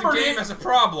have remembered it. Well, that means the game has a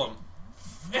problem.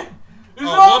 It's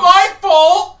not my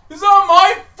fault! It's not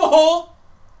my fault!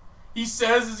 He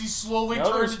says as he slowly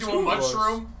turns into a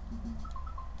mushroom.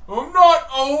 I'm not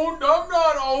owned! I'm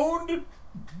not owned!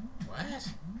 What?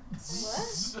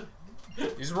 What?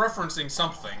 He's referencing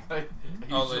something.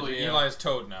 Eli is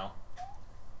Toad now.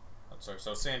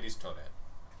 So Sandy's Toadette.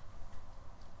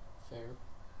 Fair.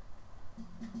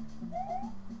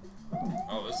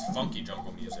 Oh, this is funky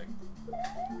jungle music.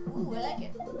 Ooh, I like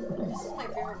it. This is my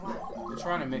favorite one. We're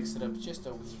trying to mix it up just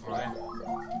a wee bit.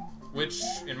 Which,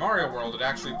 in Mario World, it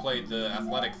actually played the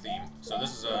athletic theme. So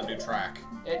this is a new track.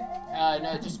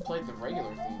 No, it just played the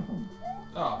regular theme.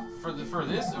 Oh, for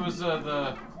this, it was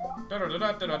the...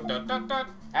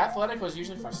 Athletic was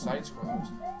usually for side scrollers.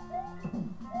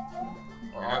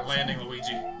 You're not landing,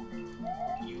 Luigi.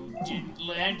 You didn't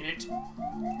land it.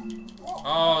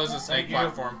 Oh, there's a snake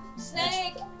platform.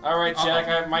 Snake! Alright,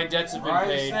 Jack, my debts have been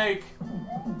paid. Snake!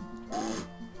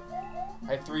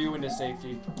 I threw you into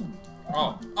safety.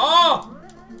 Oh! Oh!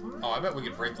 Oh, I bet we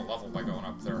could break the level by going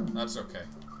up there. That's okay.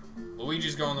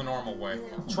 Luigi's going the normal way.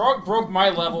 Trog broke my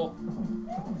level.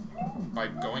 By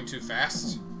going too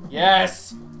fast?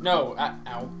 Yes! No,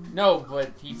 ow. No,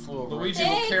 but he flew over. Luigi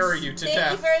will carry you to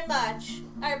death. Thank you very much.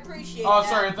 I appreciate that. Oh,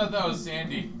 sorry, I thought that was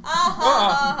Sandy.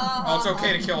 Oh, it's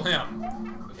okay to kill him.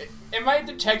 Am I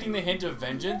detecting the hint of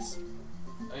vengeance?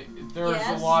 There's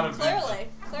a lot of clearly.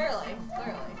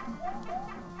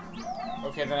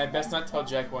 Okay, then I best not tell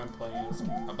Jack why I'm playing this.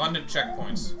 Abundant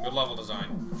checkpoints. Good level design.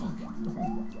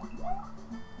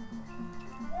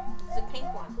 It's a pink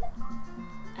one.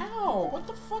 Ow! What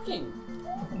the fucking?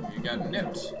 You got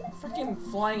nipped. Freaking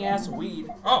flying ass weed.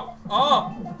 Oh!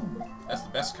 Oh! That's the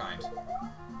best kind.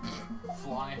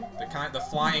 Flying. The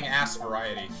flying ass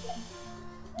variety.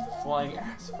 The flying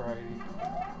ass variety.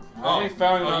 Oh, I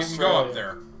found you can go up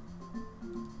there.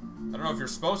 I don't know if you're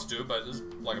supposed to, but this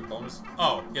is like a bonus.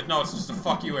 Oh, no, it's just a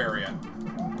fuck you area.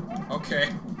 Okay.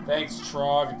 Thanks,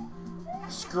 Trog.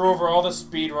 Screw over all the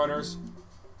speedrunners.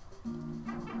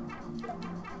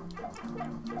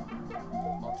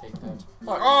 I'll take that.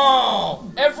 Fuck.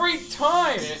 Oh! Every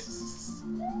time!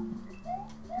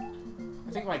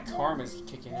 I think my karma's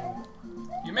kicking in.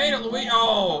 You made it, Louis.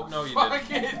 Oh no, you Fuck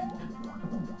didn't. it.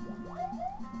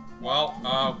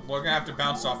 Well, we're gonna have to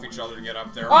bounce off each other to get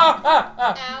up there,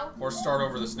 Ow. or start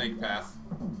over the snake path.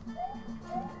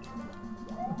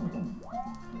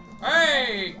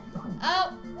 Hey!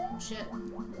 Oh, shit.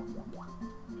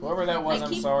 Whoever that was,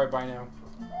 I'm sorry by now.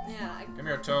 Yeah, Come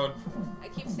here, Toad. I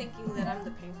keep thinking that I'm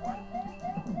the pink one.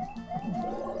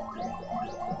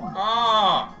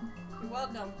 Ah! You're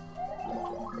welcome.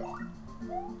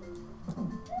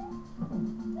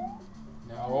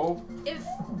 No.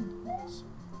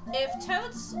 If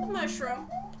Toad's a mushroom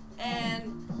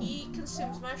and he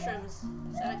consumes mushrooms,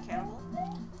 is that a cannibal?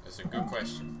 That's a good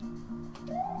question.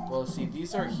 Well, see,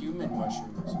 these are human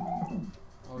mushrooms.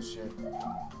 Oh shit.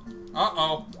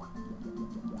 Uh-oh.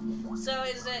 So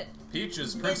is it... Peach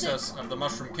is princess of the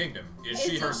Mushroom Kingdom. Is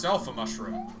she it- herself a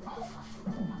mushroom?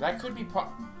 That could be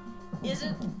Is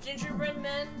it gingerbread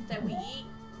men that we eat?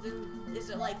 Is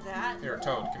it like that? Here,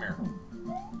 Toad, come here.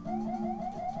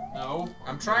 No.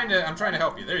 I'm trying to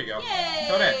help you. There you go. Yay!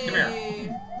 Toadette, come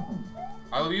here.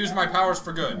 I will use my powers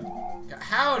for good.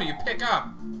 How do you pick up?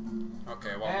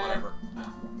 Okay, well, whatever.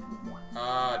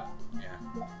 Yeah.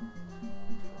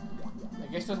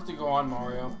 I guess you'll have to go on,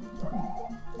 Mario.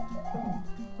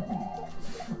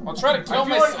 I'll try to kill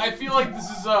myself. I feel like this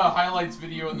is a highlights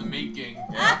video in the making.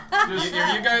 Yeah.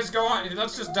 you guys go on.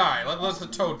 Let's just die. Let's the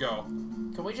Toad go.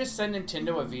 Can we just send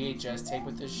Nintendo a VHS tape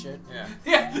with this shit? Yeah.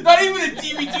 Yeah, not even a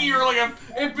DVD or like a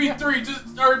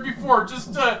MP3, or MP4,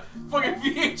 just a fucking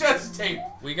VHS tape.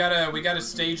 We gotta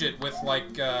stage it with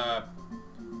like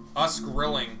us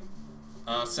grilling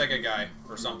a Sega guy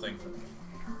or something.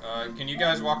 Can you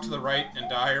guys walk to the right and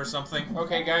die or something?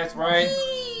 Okay, guys, right.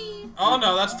 Oh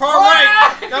no, that's far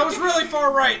right! That was really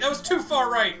far right! That was too far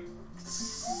right!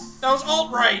 That was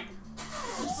alt right!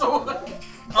 So,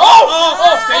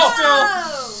 Stay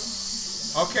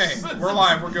still! Okay, we're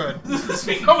live, we're good. this has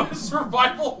become a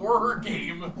survival horror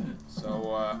game.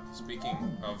 So,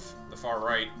 speaking of the far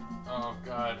right, Oh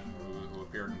god. who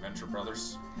appeared in Venture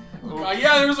Brothers.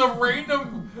 Yeah, there was a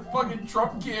random fucking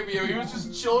Trump cameo. He was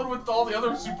just chilling with all the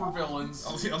other supervillains.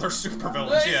 All the other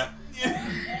supervillains, yeah.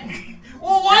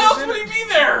 Well, why else would he be He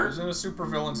there? was in a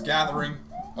supervillains gathering.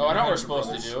 Oh, I know what we're Venture supposed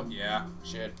Brothers. to do. Yeah.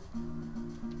 Shit.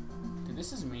 Dude,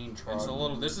 this is mean, Trog. It's a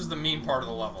little. This is the mean part of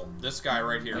the level. This guy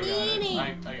right here. Meanie.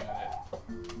 I got it.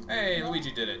 Hey,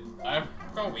 Luigi did it.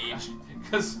 Go, Luigi.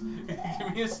 Because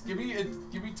give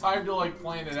me time to like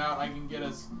plan it out. I can get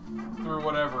us through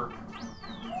whatever.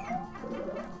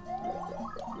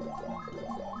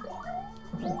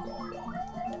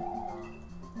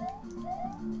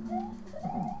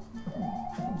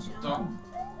 Don't.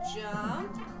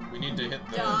 Jump. We need to hit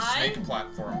the Die. snake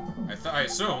platform. I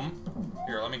assume.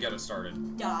 Here, let me get it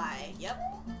started. Die. Yep.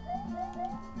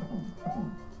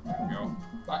 There we go.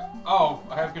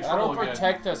 I have control That'll again.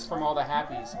 protect us from all the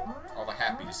happies. All the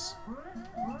happies.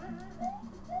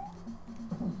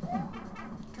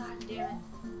 God damn it.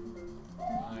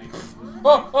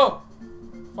 Oh!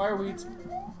 Fireweeds.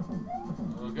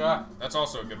 Oh god. That's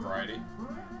also a good variety.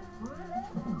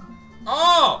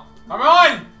 Oh! I'm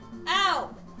on!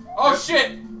 Ow! Oh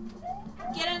shit!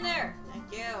 Get in there.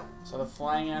 Thank you. So the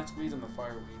flying ass weeds and the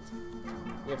fireweeds.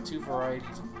 We have two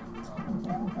varieties of weeds.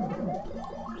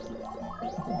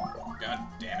 God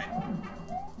damn it.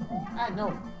 Ah,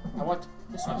 no. I want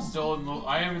this I'm one. still in the.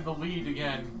 I am in the lead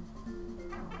again.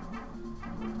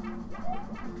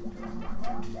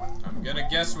 I'm gonna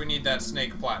guess we need that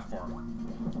snake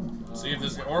platform. See if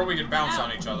this, or we could bounce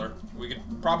on each other. We could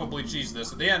probably cheese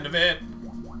this at the end of it.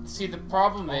 See, the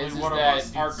problem Only is one of that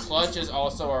us our needs- clutch is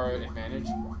also our advantage.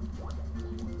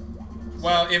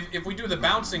 Well, if we do the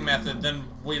bouncing method, then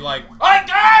we like I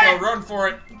got it! run for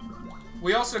it.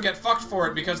 We also get fucked for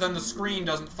it because then the screen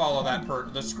doesn't follow that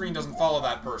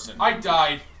person. I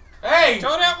died. Hey!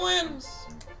 Toadette wins.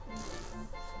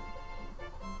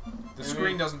 The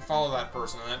screen doesn't follow that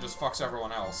person, and that just fucks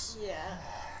everyone else. Yeah.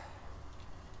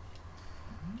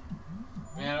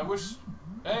 Man, I wish.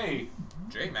 Hey!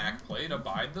 J-Mac played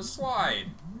Abide the Slide.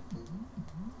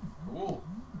 Cool.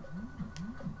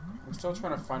 I'm still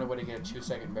trying to find a way to get a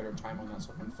 2-second better time on that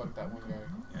so I can fuck that one guy.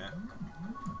 Yeah.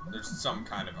 There's some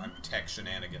kind of tech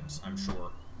shenanigans, I'm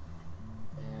sure.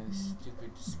 And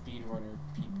stupid speedrunner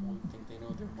people who think they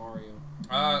know they're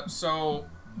Mario. So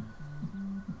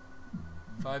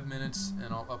 5 minutes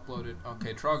and I'll upload it.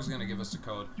 Okay, Trog's gonna give us the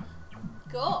code.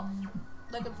 Cool.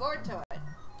 Looking forward to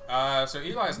it. So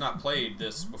Eli's not played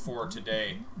this before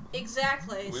today.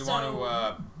 Exactly. We so,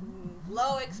 want to,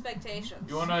 low expectations.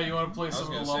 You wanna play I was some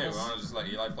of gonna the say, we levels? want to just let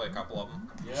Eli play a couple of them.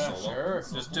 Yeah, solo. sure.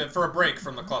 Just for a break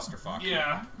from the clusterfuck.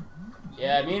 Yeah.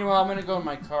 Yeah. Meanwhile, I'm gonna go in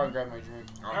my car and grab my drink.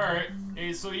 Okay. All right.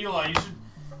 Hey, so Eli,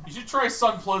 you should try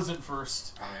Sun Pleasant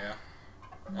first. Oh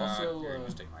yeah. Also, here,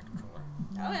 just take my controller.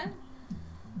 Oh yeah.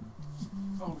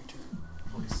 Oh, we can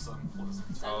play Sun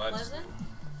Pleasant. Sun Oh, that's- Pleasant.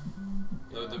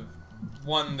 The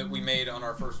one that we made on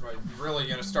our first ride. You're really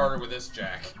gonna start her with this,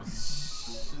 Jack.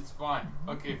 It's fine.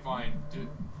 Okay, fine. Do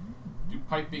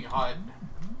piping hot.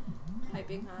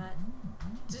 Piping hot.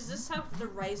 Does this have the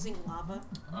rising lava?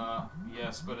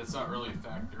 Yes, but it's not really a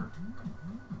factor.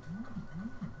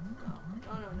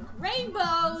 No.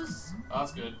 Rainbows! Oh,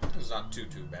 that's good. It's not too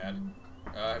bad.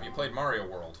 Have you played Mario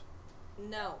World?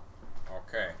 No.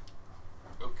 Okay.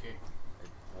 Okay.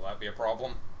 Will that be a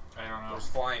problem? I don't know. There's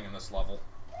flying in this level.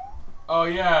 Oh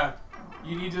yeah.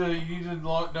 You need to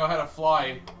know how to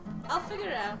fly. I'll figure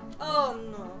it out. Oh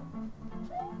no.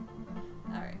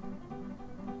 Alright.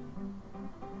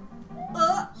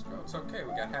 It's okay, we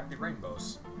got happy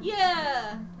rainbows.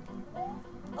 Yeah!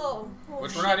 Oh.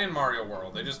 Which we're not in Mario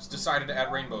World. They just decided to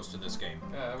add rainbows to this game.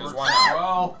 Yeah, Because it why works not?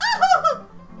 well.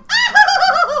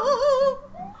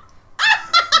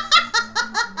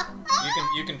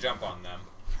 You can jump on them.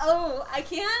 Oh, I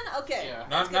can? Okay. Yeah.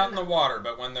 Not in the water,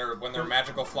 but when they're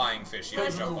magical flying fish, you can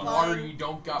Because in jump the on them. water, you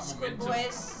don't got Squid momentum.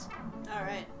 boys.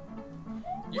 Alright.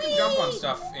 You can jump on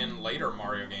stuff in later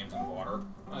Mario games in water.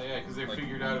 Oh yeah, because they Like-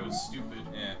 figured out it was stupid.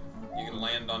 Yeah. You can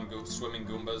land on swimming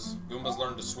Goombas. Goombas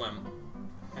learn to swim.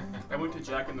 I went to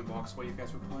Jack in the Box while you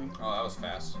guys were playing. Oh, that was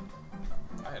fast.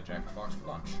 I had Jack in the Box for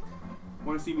lunch.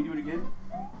 Want to see me do it again?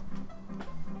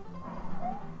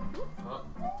 Oh.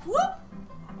 Whoop!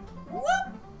 Whoop!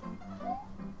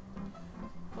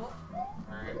 Oh,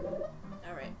 Alright.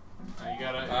 alright. Now you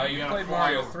gotta. You gotta played fly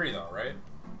Mario over. 3 though, right?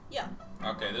 Yeah.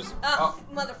 Okay, this.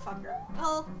 Motherfucker.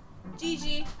 Oh,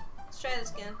 GG. Let's try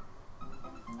this again.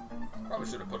 Probably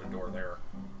should have put a door there.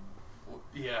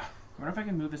 Yeah. I wonder if I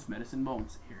can move this medicine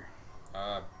bones here.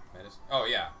 Medicine. Oh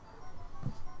yeah.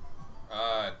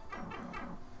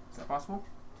 Is that possible?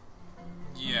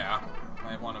 Yeah.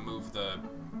 Might want to move the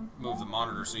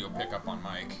monitor so you'll pick up on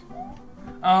mic.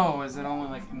 Oh, is it only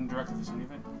like in direct vicinity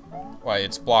of it? Why,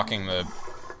 it's blocking the.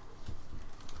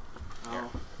 Oh.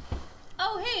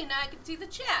 Oh, hey, now I can see the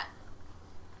chat.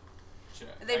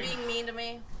 Are they being mean to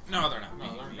me? No, they're not.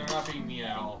 No, they're not being mean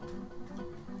at all.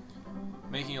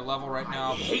 Making a level right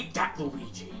now, I hate that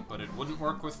Luigi. but it wouldn't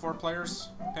work with 4 players,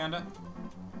 Panda.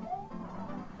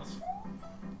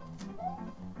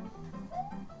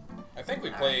 I think we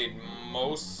played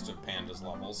most of Panda's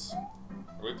levels.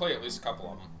 Or we played at least a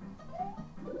couple of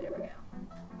them. There we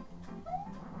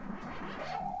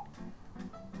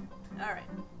go. Alright.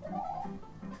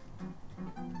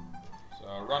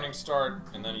 So running start,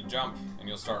 and then you jump, and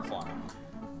you'll start flying.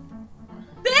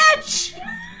 Bitch!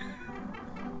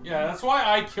 Yeah, that's why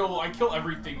I kill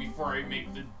everything before I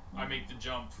make the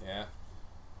jump. Yeah.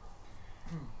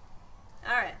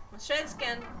 Alright, let's try this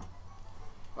again.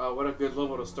 Wow, what a good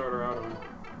level to start her out on.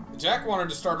 Jack wanted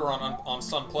to start her on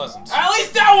Sun Pleasant. At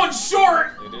least that one's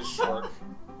short! It is short.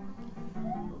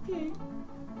 Okay.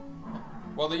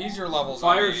 Well, the easier levels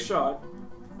Fire shot.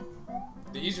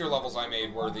 The easier levels I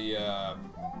made were the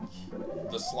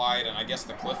slide and I guess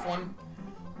the cliff one.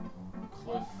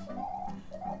 Cliff.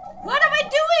 What am I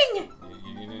doing?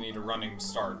 You need a running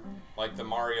start, like the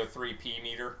Mario 3 P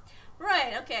meter.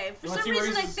 Right, okay. For Let's some see where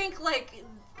reason I he's- think, like,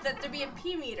 that there be a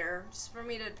P meter, just for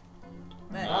me to...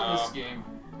 But... Not this game.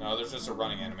 No, there's just a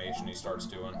running animation he starts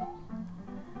doing.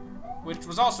 Which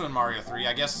was also in Mario 3.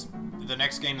 I guess the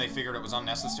next game they figured it was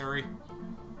unnecessary.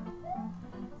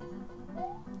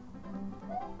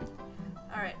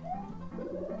 Alright.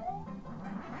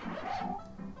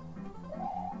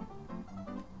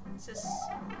 Is this...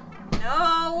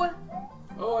 No!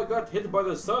 Oh, I got hit by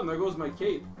the sun. There goes my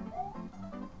cape.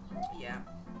 Yeah.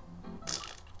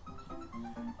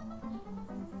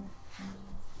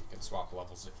 You can swap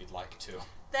levels if you'd like to.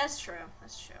 That's true.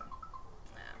 That's true.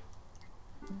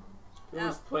 Yeah.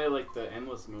 Let's play like the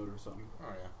endless mode or something. Oh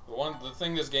yeah. The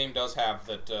thing this game does have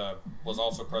that was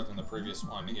also present in the previous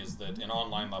one is that in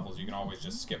online levels you can always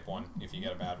just skip one if you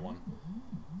get a bad one.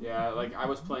 Yeah, like I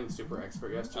was playing Super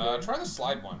Expert yesterday. Try the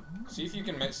slide one. See if you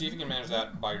can manage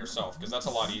that by yourself, because that's a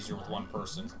lot easier with one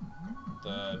person.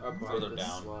 Abide Further the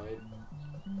down. Slide.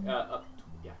 Up.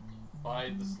 Yeah.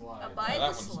 Abide the slide. Abide that the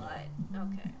one's- slide.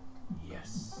 Okay.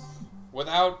 Yes.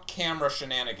 Without camera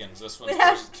shenanigans, this one's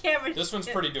Without pretty, camera this one's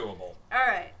shit. pretty doable.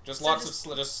 Alright. Just So lots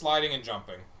of just sliding and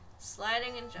jumping.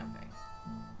 sliding and jumping.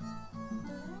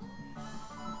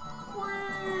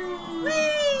 Whee!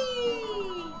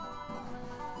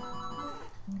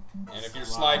 And if you're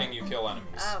sliding, you kill enemies.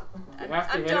 Oh, You have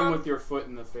to I'm hit dumb. him with your foot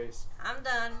in the face. I'm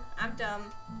done. I'm dumb.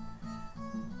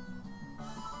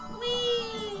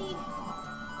 Whee!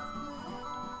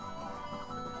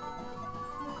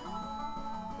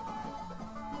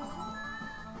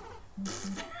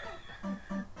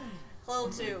 Hello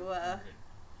to,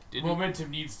 Momentum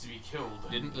needs to be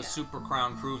killed. Didn't the Super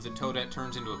Crown prove that Toadette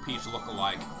turns into a Peach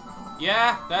look-alike?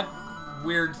 Yeah, that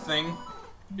weird thing.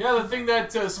 Yeah, the thing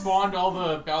that spawned all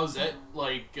the Bowsette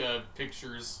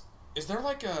pictures. Is there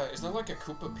like a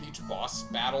Koopa Peach boss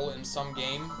battle in some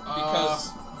game?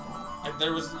 Because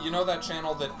there was, you know, that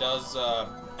channel that does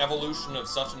evolution of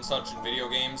such and such in video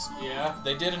games. Yeah.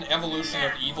 They did an evolution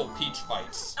of evil Peach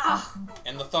fights,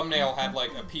 and the thumbnail had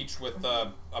like a Peach with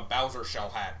a Bowser shell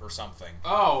hat or something.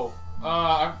 Oh,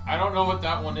 I don't know what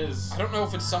that one is. I don't know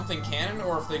if it's something canon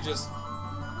or if they just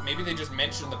maybe they just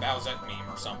mentioned the Bowsette meme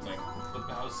or something. The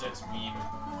Bowsette's meme.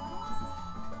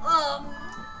 Oh,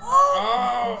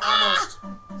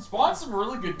 almost. Spawned some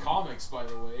really good comics, by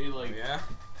the way. Like, Yeah.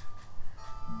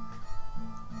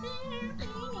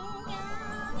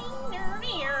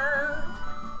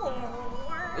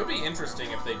 It would be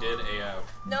interesting if they did a.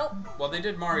 Nope. Well, they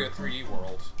did Mario 3D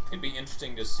World. It'd be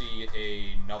interesting to see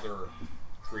another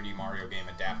 3D Mario game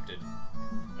adapted,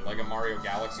 like a Mario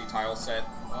Galaxy tile set,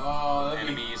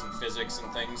 enemies and physics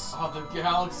and things. Oh, the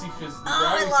Galaxy Physics.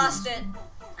 I lost it.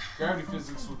 Gravity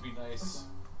Physics would be nice.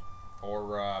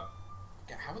 Or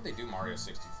how would they do Mario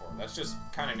 64? That's just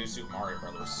kind of new Super Mario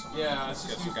Brothers. Yeah, It's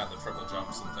just you got the triple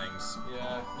jumps and things.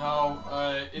 Yeah, no,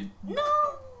 No.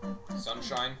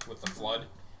 Sunshine with the flood.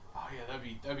 Oh yeah,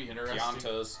 that'd be interesting.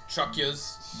 Piantas,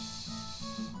 Chuckyas.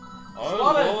 There's a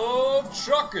lot love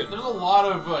chucking. There's a lot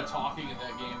of talking in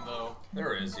that game, though.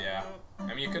 There is, yeah. I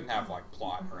mean, you couldn't have like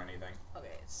plot or anything.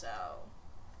 Okay, so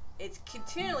it's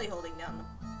continually holding down the.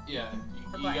 Yeah,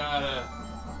 you Right. gotta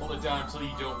hold it down until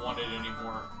you don't want it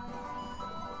anymore.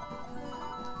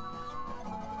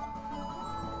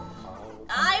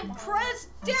 I press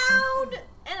down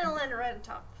and it'll land right on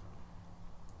top.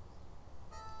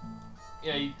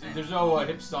 Yeah, there's no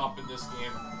hip stomp in this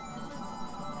game.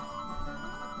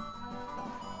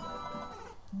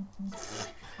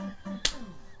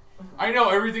 I know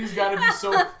everything's got to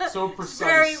be so precise.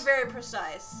 Very, very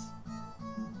precise.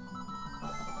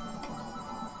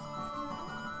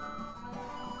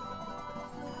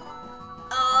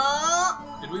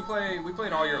 Did we play? We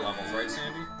played all your levels, right,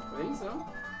 Sandy? I think so.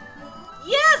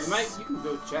 Yes. You can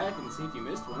go check and see if you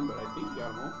missed one, but I think you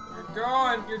got them all. You're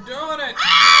going. You're doing it.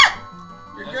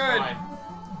 You're That's good. fine.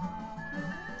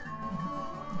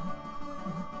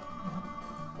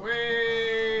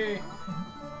 Whee!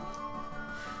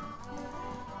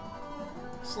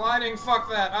 Sliding, fuck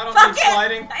that. I don't Fuck need it!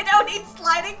 sliding. I don't need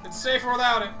sliding. It's safer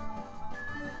without it.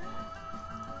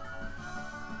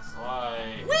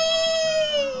 Slide.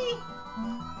 Whee!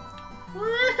 Whee!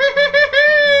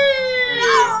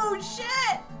 Oh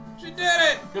shit! She did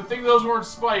it! Good thing those weren't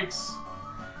spikes.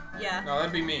 Yeah. No,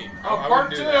 that'd be mean. Oh, I part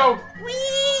wouldn't two. do that. Whee!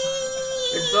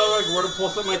 If so, like, were to pull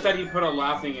something like that, he'd put a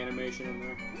laughing animation in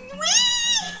there.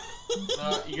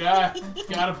 You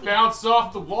gotta bounce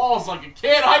off the walls like a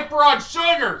kid. Hyper on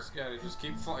sugar. Just gotta just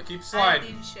keep I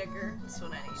sliding. need sugar. That's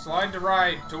what I need. Slide to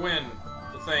ride to win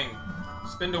the thing.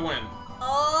 Spin to win.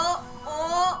 Oh,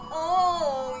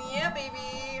 yeah,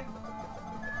 baby.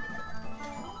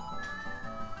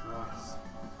 Nice.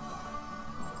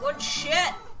 Good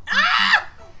shit. Ah!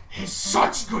 It's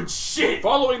such good shit.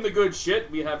 Following the good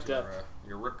shit, we have death.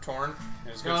 Your Rip Torn.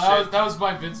 It's No, good shit. that was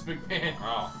by Vince McMahon.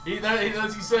 Oh. He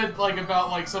said like about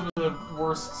like some of the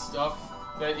worst stuff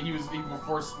that he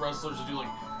forced wrestlers to do. Like,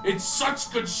 it's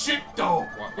such good shit though.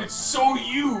 What? It's so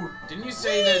you. Didn't you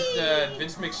say that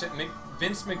Vince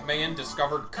McMahon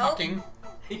discovered cucking?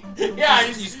 Yeah,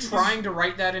 He's trying to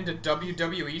write that into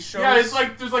WWE shows. Yeah, it's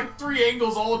like there's like 3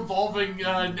 angles all involving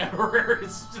Network.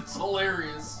 It's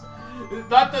hilarious.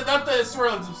 Not the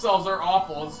storylines themselves are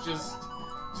awful. It's just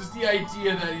the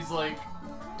idea that he's like.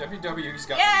 WWE's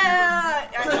got Yeah.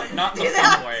 weird. Not in the Do fun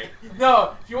that. way.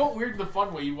 No, if you want weird in the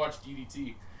fun way, you watch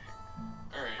DDT.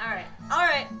 Alright. All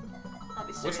right. I'll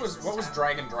be serious. What was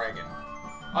Dragon?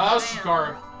 That was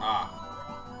Shikara.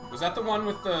 Ah. Was that the one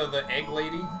with the egg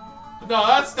lady? No,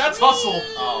 that's Hustle.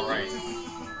 Oh, right.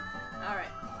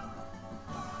 Alright.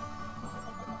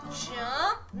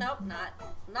 Jump. Nope,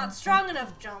 not strong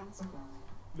enough jump.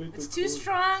 It's too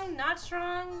strong, not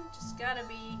strong, just gotta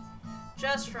be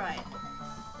just right.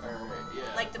 Alright,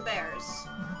 yeah. Like the bears.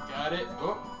 Got it.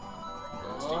 Oh.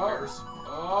 Steve Bears.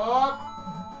 Oh.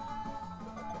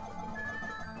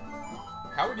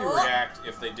 How would you react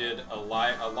if they did a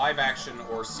live action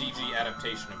or CG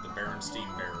adaptation of the Berenstein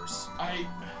Bears?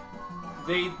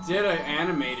 They did an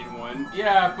animated one.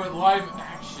 Yeah, but live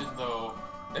action though.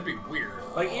 That'd be weird.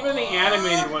 Like, even the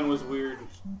animated one was weird.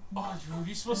 Oh, were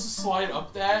you supposed to slide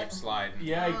up that? Keep sliding.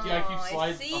 Yeah, I keep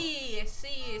sliding. I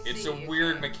see. It's a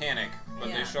weird mechanic, but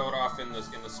Yeah. they show it off in the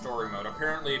story mode.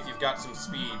 Apparently, if you've got some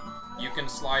speed, you can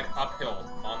slide uphill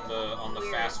on the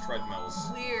Weird. fast treadmills.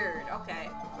 Weird. Okay.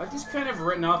 I've just kind of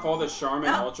written off all the Charmin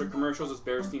Ultra commercials as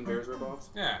Bearstein Bears ripoffs.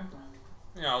 Yeah,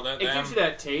 you know that. It gives you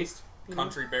that taste.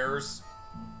 Country bears.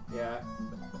 Yeah.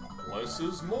 Less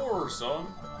is more, son.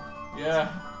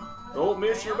 Yeah. Don't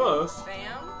miss your bus.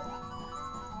 Bam.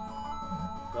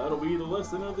 That'll be the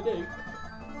lesson of the day.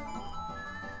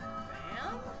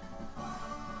 Bam.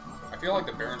 I feel like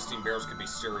the Berenstein Bears could be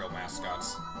cereal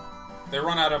mascots. They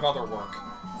run out of other work.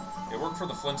 They work for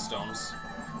the Flintstones.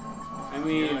 I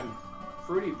mean,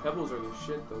 Fruity Pebbles are the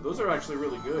shit, though. Those are actually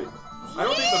really good. I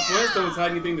don't think the Flintstones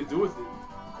had anything to do with it.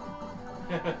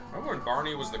 Remember when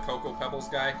Barney was the Cocoa Pebbles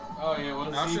guy? Oh yeah, what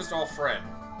is Now he? it's just all Fred.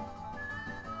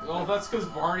 Well, that's because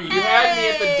Barney. You had me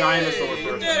at the dinosaur You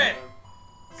first. did it!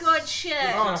 Good shit.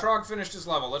 Oh, Trog finished his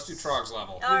level. Let's do Trog's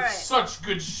level. All right. Such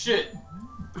good shit.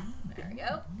 There we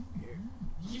go.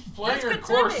 Keep playing That's your good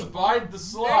course. timing. Abide the Very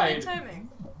slide. good timing.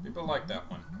 People like that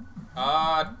one.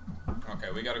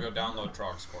 Okay, we gotta go download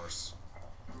Trog's course.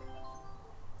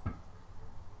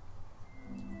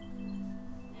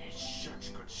 It's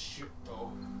such good shit,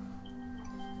 though.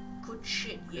 Good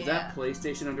shit. Yeah. Is that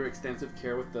PlayStation under extensive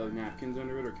care with the napkins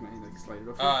under it, or can I like slide it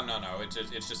over? No, it's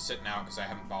just sitting out because I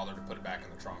haven't bothered to put it back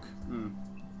in the trunk. Hmm.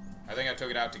 I think I took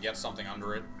it out to get something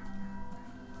under it.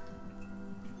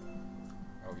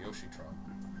 Oh, Yoshi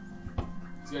Trog.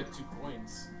 He's got 2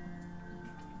 coins.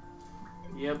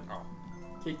 Yep. Oh,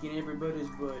 Kicking everybody's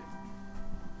butt.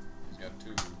 he's got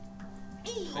 2.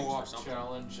 Co-op something.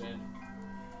 challenge and.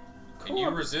 Can you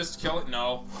resist kill it?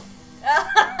 No.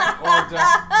 Or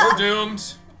We're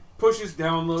doomed. Pushes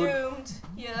download. Doomed.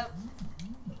 Yep.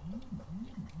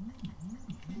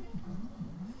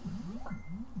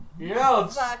 yeah,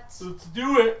 let's Fucked.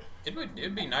 do it.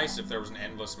 It'd be nice if there was an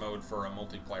endless mode for a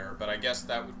multiplayer, but I guess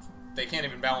that would. They can't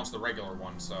even balance the regular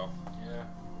one, so. Yeah.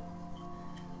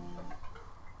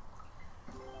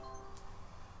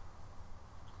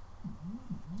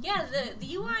 Yeah,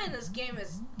 the UI in this game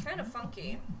is kind of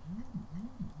funky.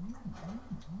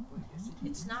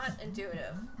 It's not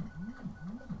intuitive.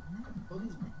 All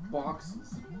these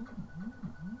boxes.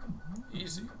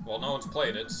 Easy. Well, no one's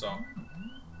played it, so.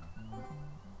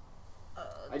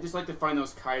 I just like to find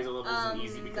those Kaiser levels in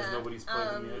easy because nobody's played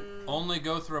them yet. Only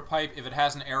go through a pipe if it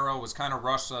has an arrow. Was kind of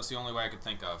rushed, so that's the only way I could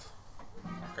think of.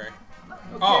 Okay.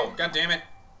 Oh, god damn it!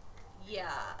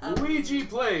 Yeah. Luigi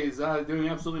plays, doing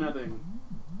absolutely nothing.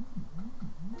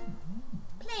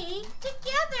 Play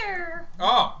together.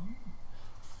 Oh!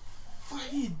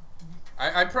 Fight.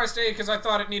 I pressed A because I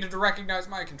thought it needed to recognize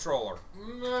my controller.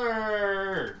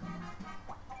 Nerd.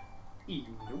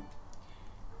 Nope.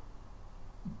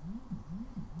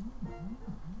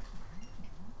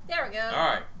 There we go.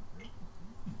 Alright.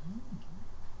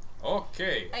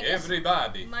 Okay, I guess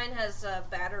everybody. Mine has a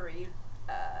battery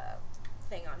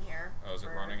thing on here. Oh, is it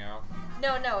running out?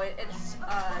 No, it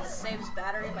saves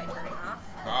battery by turning off.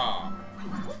 Ah.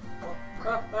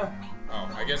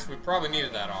 Oh, I guess we probably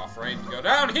needed that off, right? Go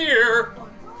down here!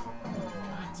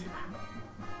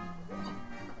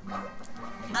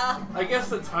 I guess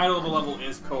the title of the level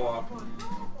is co-op.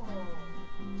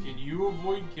 Can you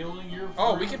avoid killing your friend?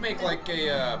 Oh, we could make like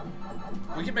a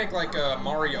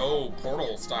Mario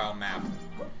Portal style map.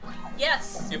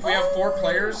 Yes. If we have 4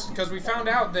 players, because we found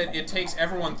out that it takes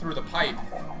everyone through the pipe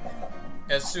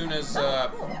as soon as, Nice.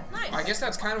 I guess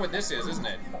that's kind of what this is, isn't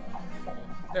it?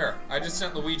 There, I just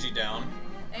sent Luigi down,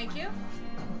 Thank you.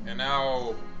 and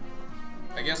now,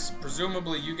 I guess,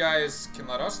 presumably you guys can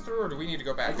let us through, or do we need to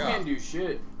go I back up? can't do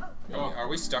shit. Are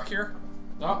we stuck here?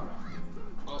 No.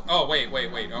 Oh, wait,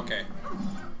 okay.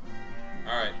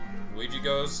 Alright, Luigi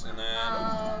goes, and then,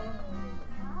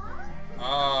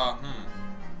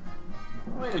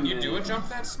 Wait can a you do a minute. jump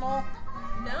that small?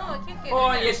 No, I can't get Oh,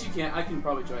 in there. yes you can. I can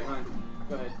probably try.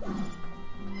 Go ahead.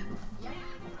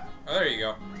 Oh, there you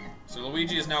go. So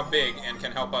Luigi is now big and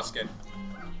can help us get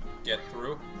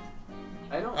through.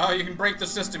 I don't. Oh, you can break the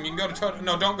system. You can go to Toad.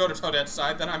 No, don't go to Toadette's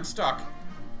side. Then I'm stuck.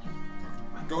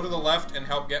 Go to the left and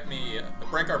help get me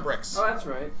break our bricks. Oh, that's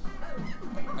right.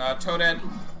 Toadette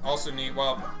also need.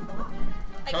 Well,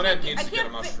 Toadette needs to get a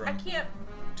mushroom. I can't.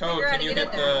 Toad, figure out can how you to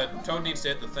get hit in there. the? Toad needs to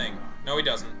hit the thing. No, he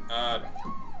doesn't.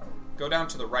 Go down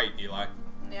to the right, Eli.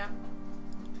 Yeah.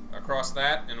 Across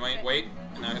that and Okay. wait,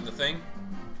 and now hit the thing.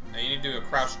 Now you need to do a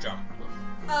crouch jump.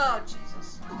 Oh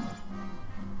Jesus. No.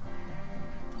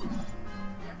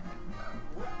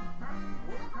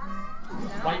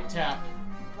 Light tap.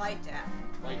 Light tap.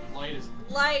 Light is.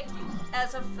 Light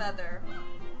as a feather.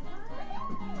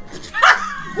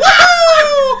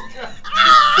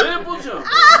 Simple jump.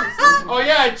 Oh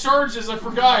yeah, it charges. I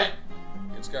forgot.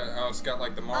 It's got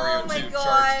like the Mario Oh my 2 God.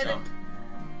 charge jump.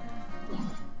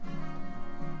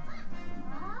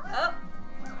 Oh.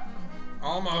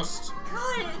 Almost.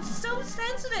 God, it's so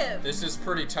sensitive. This is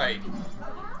pretty tight.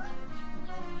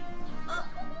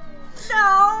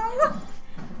 No.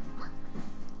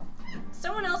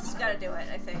 Someone else has got to do it,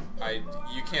 I think.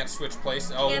 You can't switch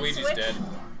places. Oh, Can't Luigi's switch? dead.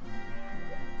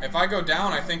 If I go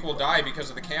down, I think we'll die because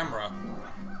of the camera.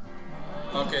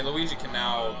 Okay, Luigi can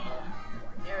now...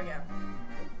 There we go.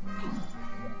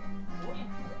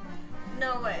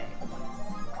 No way.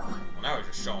 Well, now he's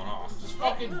just showing off. Just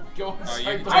fucking go. You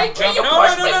can inside jump. the- No,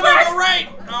 right!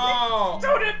 Oh!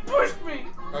 Don't push me.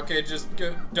 Okay, just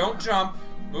go. Don't jump.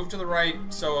 Move to the right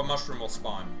so a mushroom will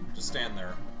spawn. Just stand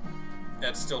there.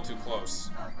 That's still too close.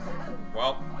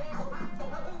 Well,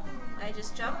 I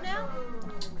just jump now?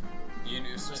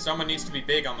 someone needs to be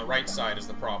big on the right side is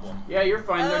the problem. Yeah, you're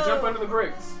fine. Now jump Oh. under the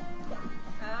bricks.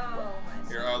 Oh.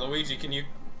 Here, Luigi, can you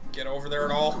get over there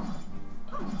at all?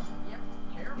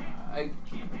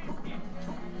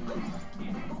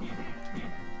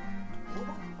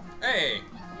 Hey!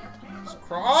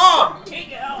 Oh!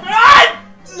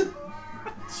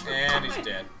 And he's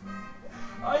dead.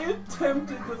 I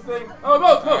attempted the thing. Oh,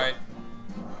 go! Alright.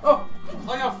 Oh!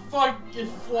 Like a fucking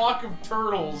flock of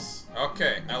turtles.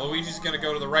 Okay, now Luigi's gonna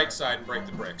go to the right side and break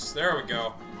the bricks. There we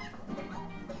go.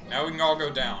 Now we can all go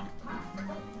down.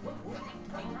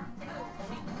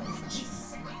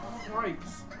 Jesus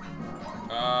Christ.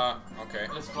 Okay.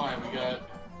 That's fine. We got.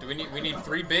 Do we need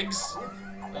 3 bigs?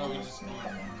 No, we just need.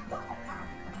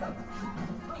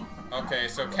 Okay,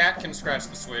 so Cat can scratch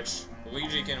the switch. We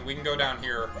can go down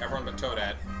here, everyone but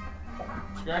Toadette.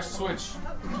 Scratch the switch.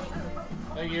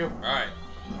 Thank you. Alright.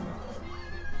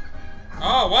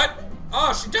 Oh, what?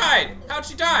 Oh, she died! How'd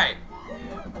she die?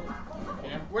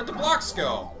 Yeah. Where'd the blocks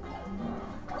go?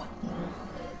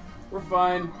 We're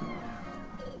fine.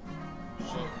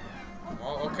 Shit.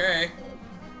 Well, okay.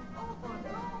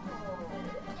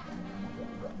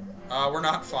 We're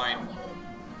not fine.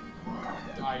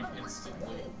 Died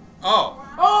instantly. Oh!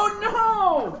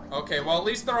 Oh no! Okay, well at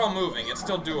least they're all moving. It's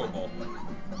still doable.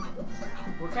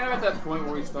 We're kind of at that point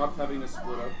where we stopped having to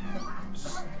split up.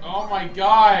 Oh my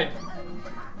god!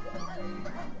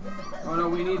 Oh no,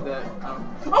 we need that.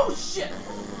 Oh shit!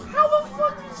 How the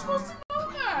fuck are you supposed to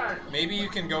do that? Maybe you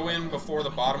can go in before the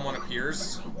bottom one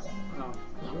appears. No.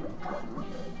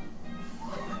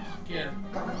 Again.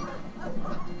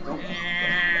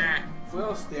 If we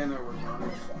all stand there, we're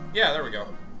runners. Yeah, there we go.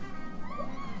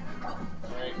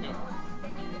 Alright, go.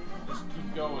 Just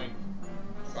keep going.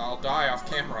 I'll die off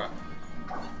camera.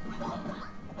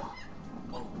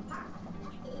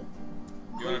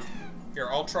 You wanna... Here,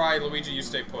 I'll try. Luigi, you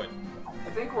stay put. I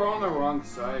think we're on the wrong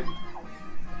side.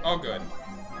 Oh, good.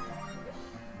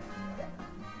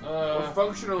 We're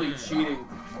functionally cheating.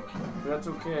 But that's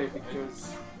okay,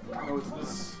 because... No, it's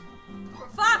This. We're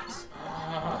fucked!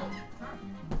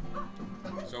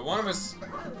 So one of us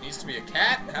needs to be a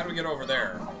cat? How do we get over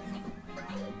there?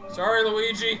 Sorry,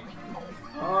 Luigi.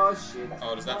 Oh, shit.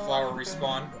 Oh, does that flower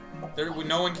respawn?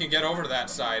 No one can get over to that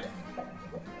side.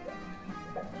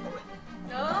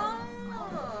 No.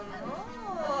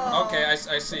 Okay, I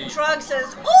see. Shrug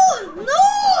says, "Oh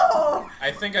no!"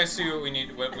 I think I see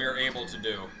what we are able to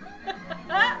do.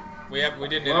 We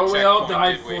didn't hit a Well, we all checkpoint,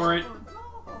 died did we? for it.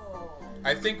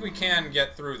 I think we can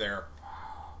get through there.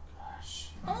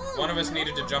 Oh, One of us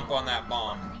needed to jump on that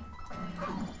bomb.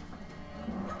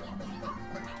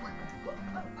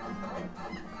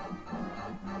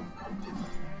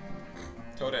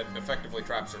 Toadette effectively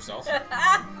traps herself.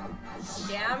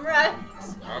 Damn right.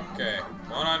 Okay,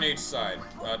 one on each side.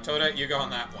 Toadette, you go on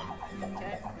that one.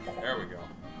 Okay. There we go.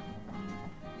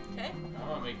 Okay. I'm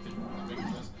gonna make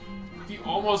this. He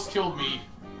almost killed me.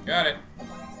 Got it.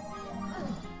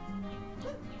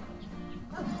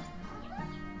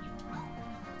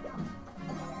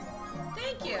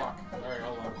 Thank you. Fuck. Alright,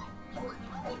 hold on.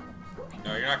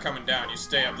 No, you're not coming down. You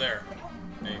stay up there.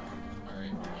 Hey.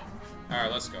 Alright.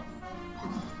 Alright, let's go.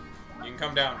 You can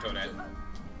come down, Toadette.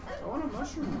 I want a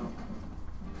mushroom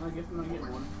though. I guess I'm not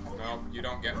getting one. No, you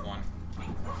don't get one.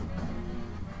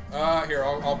 Here,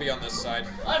 I'll be on this side.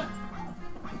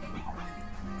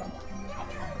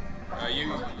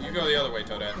 You go the other way,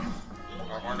 Toadette.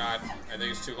 Or not. I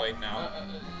think it's too late now.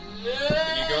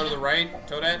 Can you go to the right,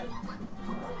 Toadette?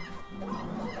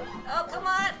 Oh, come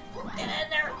on. Get in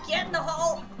there. Get in the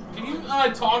hole. Can you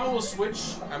toggle the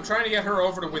switch? I'm trying to get her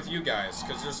over with you guys,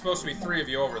 because there's supposed to be 3 of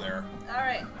you over there. All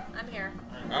right. I'm here.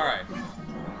 Alright.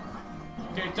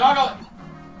 Okay, toggle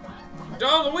it.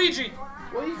 Don't, Luigi!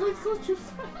 Well, you go too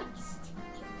fast.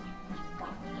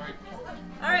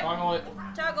 Alright, Alright, toggle it.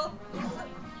 toggle.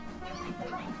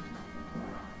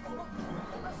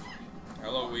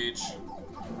 Hello, Luigi.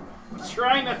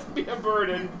 Trying not to be a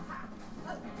burden.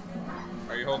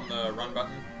 Are you holding the run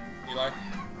button, Eli?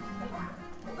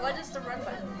 What is the run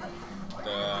button?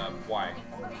 The Y.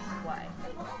 Why?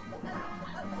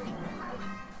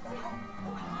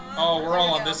 Oh, we're There all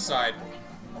we on go. this side.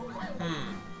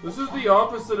 This is the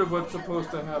opposite of what's supposed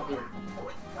to happen.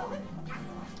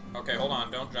 Okay, hold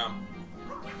on. Don't jump.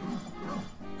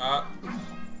 Now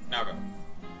go.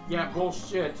 Yeah,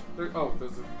 bullshit. Oh,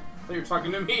 there's a... I thought you were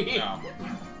talking to me. No.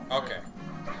 Okay.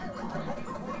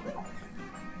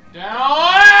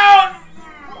 Down!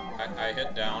 I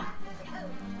hit down.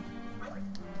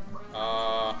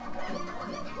 Are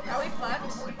we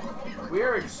fucked? We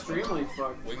are extremely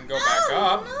fucked. We can go back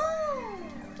up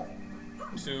No!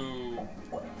 to...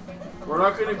 We're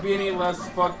not going to be any less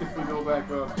fucked if we go back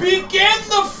up. Begin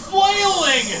the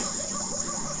flailing!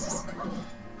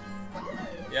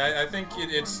 Yeah, I think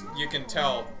it's... You can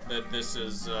tell that this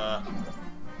is,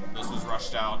 this was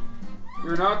rushed out.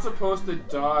 You're not supposed to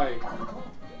die.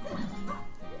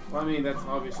 Well, I mean, that's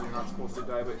obviously you're not supposed to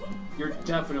die, but you're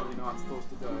definitely not supposed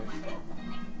to die.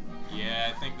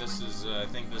 Yeah, I think this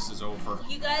is over.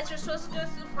 You guys are supposed to go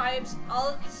through the pipes all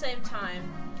at the same time.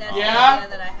 That's Yeah? the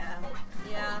idea that I have.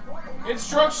 Yeah.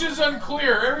 Instructions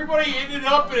unclear. Everybody ended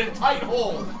up in a tight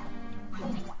hole.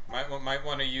 Might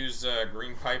want to use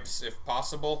green pipes if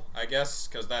possible, I guess,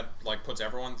 because that like puts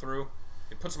everyone through.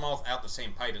 It puts them all out the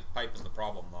same pipe is the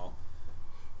problem, though.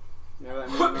 Yeah, that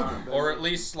means not. Or at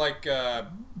least like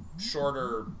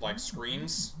shorter like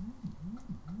screens.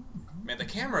 Man, the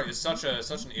camera is such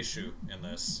an issue in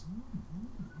this.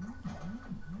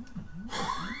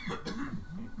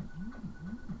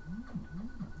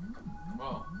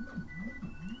 Well,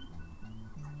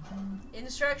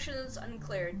 Instructions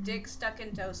unclear. Dick stuck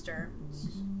in toaster.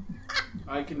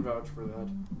 I can vouch for that.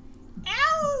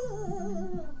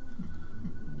 Ow!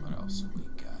 What else have we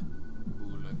got?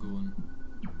 Blue Lagoon.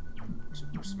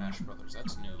 Super Smash Brothers.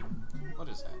 That's new. What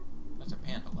is that? That's a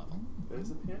panda level.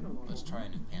 There's a panda level. Let's try a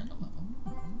new panda level.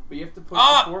 But you have to push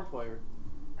Ah! the 4-player.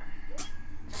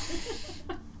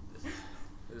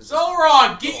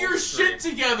 Xelrog, get your shit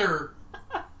together.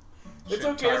 It's Shit,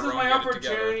 okay, this is Tyrone, my get it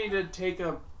opportunity to take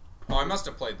a... Oh, I must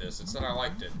have played this. It said I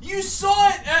liked it. You saw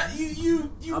it. You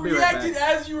I'll be right reacted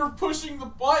back. as you were pushing the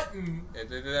button.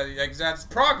 That's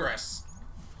progress.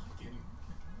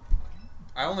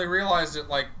 I only realized it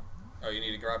like... Oh, you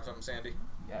need to grab something, Sandy?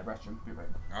 Yeah, restroom. Be right.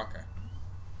 Okay.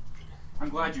 I'm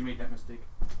glad you made that mistake.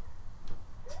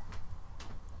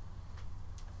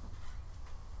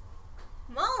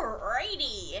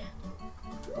 Alrighty.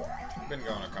 Been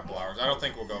going a couple hours. I don't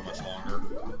think we'll go much longer.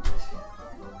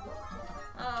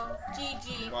 Oh,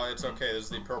 GG. Well, it's okay. This is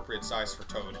the appropriate size for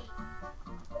Toad.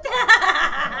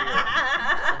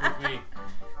 Come with me.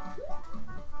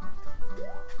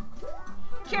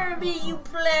 Carry me, you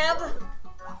pleb.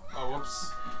 Oh,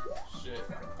 whoops. Shit.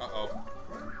 Uh-oh.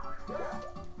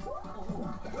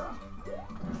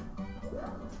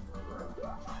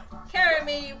 Carry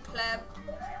me, you pleb.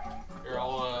 Here,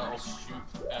 I'll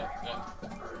shoot at.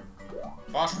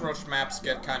 Boss Rush maps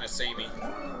get kind of samey.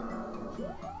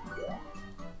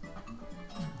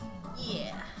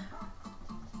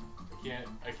 Yeah.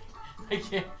 I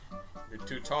can't. You're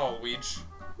too tall, Weege.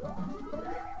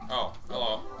 Oh,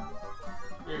 hello.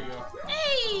 Here you go.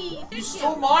 Hey, thank You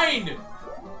stole mine.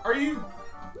 Are you?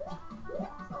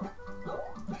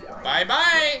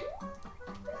 Bye-bye!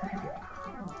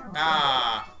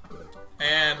 Ah.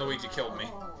 And Luigi killed me.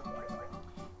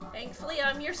 Thankfully,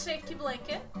 I'm your safety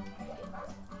blanket.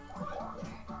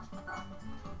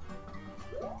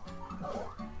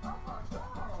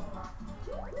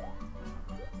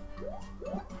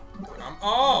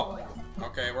 Oh!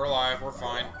 Okay, we're alive. We're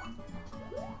fine.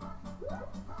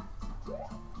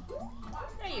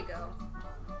 There you go.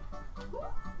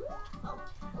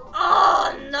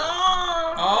 Oh no!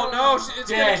 Oh no! It's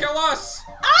Dead. gonna kill us!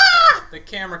 Ah! The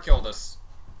camera killed us.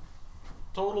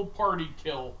 Total party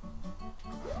kill.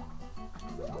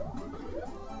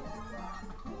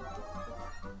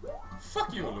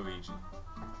 Fuck you, Luigi.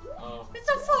 Oh. It's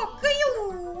a fuck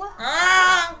you!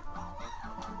 Ah!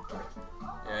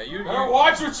 Yeah, you. Better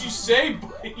watch what you say,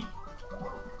 buddy.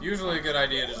 Usually a good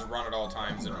idea to just run at all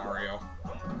times in Mario.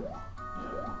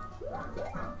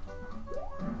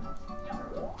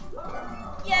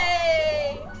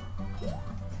 Yay!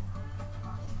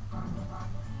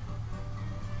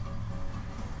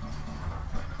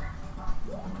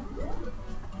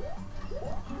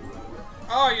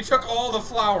 Oh, you took all the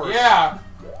flowers. Yeah.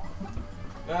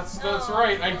 That's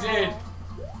right. I did.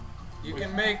 You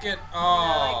can make it. No,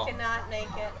 Oh. I cannot make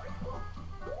it.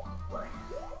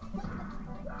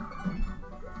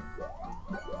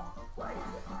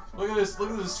 Look at this. Look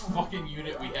at this fucking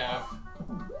unit we have.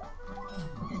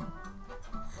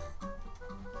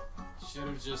 Should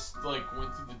have just like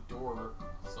went through the door.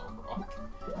 Xelrog.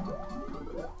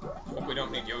 Hope we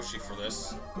don't need Yoshi for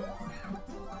this.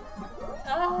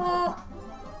 Oh.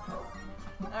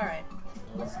 All right.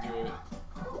 Let's do it.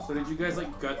 So did you guys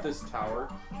like gut this tower?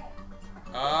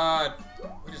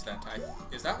 What is that?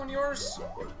 Is that one yours?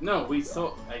 No, we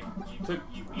sold.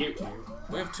 You gave it to you.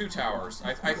 We have 2 towers.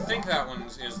 I think that one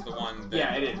is the one that...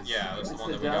 Yeah, it is. Yeah, that's the It's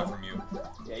one the that we got Dell. from you.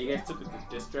 Yeah, you guys took the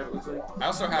disc drive. It looks like. I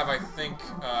also have, I think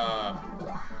I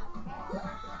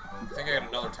got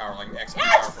another tower, like an XP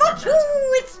Yes, tower from my fuck you!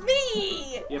 parents. It's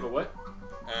me! You have a what?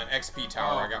 An XP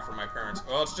tower I got from my parents.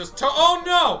 Well, it's just Toad. Oh,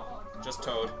 no! Just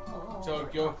Toad.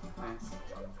 Toad, go. Nice.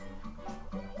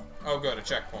 Oh, good, a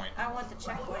checkpoint. I want the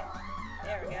checkpoint.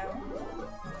 There we go.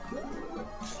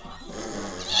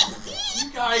 You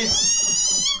guys.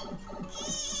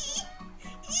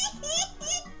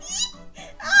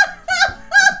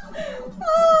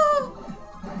 Oh.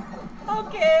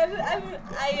 Okay,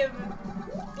 I am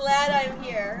glad I'm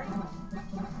here.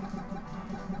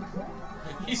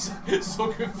 He's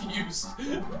so confused.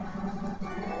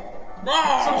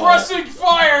 Oh! Suppressing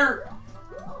fire!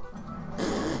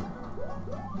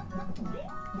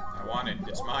 I want it.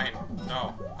 It's mine.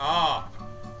 No. Ah!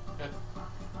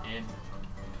 And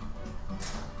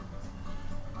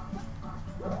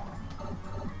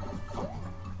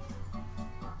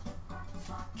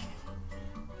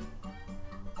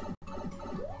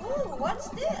Ooh, what's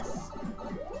this?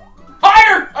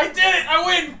 fire! I did it! I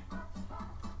win!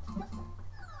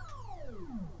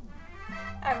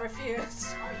 I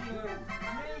refuse.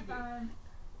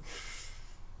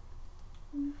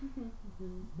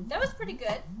 That was pretty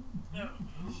good.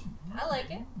 I like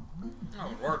it.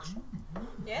 Oh, it works.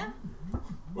 Yeah.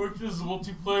 Worked as a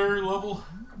multiplayer level.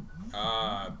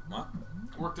 What?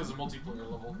 Worked as a multiplayer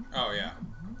level. Oh, yeah.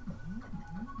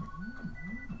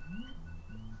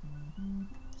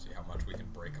 See how much we can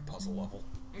break a puzzle level.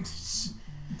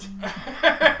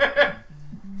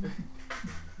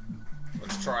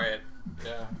 Let's try it.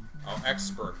 Yeah. Oh,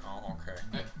 expert. Oh, okay.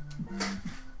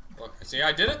 Look, see,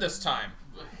 I did it this time.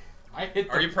 I hit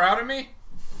the... Are you proud of me?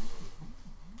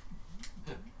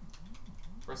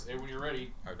 Press A when you're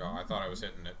ready. Oh, no, I thought I was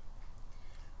hitting it.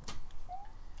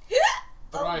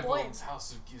 Oh boy. Thribone's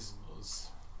House of Gizmos.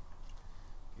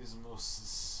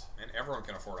 Gizmos. And everyone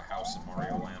can afford a house in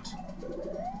Mario Land.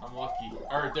 I'm lucky.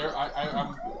 Or there,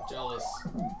 I'm jealous.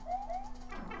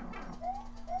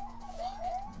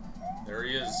 There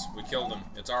he is. We killed him.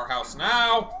 It's our house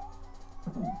now!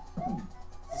 Is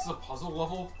this a puzzle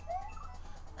level?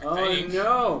 Oh think.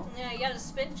 no! Yeah, you gotta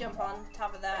spin jump on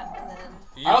top of that, and then.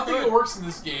 I don't think it works in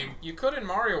this game. You could in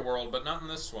Mario World, but not in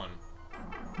this one.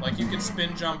 Like, you could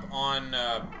spin jump on,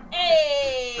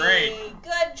 Hey! Great.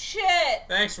 Good shit!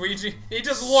 Thanks, Ouija. He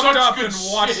just looked Such up good and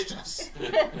watched shit. us.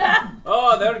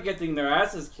 Oh, they're getting their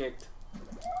asses kicked.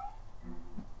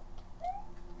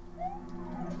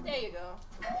 There you go.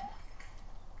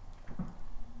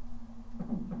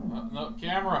 No,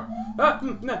 camera. Ah,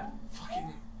 no.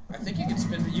 Fucking. I think you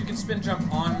can spin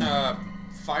jump on,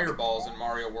 fireballs in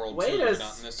Mario World Way too, to but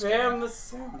not in this game. spam the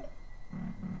sound.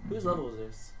 Whose level is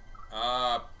this?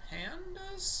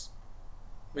 Pandas? Is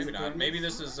Maybe it not. pandas? Maybe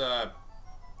this is, oh,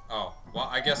 well,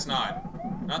 I guess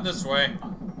not. Not this way.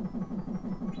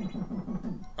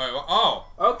 Oh,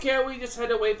 Okay, we just had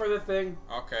to wait for the thing.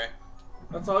 okay.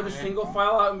 That's all. Just Okay. single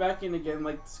file out and back in again,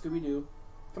 like Scooby Doo.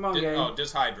 Come on, gang. Oh,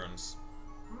 Dishydrons.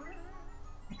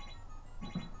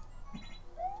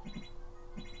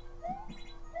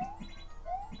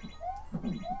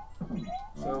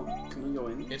 So, can we go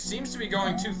in? It seems to be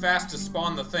going too fast to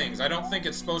spawn the things. I don't think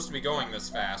it's supposed to be going this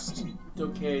fast. It's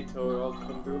okay, Toad. I'll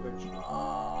come through eventually.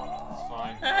 It's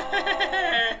fine.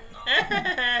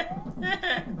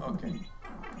 Okay.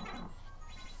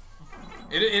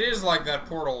 It is like that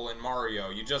portal in Mario.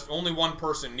 You just, only one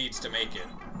person needs to make it.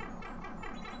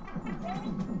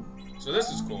 So this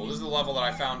is cool. This is the level that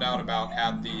I found out about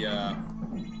had the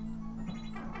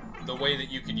way that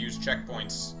you could use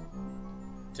checkpoints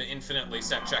to infinitely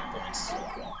set checkpoints.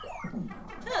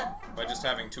 Huh. By just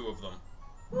having 2 of them.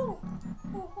 Ooh.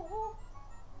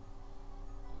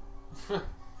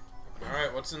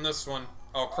 Alright, what's in this one?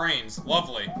 Oh, cranes.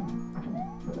 Lovely.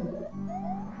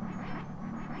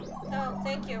 Oh,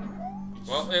 thank you.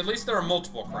 Well, at least there are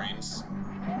multiple cranes.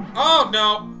 Oh,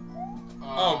 no!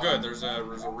 Oh, good. There's a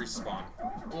respawn.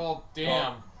 Well, damn.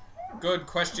 Well, good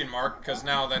question mark, because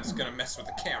now that's gonna mess with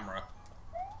the camera.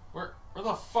 Where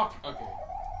the fuck? Okay.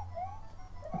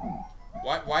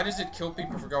 Why does it kill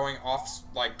people for going off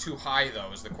like too high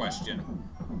though? Is the question.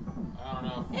 I don't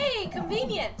know. Hey,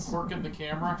 convenient. Quirk in the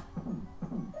camera.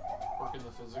 Quirk in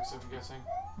the physics, I'm guessing.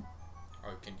 Oh,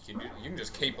 you can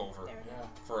just cape over Yeah.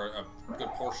 for a good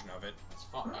portion of it. It's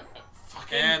fun.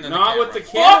 Fucking. And then Not the with the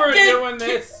camera Fucking doing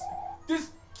this. This.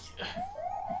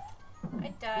 I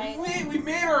died. We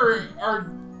made our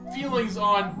feelings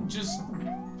on just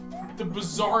the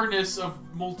bizarreness of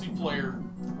multiplayer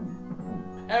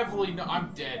heavily. No,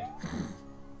 I'm dead.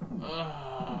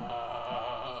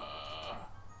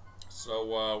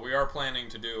 So we are planning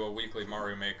to do a weekly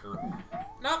Mario Maker,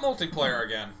 not multiplayer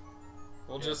again.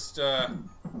 We'll just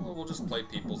we'll just play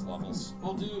people's levels.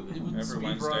 We'll do it with every speed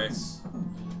Wednesday. runs.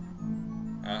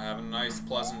 Have a nice,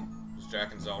 pleasant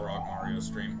Jack and Xelrog Mario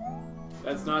stream.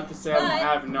 That's not to say I don't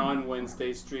have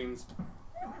non-Wednesday streams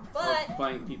But of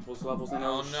playing people's levels. And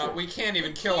Oh no, shit. we can't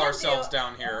even kill can ourselves do-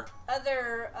 down here.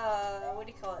 other, what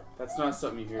do you call it? That's not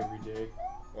something you hear every day.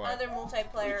 What? Other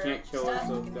multiplayer We can't kill stuff.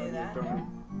 You ourselves can down do here, that. don't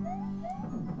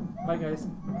we? Bye, guys.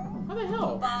 How the hell? Do you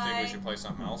think Bye. we should play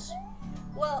something else?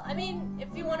 Well, I mean, if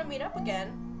you want to meet up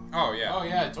again, Oh yeah. Oh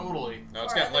yeah, totally. No,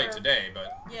 it's Or getting late other- today,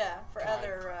 but yeah, for God.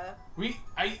 other,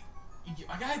 I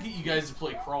gotta get you guys to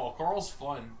play Crawl. Crawl's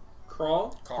fun.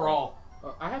 Crawl? Crawl.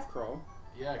 Oh, I have Crawl.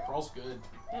 Yeah, Crawl's good.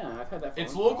 Yeah, I've had that fun.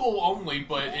 It's local only,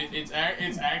 but it's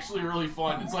actually really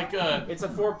fun. It's like a It's a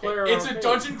 4-player. it's a arcade.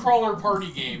 dungeon crawler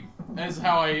party game. That's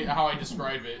how I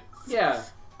describe it. Yeah,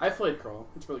 I played Crawl.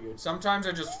 It's really good. sometimes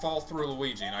I just fall through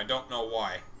Luigi, and I don't know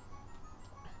why.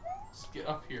 Just get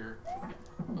up here.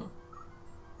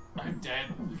 I'm dead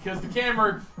because the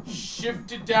camera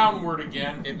shifted downward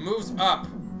again. It moves up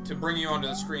to bring you onto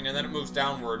the screen, and then it moves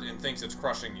downward and thinks it's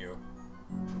crushing you.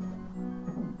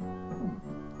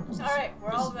 Alright,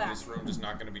 we're all back. This room is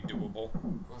not going to be doable.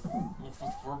 With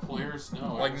 4 players,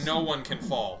 no. Like, no one can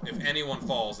fall. If anyone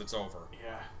falls, it's over.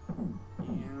 Yeah.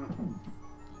 Yeah.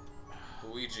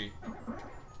 Luigi.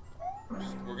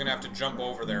 We're going to have to jump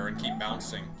over there and keep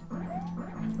bouncing. Yeah,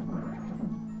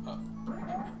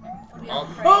 right. Oh,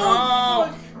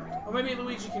 fuck! Oh, maybe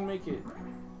Luigi can make it.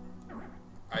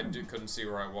 I couldn't see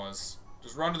where I was.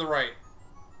 Just run to the right.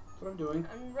 That's what I'm doing.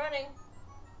 I'm running.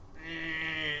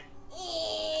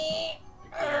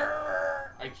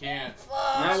 I can't.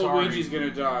 Now Sorry. Luigi's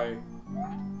gonna die.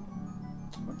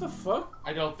 What the fuck?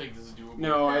 I don't think this is doable.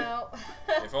 No, I. No.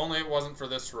 If only it wasn't for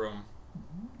this room.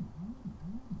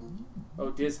 Oh,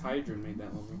 Diz Hydron made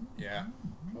that level. Yeah.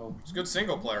 Oh. It's a good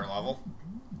single-player level.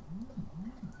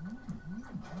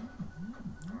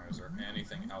 Alright, is there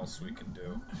anything else we can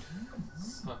do?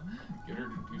 Get her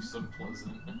to do some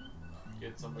pleasant.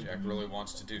 Get somebody. Jack really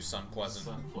wants to do Sun Pleasant.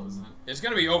 Sun Pleasant. It's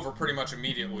going to be over pretty much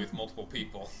immediately with multiple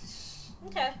people.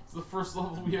 Okay. It's the first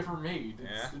level we ever made.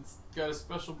 Yeah. It's got a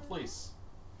special place.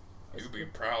 You be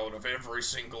proud of every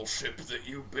single ship that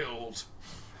you build.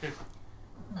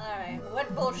 Alright,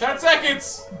 what bullshit? 10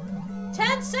 seconds!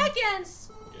 10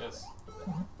 seconds! Yes.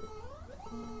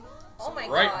 Oh my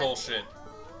Right god. bullshit.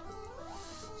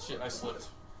 Shit, I slipped.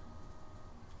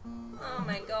 Oh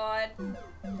my god.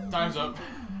 Time's up.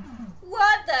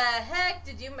 What the heck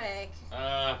did you make?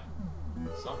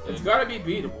 Something. It's gotta be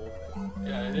beatable.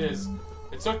 Yeah, it is.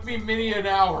 It took me many an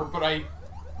hour, but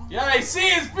yeah, I see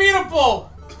it's beatable!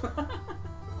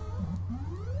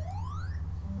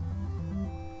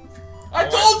 I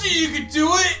told you you could do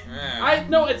it! Yeah. I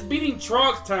know it's beating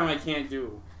Trog's time. I can't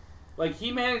do. Like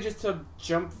he manages to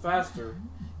jump faster.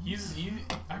 He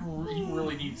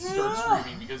really needs to start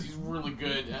streaming because he's really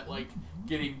good at like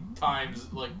getting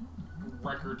times like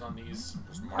records on these.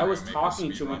 I was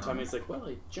talking to him one time. He's like, "Well,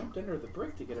 I jumped under the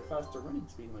brick to get a faster running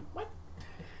speed." I'm like, "What?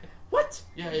 What?"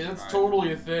 Yeah, that's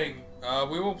totally a thing.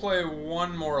 We will play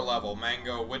one more level.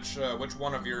 Mango, which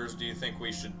one of yours do you think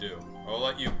we should do? I'll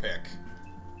let you pick.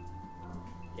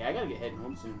 Yeah, I gotta get heading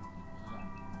home soon.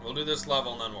 We'll do this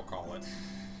level and then we'll call it.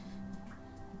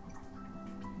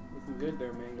 Looking good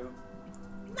there, Mango.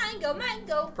 Mango,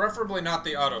 mango! Preferably not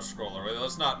the auto-scroller.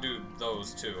 Let's not do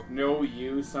those two. No,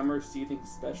 you summer seething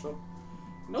special.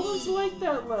 No one's like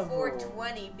that level.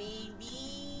 420,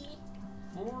 baby.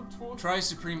 420. Try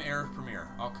Supreme Air Premiere.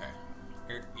 Okay.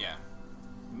 Here, yeah.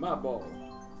 My ball.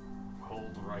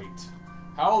 Hold right.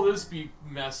 How will this be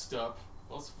messed up?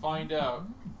 Let's find out.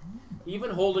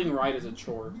 Even holding right is a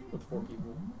chore with 4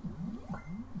 people.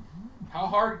 How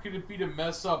hard could it be to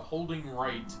mess up holding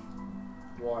right?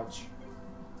 Watch.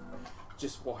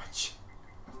 Just watch.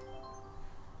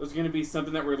 there's gonna be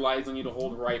something that relies on you to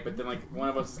hold right, but then like one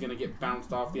of us is gonna get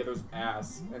bounced off the other's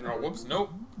ass. And then, Oh, whoops!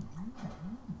 Nope.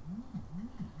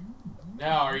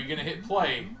 Now, are you gonna hit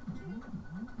play?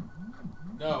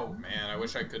 No. Man, I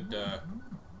wish I could.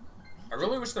 I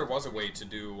really wish there was a way to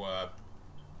do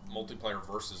multiplayer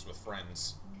versus with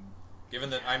friends. Given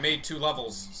that I made 2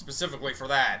 levels specifically for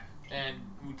that. And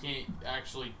we can't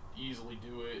actually easily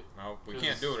do it. No, we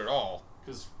can't do it at all.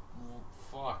 Because,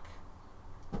 fuck.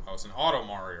 Oh, it's an auto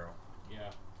Mario. Yeah.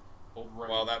 Hold right.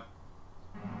 Well, that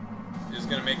is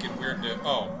gonna make it weird to.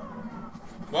 Oh.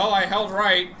 Well, I held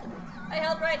right. I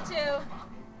held right too.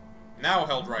 Now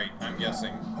held right, I'm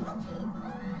guessing.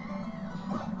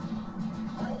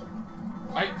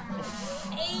 I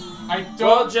Hey. don't.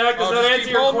 well, Jack, does Oh, that just answer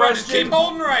keep your holding right. Just question? keep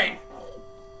holding right.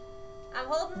 I'm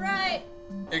holding right.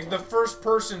 If the first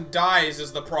person dies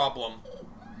is the problem.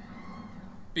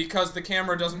 Because the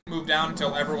camera doesn't move down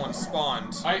until everyone's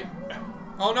spawned.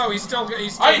 Oh no, he's still going.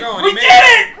 We did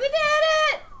it! We did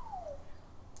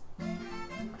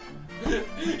it!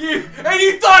 And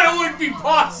you thought it wouldn't be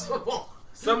possible.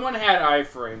 Someone had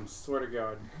iframes, swear to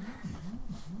God.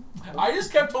 I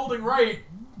just kept holding right.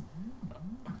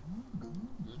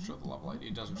 Does it show the level ID?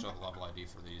 It doesn't show the level ID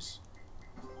for these.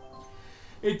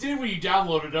 It did when you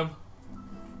downloaded them.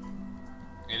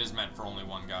 It is meant for only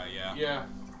one guy, yeah. Yeah.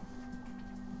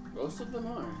 Most of them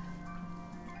are.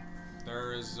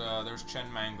 There's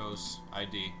Chen Mango's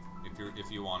ID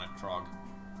if you want it, Trog.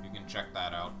 You can check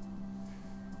that out.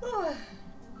 All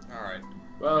right.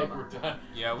 Well, I think we're done.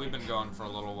 Yeah, we've been going for a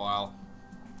little while.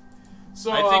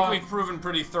 So I think we've proven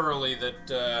pretty thoroughly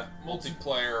that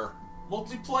multiplayer.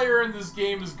 Multiplayer in this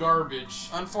game is garbage.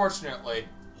 Unfortunately,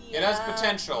 it has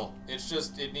potential. It's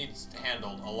just it needs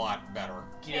handled a lot better.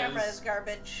 Camera is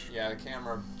garbage. Yeah, the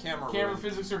camera Camera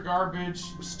physics are garbage.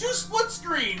 Just do split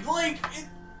screen. Like,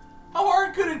 how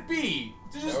hard could it be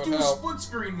to just do split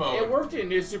screen mode? it worked in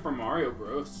New Super Mario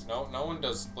Bros. No one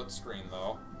does split screen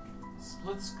though.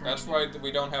 Split screen. That's why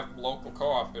we don't have local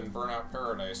co-op in Burnout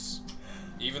Paradise.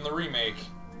 Even the remake.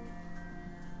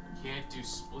 Can't do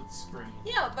split screen.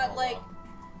 Yeah, but like,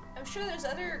 I'm sure there's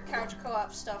other couch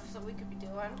co-op stuff that we could be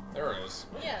doing. There it is.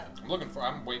 Yeah.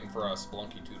 I'm waiting for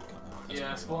Spelunky 2 to come out. That's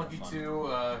Yeah, gonna be a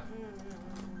lot of Spelunky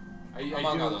fun. 2.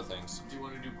 Among other things. Do you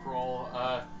want to do Crawl,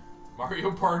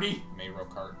 Mario Party? Mario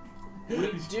Kart.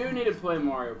 We do need to play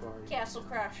Mario Party. Castle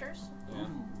Crashers. Yeah.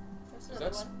 That's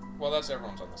another one. Well, that's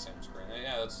everyone's on the same screen.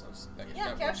 Yeah, that's Yeah,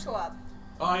 that couch works. co-op.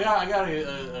 Oh yeah, I got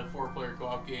a 4-player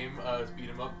co-op game to beat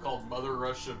 'em up called Mother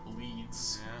Russia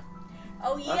Bleeds. Yeah.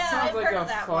 Oh yeah, That sounds I've like heard a of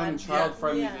that fun, one.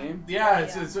 child-friendly Yeah. game. Yeah,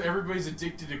 Yeah. it's everybody's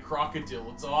addicted to crocodile.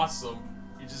 It's awesome.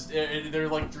 You just they're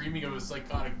like dreaming of a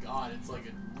psychotic god. It's like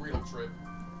a real trip.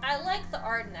 I like the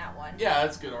art in that one. Yeah,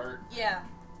 that's good art. Yeah.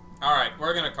 All right,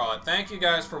 we're gonna call it. Thank you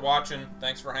guys for watching.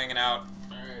 Thanks for hanging out,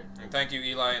 All right. and thank you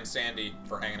Eli and Sandy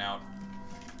for hanging out.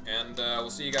 And we'll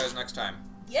see you guys next time.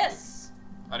 Yes.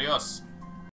 Adios.